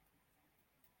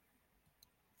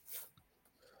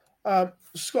 Yeah.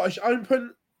 Scottish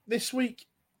Open this week.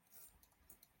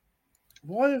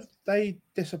 Why have they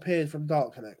disappeared from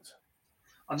Dart Connect?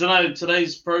 I don't know.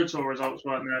 Today's Pro Tour results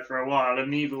weren't there for a while,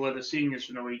 and neither were the seniors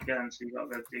from the weekend, so you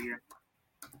got to go dig in.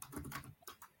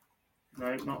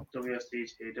 No, not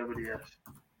WSDT, WDF.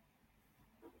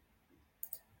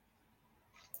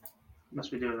 Must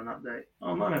be doing an update.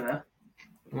 Oh, mine are there.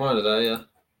 Mine are there, yeah.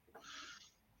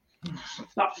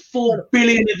 That 4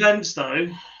 billion events, though.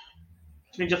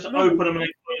 Which means you have to open them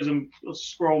and close them,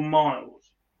 scroll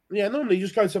miles. Yeah, normally you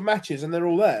just go to matches and they're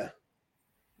all there.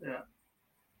 Yeah.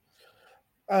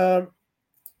 I'm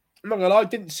not gonna lie, I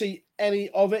didn't see any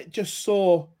of it. Just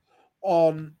saw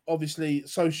on obviously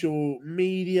social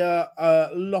media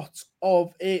a lot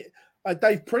of it.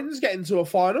 Dave Prince getting to a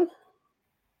final.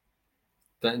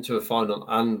 Getting to a final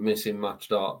and missing match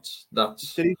darts.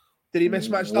 That's did he miss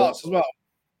match darts as well?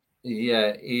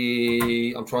 Yeah,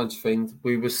 I'm trying to think.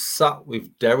 We were sat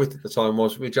with Derek at the time,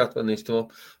 was we? Chatted on this tour.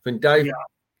 I think Dave,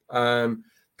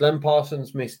 Glenn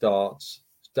Parsons missed darts.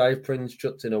 Dave Prince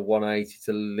chucked in a 180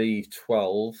 to leave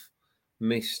 12,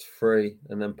 missed 3,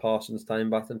 and then Parsons came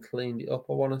back and cleaned it up,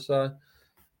 I want to say.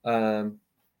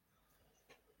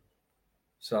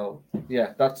 So,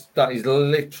 yeah, that is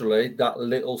literally that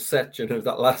little section of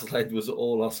that last leg was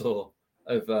all I saw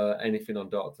of anything on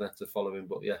Dartnet to follow him.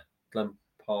 But, yeah, Glenn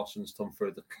Parsons come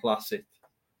through the Classic,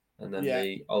 and then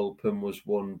the Open was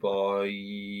won by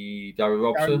Gary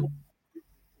Robson.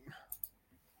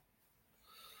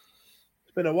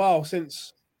 It's been a while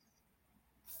since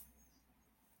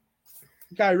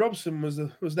Gary Robson was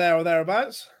there or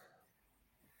thereabouts.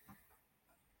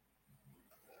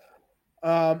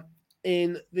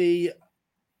 in the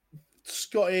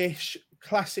Scottish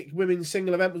Classic Women's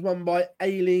Single event was won by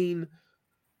Aileen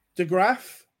de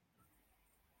Graaf.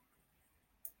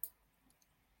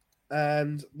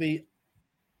 And the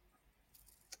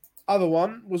other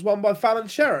one was won by Fallon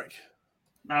Sherrick.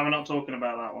 No, we're not talking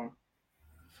about that one.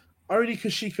 Only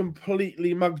because she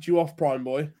completely mugged you off, Prime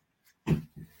Boy.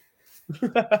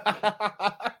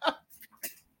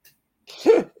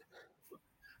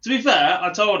 To be fair,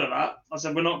 I told her that. I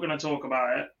said, we're not going to talk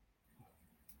about it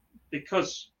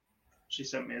because she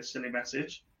sent me a silly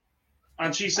message.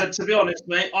 And she said, to be honest,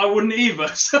 mate, I wouldn't either.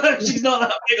 So she's not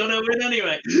that big on her win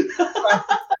anyway.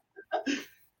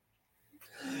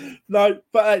 No,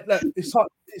 but look,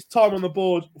 it's time on the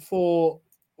board for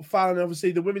Fallon.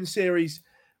 Obviously, the Women's Series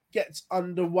gets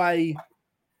underway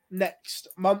next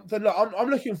month. And look, I'm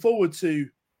looking forward to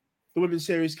the Women's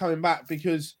Series coming back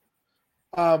because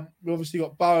we've obviously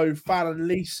got Bo, Fallon,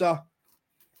 Lisa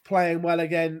playing well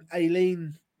again,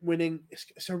 Aileen winning.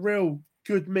 It's a real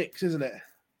good mix, isn't it?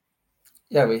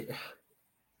 Yeah,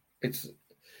 it's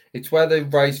where the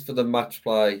race for the match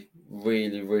play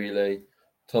really, really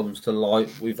comes to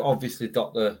light. We've obviously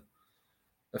got a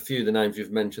few of the names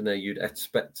you've mentioned there you'd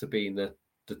expect to be in the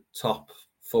top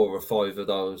 4 or 5 of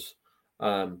those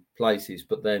places.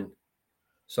 But then,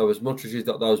 so as much as you've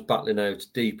got those battling out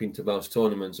deep into most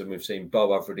tournaments, and we've seen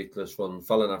Bo have ridiculous run,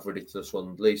 Fallon have ridiculous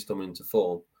run, Lee's come into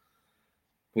form,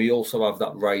 we also have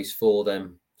that race for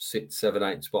them 6, 7,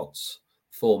 8 spots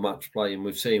for match play. And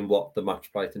we've seen what the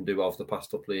match play can do over the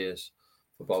past couple of years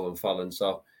for Bo and Fallon.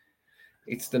 So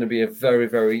it's going to be a very,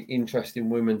 very interesting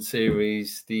women's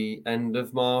series. The end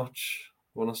of March,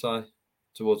 I want to say,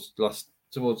 towards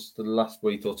the last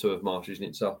week or 2 of March, isn't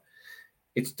it? So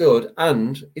it's good,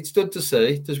 and it's good to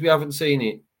see because we haven't seen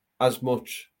it as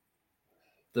much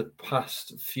the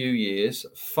past few years.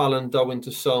 Fallon going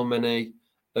to so many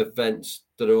events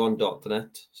that are on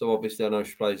 .net. So obviously, I know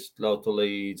she plays local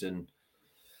leads and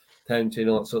county and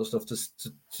all that sort of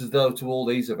stuff. To go to all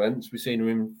these events, we've seen her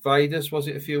in Vegas. Was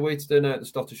it a few weeks ago now at the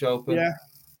Scottish Open?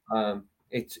 Yeah.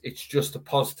 It's just a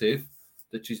positive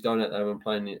that she's down out there and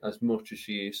playing it as much as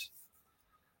she is.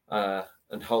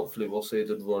 And hopefully we'll see a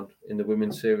good run in the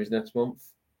Women's Series next month.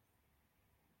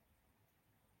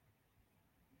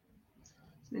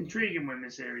 It's an intriguing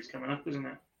Women's Series coming up, isn't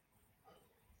it?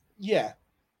 Yeah.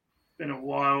 Been a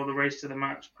while, the race to the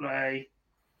match play.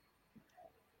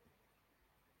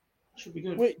 Should be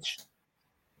good. Which,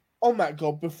 on that,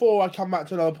 God, before I come back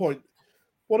to another point,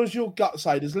 what does your gut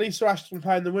say? Does Lisa Ashton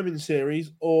play in the Women's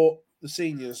Series or the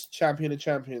Seniors, Champion of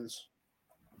Champions?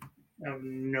 I have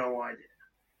no idea.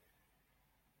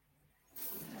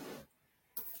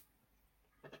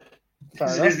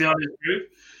 This is the honest truth.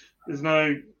 There's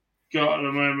no gut at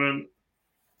the moment.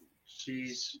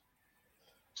 She's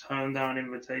turned down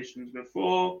invitations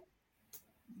before.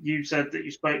 You said that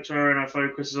you spoke to her and her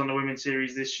focus is on the Women's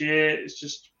Series this year. It's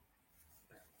just...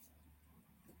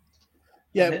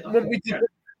 Yeah,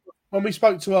 when we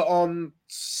spoke to her on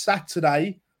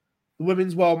Saturday, the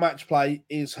Women's World Match Play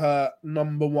is her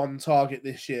number 1 target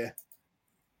this year.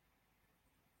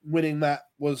 Winning that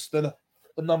was the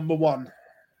number 1.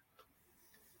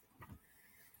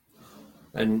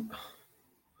 And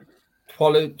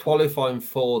qualifying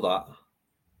for that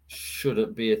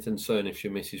shouldn't be a concern if she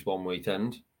misses one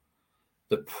weekend.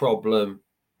 The problem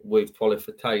with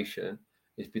qualification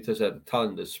is because of the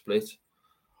calendar split,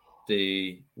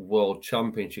 the World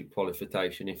Championship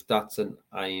qualification, if that's an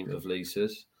aim of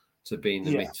Lisa's, to be in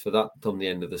the mix for that come the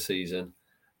end of the season,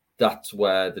 that's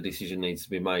where the decision needs to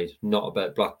be made. Not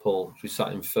about Blackpool. She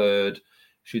sat in 3rd.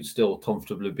 She'd still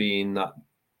comfortably be in that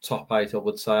top 8, I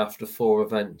would say, after 4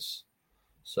 events.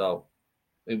 So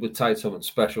it would take something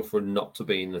special for her not to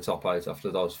be in the top 8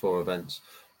 after those 4 events.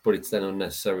 But it's then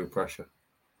unnecessary pressure.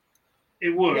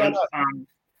 It would. Yeah,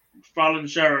 Fallon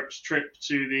Sherrick's trip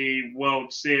to the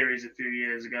World Series a few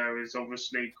years ago is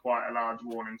obviously quite a large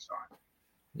warning sign.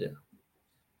 Yeah.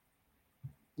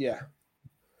 Yeah.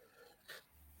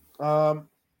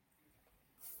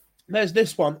 There's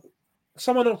this one.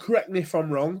 Someone will correct me if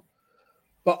I'm wrong,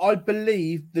 but I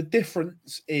believe the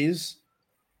difference is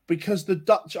because the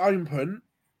Dutch Open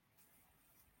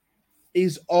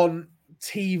is on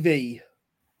TV.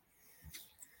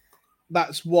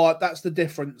 That's the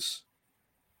difference.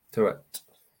 Correct.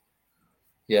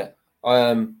 Yeah.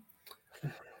 Cammy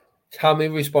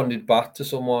responded back to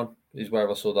someone, is where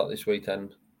I saw that this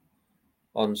weekend,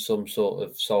 on some sort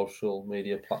of social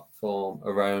media platform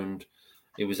around.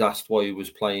 He was asked why he was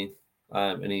playing,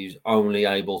 and he's only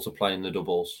able to play in the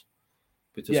doubles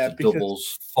because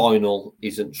doubles final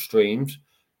isn't streamed.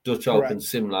 Dutch Open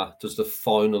similar, does the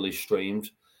final is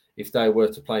streamed. if they were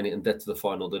to play in it and get to the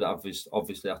final, they'd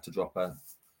obviously have to drop out.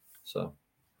 So,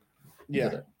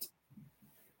 yeah.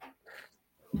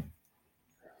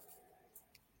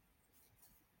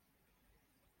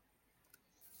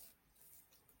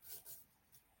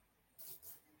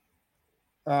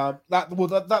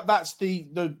 That's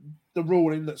the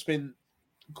ruling that's been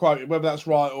quoted, whether that's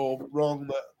right or wrong.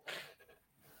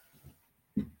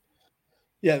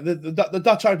 That the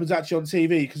Dutch Open's actually on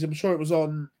TV because I'm sure it was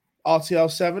on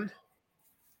RTL 7.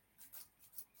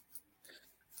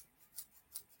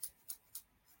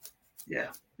 Yeah,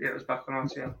 it was back on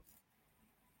RTL.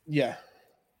 Yeah.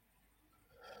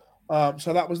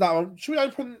 So that was that one. Should we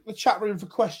open the chat room for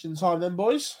question time then,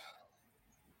 boys?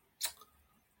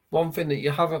 One thing that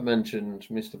you haven't mentioned,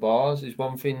 Mr. Bars, is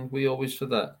one thing we always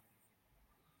forget.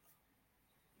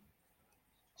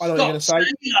 I know what you're going to say.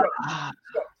 Scott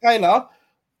Taylor,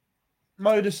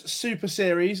 Modus Super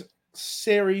Series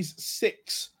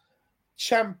 6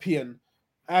 champion.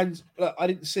 And look, I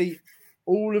didn't see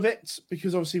all of it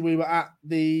because obviously we were at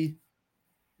the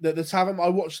tavern. I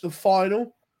watched the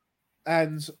final,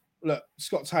 and look,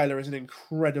 Scott Taylor is an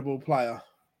incredible player.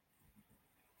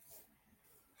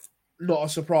 Not a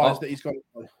surprise that he's got it.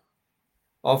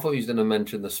 I thought he was going to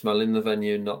mention the smell in the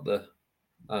venue, not the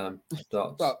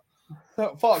darts.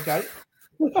 Fartgate.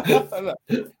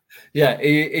 Yeah,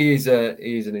 he is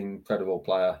an incredible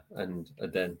player, and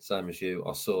then same as you,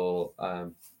 I saw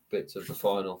bits of the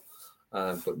final,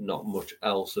 but not much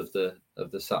else of the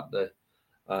Saturday.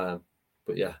 But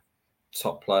yeah,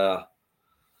 top player,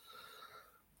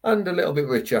 and a little bit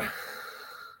richer,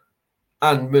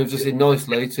 and moves us in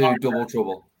nicely to double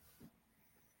trouble.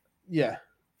 Yeah.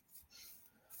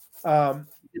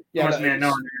 Promised me a 9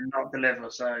 and not deliver,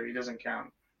 so he doesn't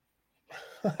count.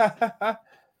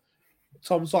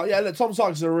 Tom Sykes. Yeah, look, Tom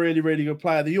Sykes is a really, really good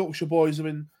player. The Yorkshire boys have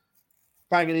been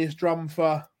banging his drum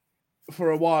for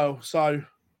a while, so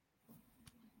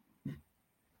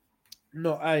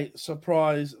not a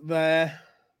surprise there.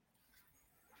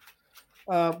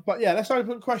 But yeah, let's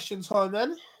open question time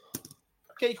then.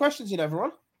 Get your questions in,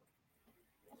 everyone.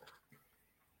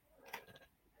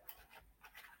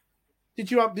 Did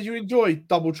you enjoy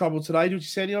Double Trouble today? Did you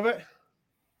see any of it?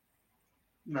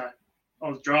 No, I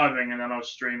was driving and then I was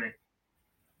streaming.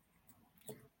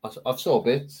 I've saw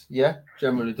bits. Yeah,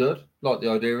 generally good. Like the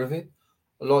idea of it.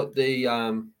 I like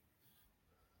the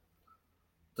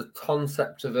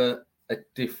concept of a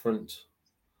different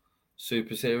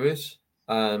Super Series.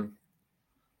 And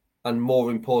more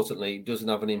importantly, it doesn't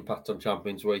have an impact on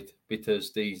Champions Week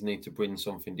because these need to bring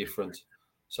something different.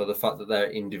 So the fact that they're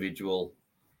individual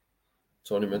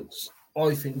tournaments,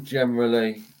 I think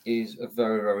generally is a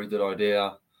very, very good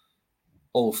idea.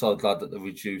 Also glad that they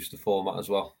reduced the format as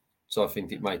well. So I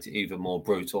think it makes it even more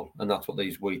brutal. And that's what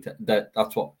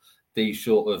that's what these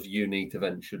sort of unique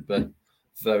events should be.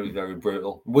 Very, very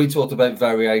brutal. We talked about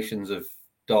variations of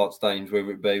darts games, whether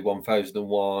it be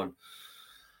 1001,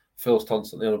 Phil's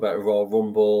constantly on about a Royal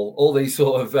Rumble, all these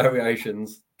sort of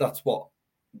variations. That's what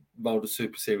Modus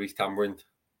Super Series can bring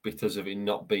because of it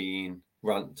not being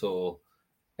ranked or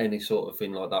any sort of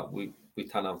thing like that. We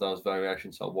can have those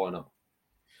variations, so why not?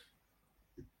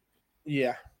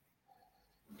 Yeah.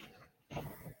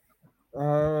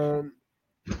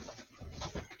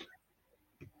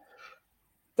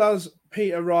 Does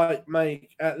Peter Wright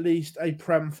make at least a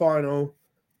Prem final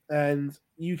and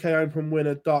UK Open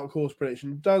winner dark horse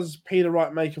prediction? Does Peter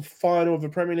Wright make a final of the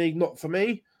Premier League? Not for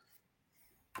me.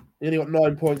 He only got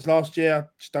 9 points last year. I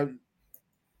just don't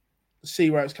see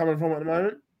where it's coming from at the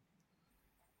moment.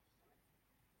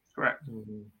 Correct.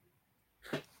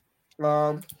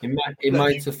 He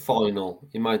made a final.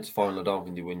 He made a final. I don't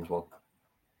think he wins one.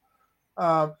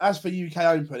 As for UK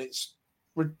Open, it's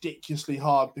ridiculously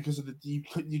hard because of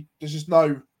there's just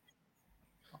no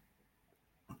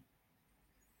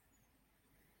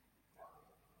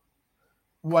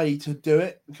way to do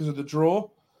it because of the draw.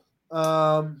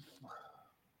 An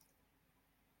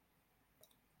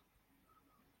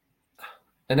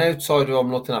outsider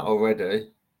I'm looking at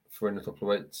already for in a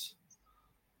couple of weeks,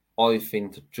 I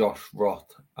think Josh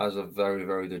Roth has a very,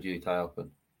 very good UK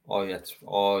Open.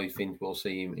 I think we'll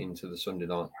see him into the Sunday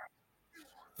night.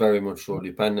 Very much so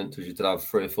dependent, because you could have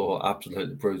 3 or 4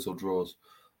 absolutely brutal draws.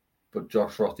 But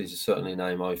Josh Roth is certainly a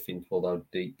name I think will go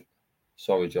deep.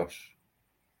 Sorry, Josh.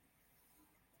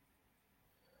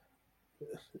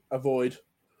 Avoid.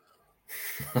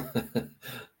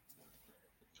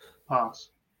 Pass.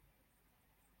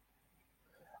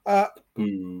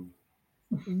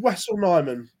 Wessel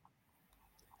Nyman,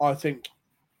 I think,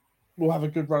 will have a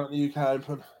good run at the UK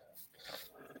Open.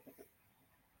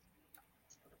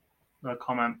 No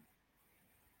comment.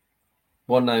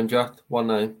 One name, Jack. One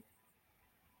name.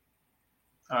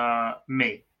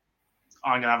 Me.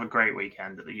 I'm going to have a great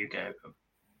weekend at the UK Open.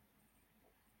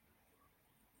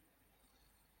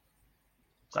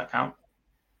 Does that count?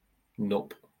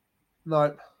 Nope.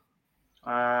 No.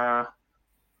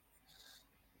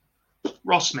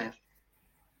 Ross Smith.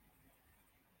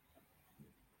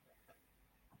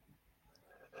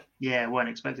 Yeah, weren't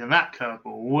expecting that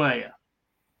curveball, were you?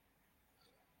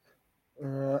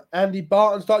 Andy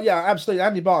Barton's got, yeah, absolutely.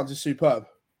 Andy Barton's is superb.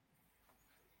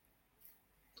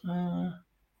 Yeah.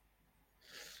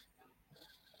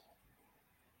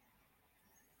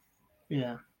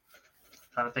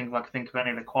 Trying to think if I can think of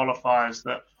any of the qualifiers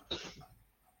that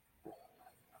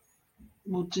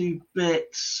will do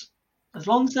bits. As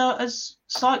long as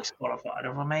Sykes qualified,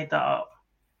 have I made that up?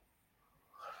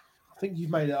 I think you've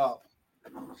made it up.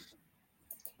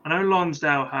 I know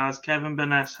Lonsdale has, Kevin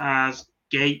Burness has,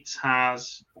 Gates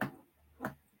has.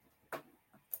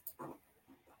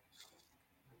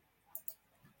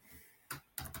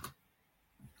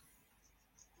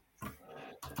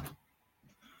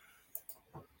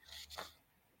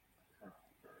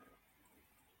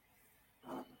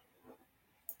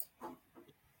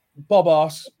 Bob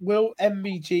asks, will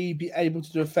MVG be able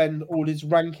to defend all his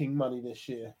ranking money this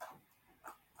year?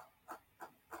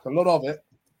 A lot of it.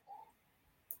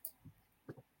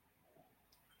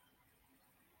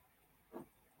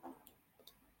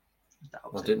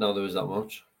 I didn't know there was that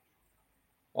much.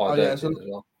 Oh, yeah, as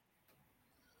well.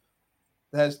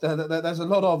 There's a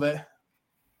lot of it.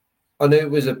 I knew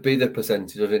it was a bigger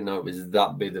percentage. I didn't know it was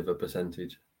that big of a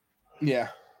percentage. Yeah.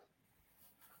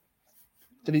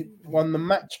 Did he won the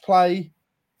match play,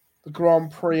 the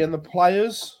Grand Prix, and the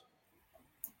Players?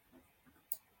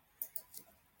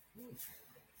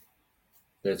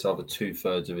 It's over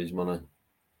 2/3 of his money.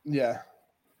 Yeah.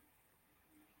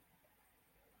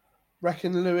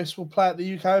 Reckon Lewis will play at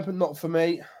the UK Open? Not for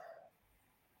me.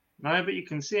 No, but you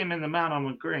can see him in the man on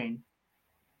the green.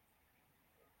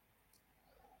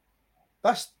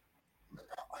 That's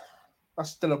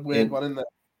still a weird one, isn't it?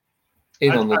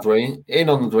 In on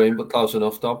the green, but close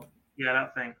enough, Dob. Yeah,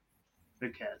 that thing. Who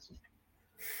cares?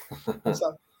 That's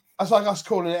like us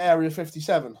calling it Area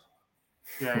 57.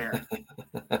 Yeah.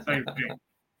 Same thing.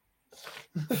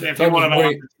 If you want to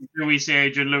know, do we see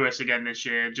Adrian Lewis again this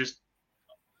year? Just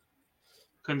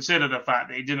consider the fact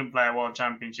that he didn't play a World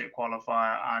Championship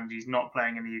qualifier and he's not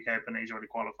playing in the UK Open that he's already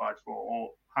qualified for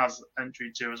or has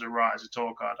entry to as a right as a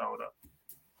tour card holder.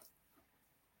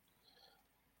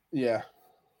 Yeah.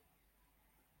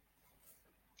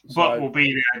 But we'll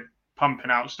be there pumping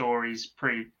out stories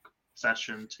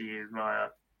pre-session to you via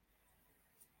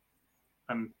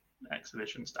an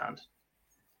exhibition stand.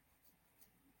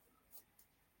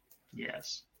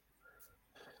 Yes.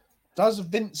 Does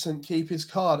Vincent keep his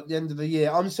card at the end of the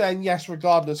year? I'm saying yes,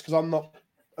 regardless, because I'm not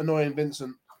annoying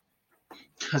Vincent.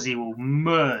 Because he will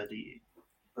murder you.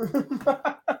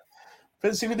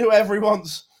 Vincent can do whatever he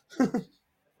wants.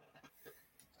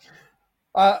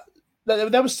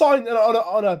 There was signs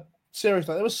on a serious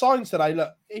note. There was signs today.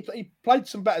 Look, he played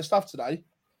some better stuff today.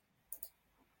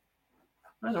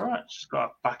 That's all right. Just got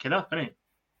to back it up, ain't it?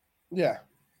 Yeah.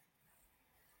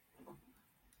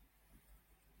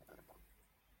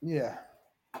 Yeah.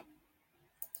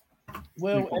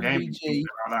 Will MVG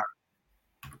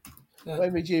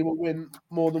will win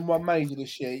more than one major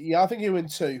this year? Yeah, I think he'll win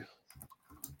 2.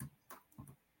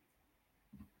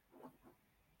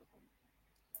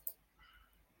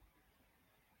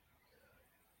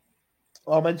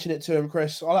 I'll mention it to him,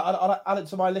 Chris. I'll add it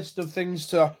to my list of things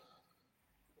to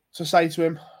say to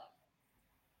him.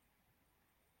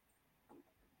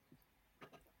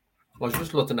 I was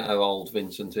just looking at how old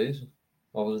Vincent is.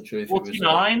 I wasn't sure if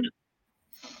 49.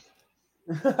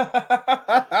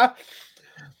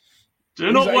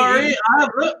 Do not worry, I have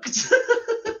looked.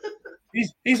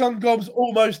 he's on Gob's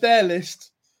almost there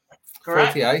list.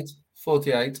 Correct.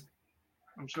 48.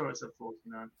 I'm sure it's at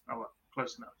 49. Oh, well,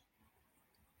 close enough.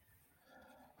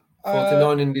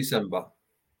 49 in December.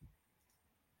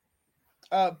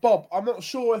 Bob, I'm not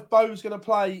sure if Bo's going to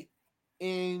play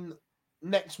in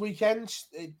next weekend.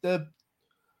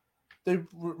 The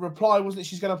reply wasn't that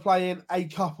she's going to play in a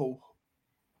couple.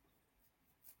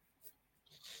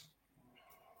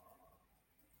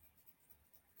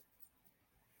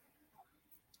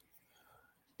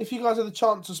 If you guys had the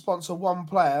chance to sponsor one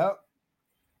player,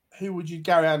 who would you?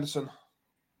 Gary Anderson.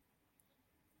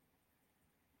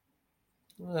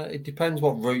 It depends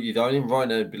what route you're going in. Right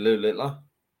now, it'd be Lou Littler.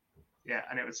 Yeah,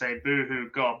 and it would say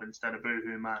Boohoo Gob instead of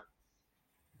Boohoo Man.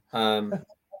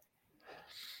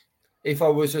 If I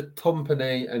was a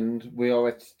company and we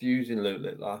are using Lou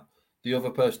Littler, The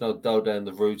other person I'd go down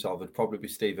the route of would probably be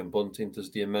Stephen Bunting, as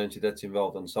the amount he gets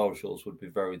involved on socials would be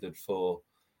very good for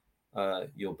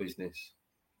your business.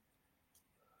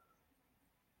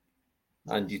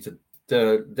 And you could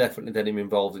definitely get him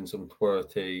involved in some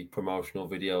QWERTY promotional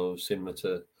videos, similar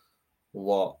to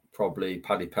what probably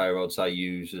Paddy Power would say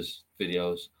uses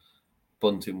videos.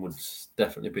 Bunting would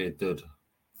definitely be a good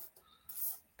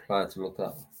player to look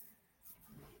at.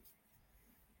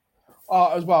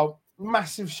 As well,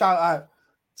 massive shout out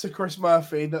to Chris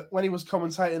Murphy that when he was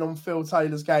commentating on Phil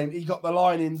Taylor's game, he got the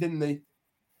line in, didn't he?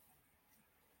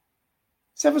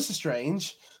 It's ever so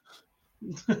strange.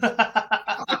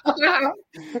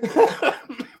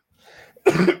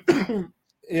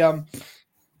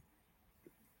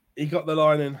 He got the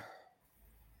line in.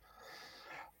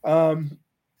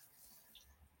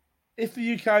 If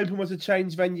the UK Open was to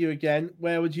change venue again,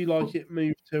 where would you like it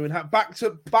moved to? And back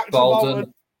to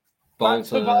Bolton. Back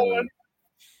to Bolton.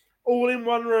 All in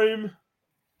one room.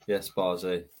 Yes,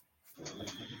 Barzy.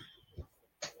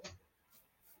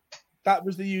 That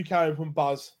was the UK Open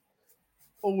buzz.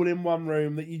 All in one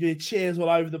room, that you did cheers all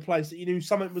over the place, that you knew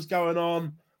something was going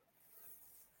on.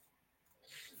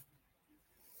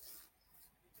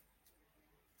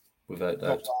 Without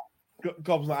doubt.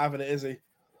 Gob's not having it, is he?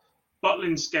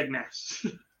 Butlin Skegness.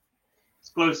 It's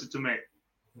closer to me.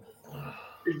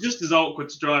 It's just as awkward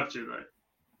to drive to, though.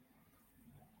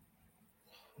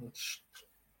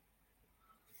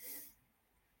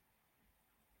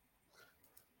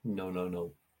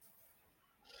 No.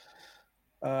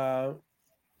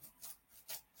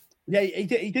 Yeah,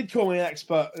 he did call me an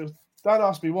expert. Don't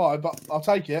ask me why, but I'll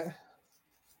take it.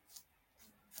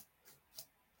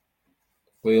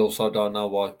 We also don't know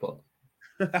why, but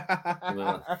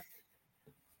yeah.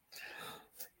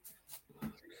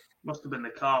 Must have been the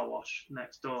car wash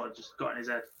next door, just got in his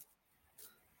head.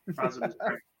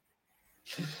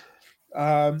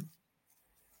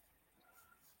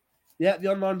 Yeah,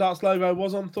 the Online Darts logo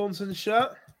was on Thornton's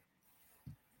shirt.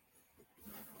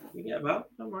 You get about,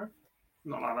 don't worry.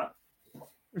 Not like that.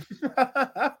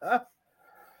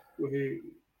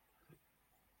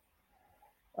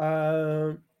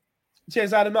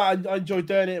 Cheers, Adam. I enjoyed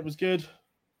doing it. It was good.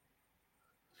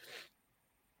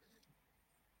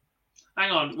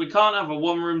 Hang on, we can't have a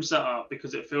one-room setup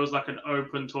because it feels like an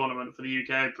open tournament for the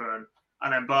UK Open,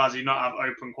 and then Barzy not have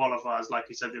open qualifiers like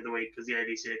he said the other week because the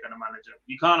ADC are going to manage it.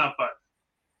 You can't have both.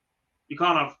 You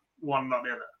can't have one, not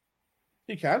the other.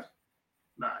 You can.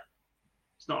 No.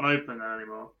 It's not an open then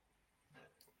anymore.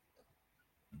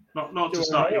 Not to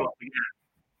start you off again.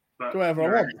 But do whatever I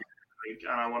want. And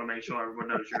I want to make sure everyone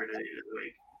knows you're in it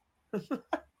the week.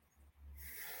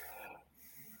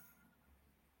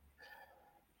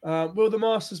 Will the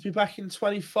Masters be back in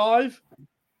 25?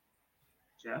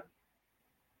 Yeah.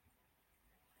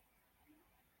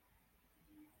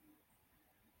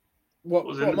 What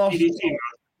Masters? PDC?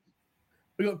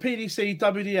 We got PDC,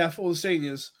 WDF, all the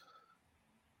seniors.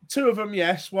 2 of them,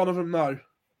 yes. 1 of them, no.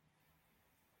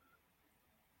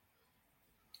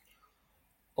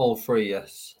 All 3,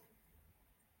 yes.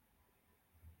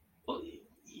 Well,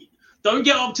 don't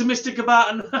get optimistic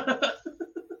about it.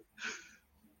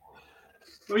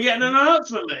 We're getting an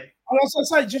announcement, mate. I was going to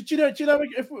say, do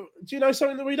you know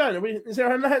something that we don't? Is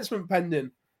there an announcement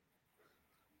pending?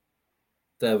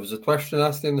 There was a question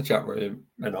asked in the chat room,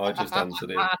 and I just answered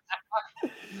it.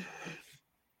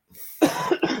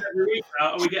 Every week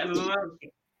now, are we getting an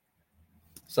announcement?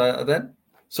 Say that then.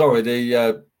 Sorry,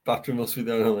 the battery must be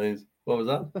down on these. What was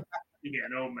that? You're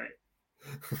getting old, mate.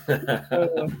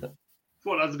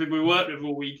 Thought that was the big we worked with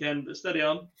all weekend, but steady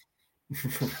on.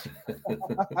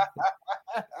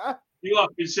 You are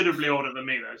considerably older than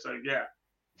me, though, so yeah.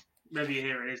 Maybe you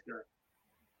hear it is good.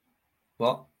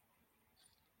 What?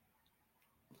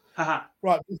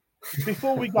 Right,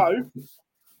 before we go,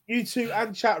 you two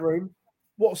and chat room,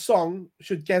 what song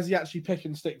should Gezi actually pick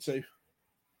and stick to?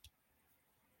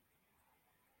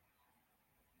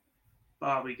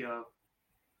 Barbie Girl.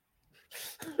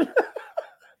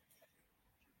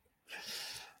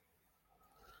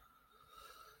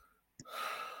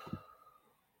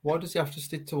 Why does he have to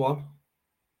stick to one?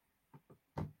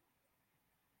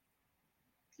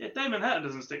 Yeah, Damon Hatter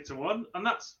doesn't stick to one, and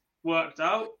that's worked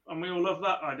out, and we all love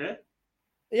that idea.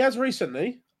 He has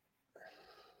recently.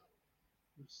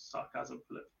 Sarcasm,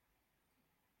 Philip.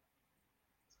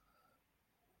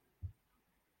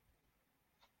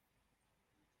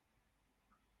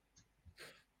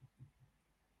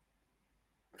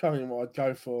 Can't remember what I'd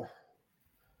go for.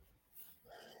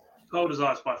 Cold as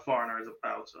Ice by Foreigner is a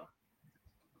belter.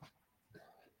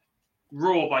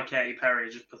 Raw by Katy Perry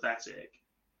is just pathetic.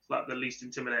 It's like the least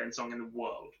intimidating song in the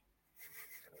world.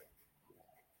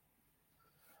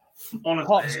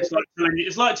 Honestly,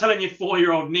 it's like telling your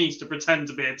 4-year-old niece to pretend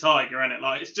to be a tiger, isn't it?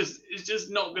 Like it's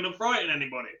just not going to frighten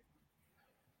anybody.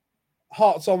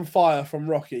 Hearts on Fire from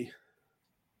Rocky.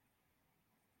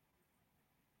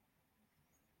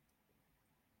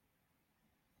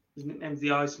 His nickname's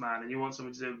the Iceman, and you want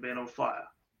something to do with being on fire.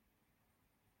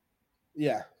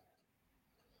 Yeah.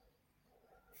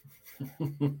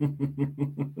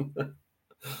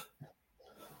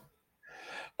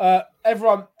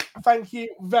 Everyone, thank you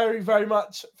very, very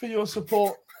much for your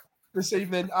support this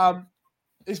evening.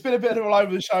 It's been a bit of a all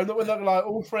over the show. We're not gonna lie,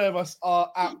 all three of us are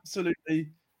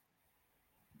absolutely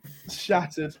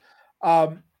shattered.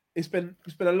 It's been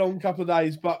a long couple of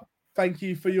days, but thank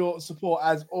you for your support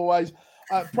as always.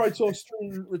 Pro Tour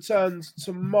stream returns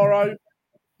tomorrow.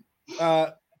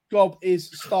 Gob is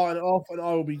starting off, and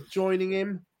I will be joining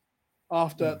him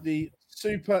after the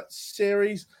Super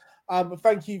Series. But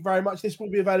thank you very much. This will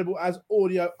be available as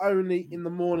audio only in the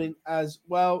morning as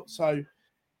well. So if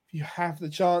you have the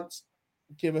chance,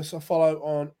 give us a follow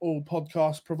on all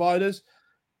podcast providers.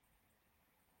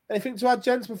 Anything to add,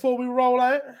 gents, before we roll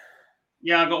out?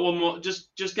 Yeah, I got one more. Just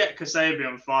get Kasabi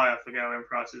on fire for going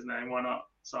Price's name. Why not?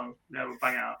 Song. Yeah, we'll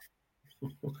bang it out.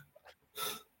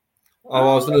 I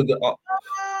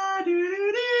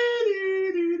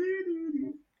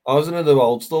was gonna do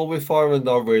old school with fire, and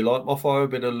I relight my fire a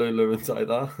bit of Lulu and say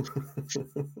that.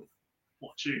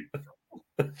 Watch you.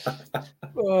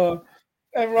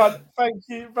 Everyone, thank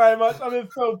you very much. I'm in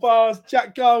Phil Bars,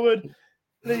 Jack Garwood,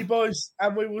 Lee Boyce,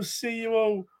 and we will see you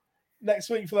all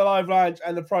next week for the Live Lounge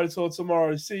and the Pro Tour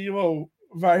tomorrow. See you all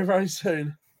very, very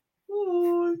soon.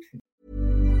 Bye.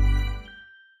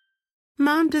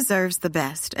 Mom deserves the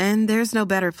best, and there's no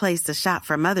better place to shop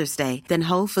for Mother's Day than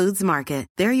Whole Foods Market.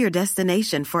 They're your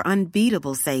destination for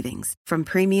unbeatable savings, from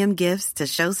premium gifts to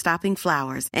show-stopping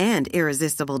flowers and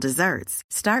irresistible desserts.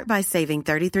 Start by saving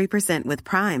 33% with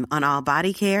Prime on all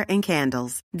body care and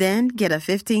candles. Then get a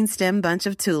 15-stem bunch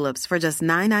of tulips for just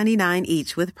 $9.99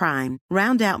 each with Prime.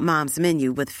 Round out Mom's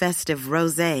menu with festive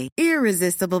rosé,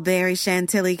 irresistible berry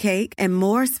chantilly cake, and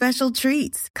more special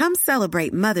treats. Come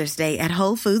celebrate Mother's Day at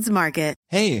Whole Foods Market.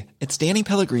 Hey, it's Danny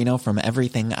Pellegrino from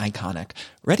Everything Iconic.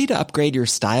 Ready to upgrade your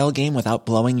style game without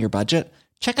blowing your budget?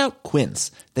 Check out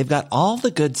Quince. They've got all the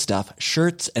good stuff,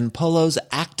 shirts and polos,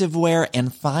 activewear,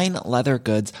 and fine leather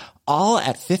goods, all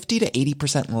at 50 to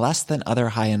 80% less than other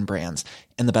high-end brands.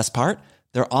 And the best part?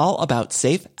 They're all about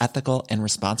safe, ethical, and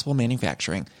responsible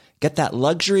manufacturing. Get that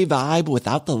luxury vibe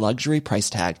without the luxury price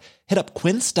tag. Hit up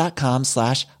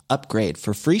quince.com/upgrade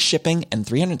for free shipping and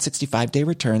 365-day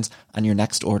returns on your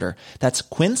next order. That's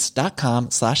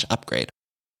quince.com/upgrade.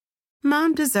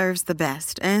 Mom deserves the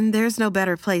best, and there's no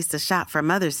better place to shop for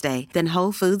Mother's Day than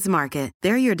Whole Foods Market.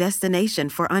 They're your destination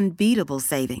for unbeatable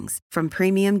savings, from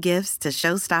premium gifts to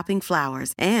show-stopping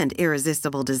flowers and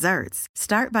irresistible desserts.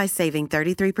 Start by saving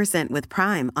 33% with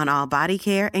Prime on all body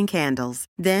care and candles.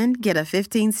 Then get a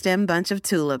 15-stem bunch of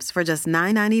tulips for just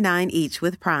 $9.99 each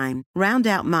with Prime. Round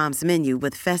out Mom's menu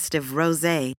with festive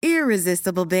rosé,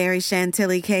 irresistible berry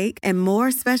chantilly cake, and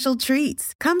more special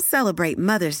treats. Come celebrate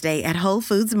Mother's Day at Whole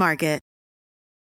Foods Market.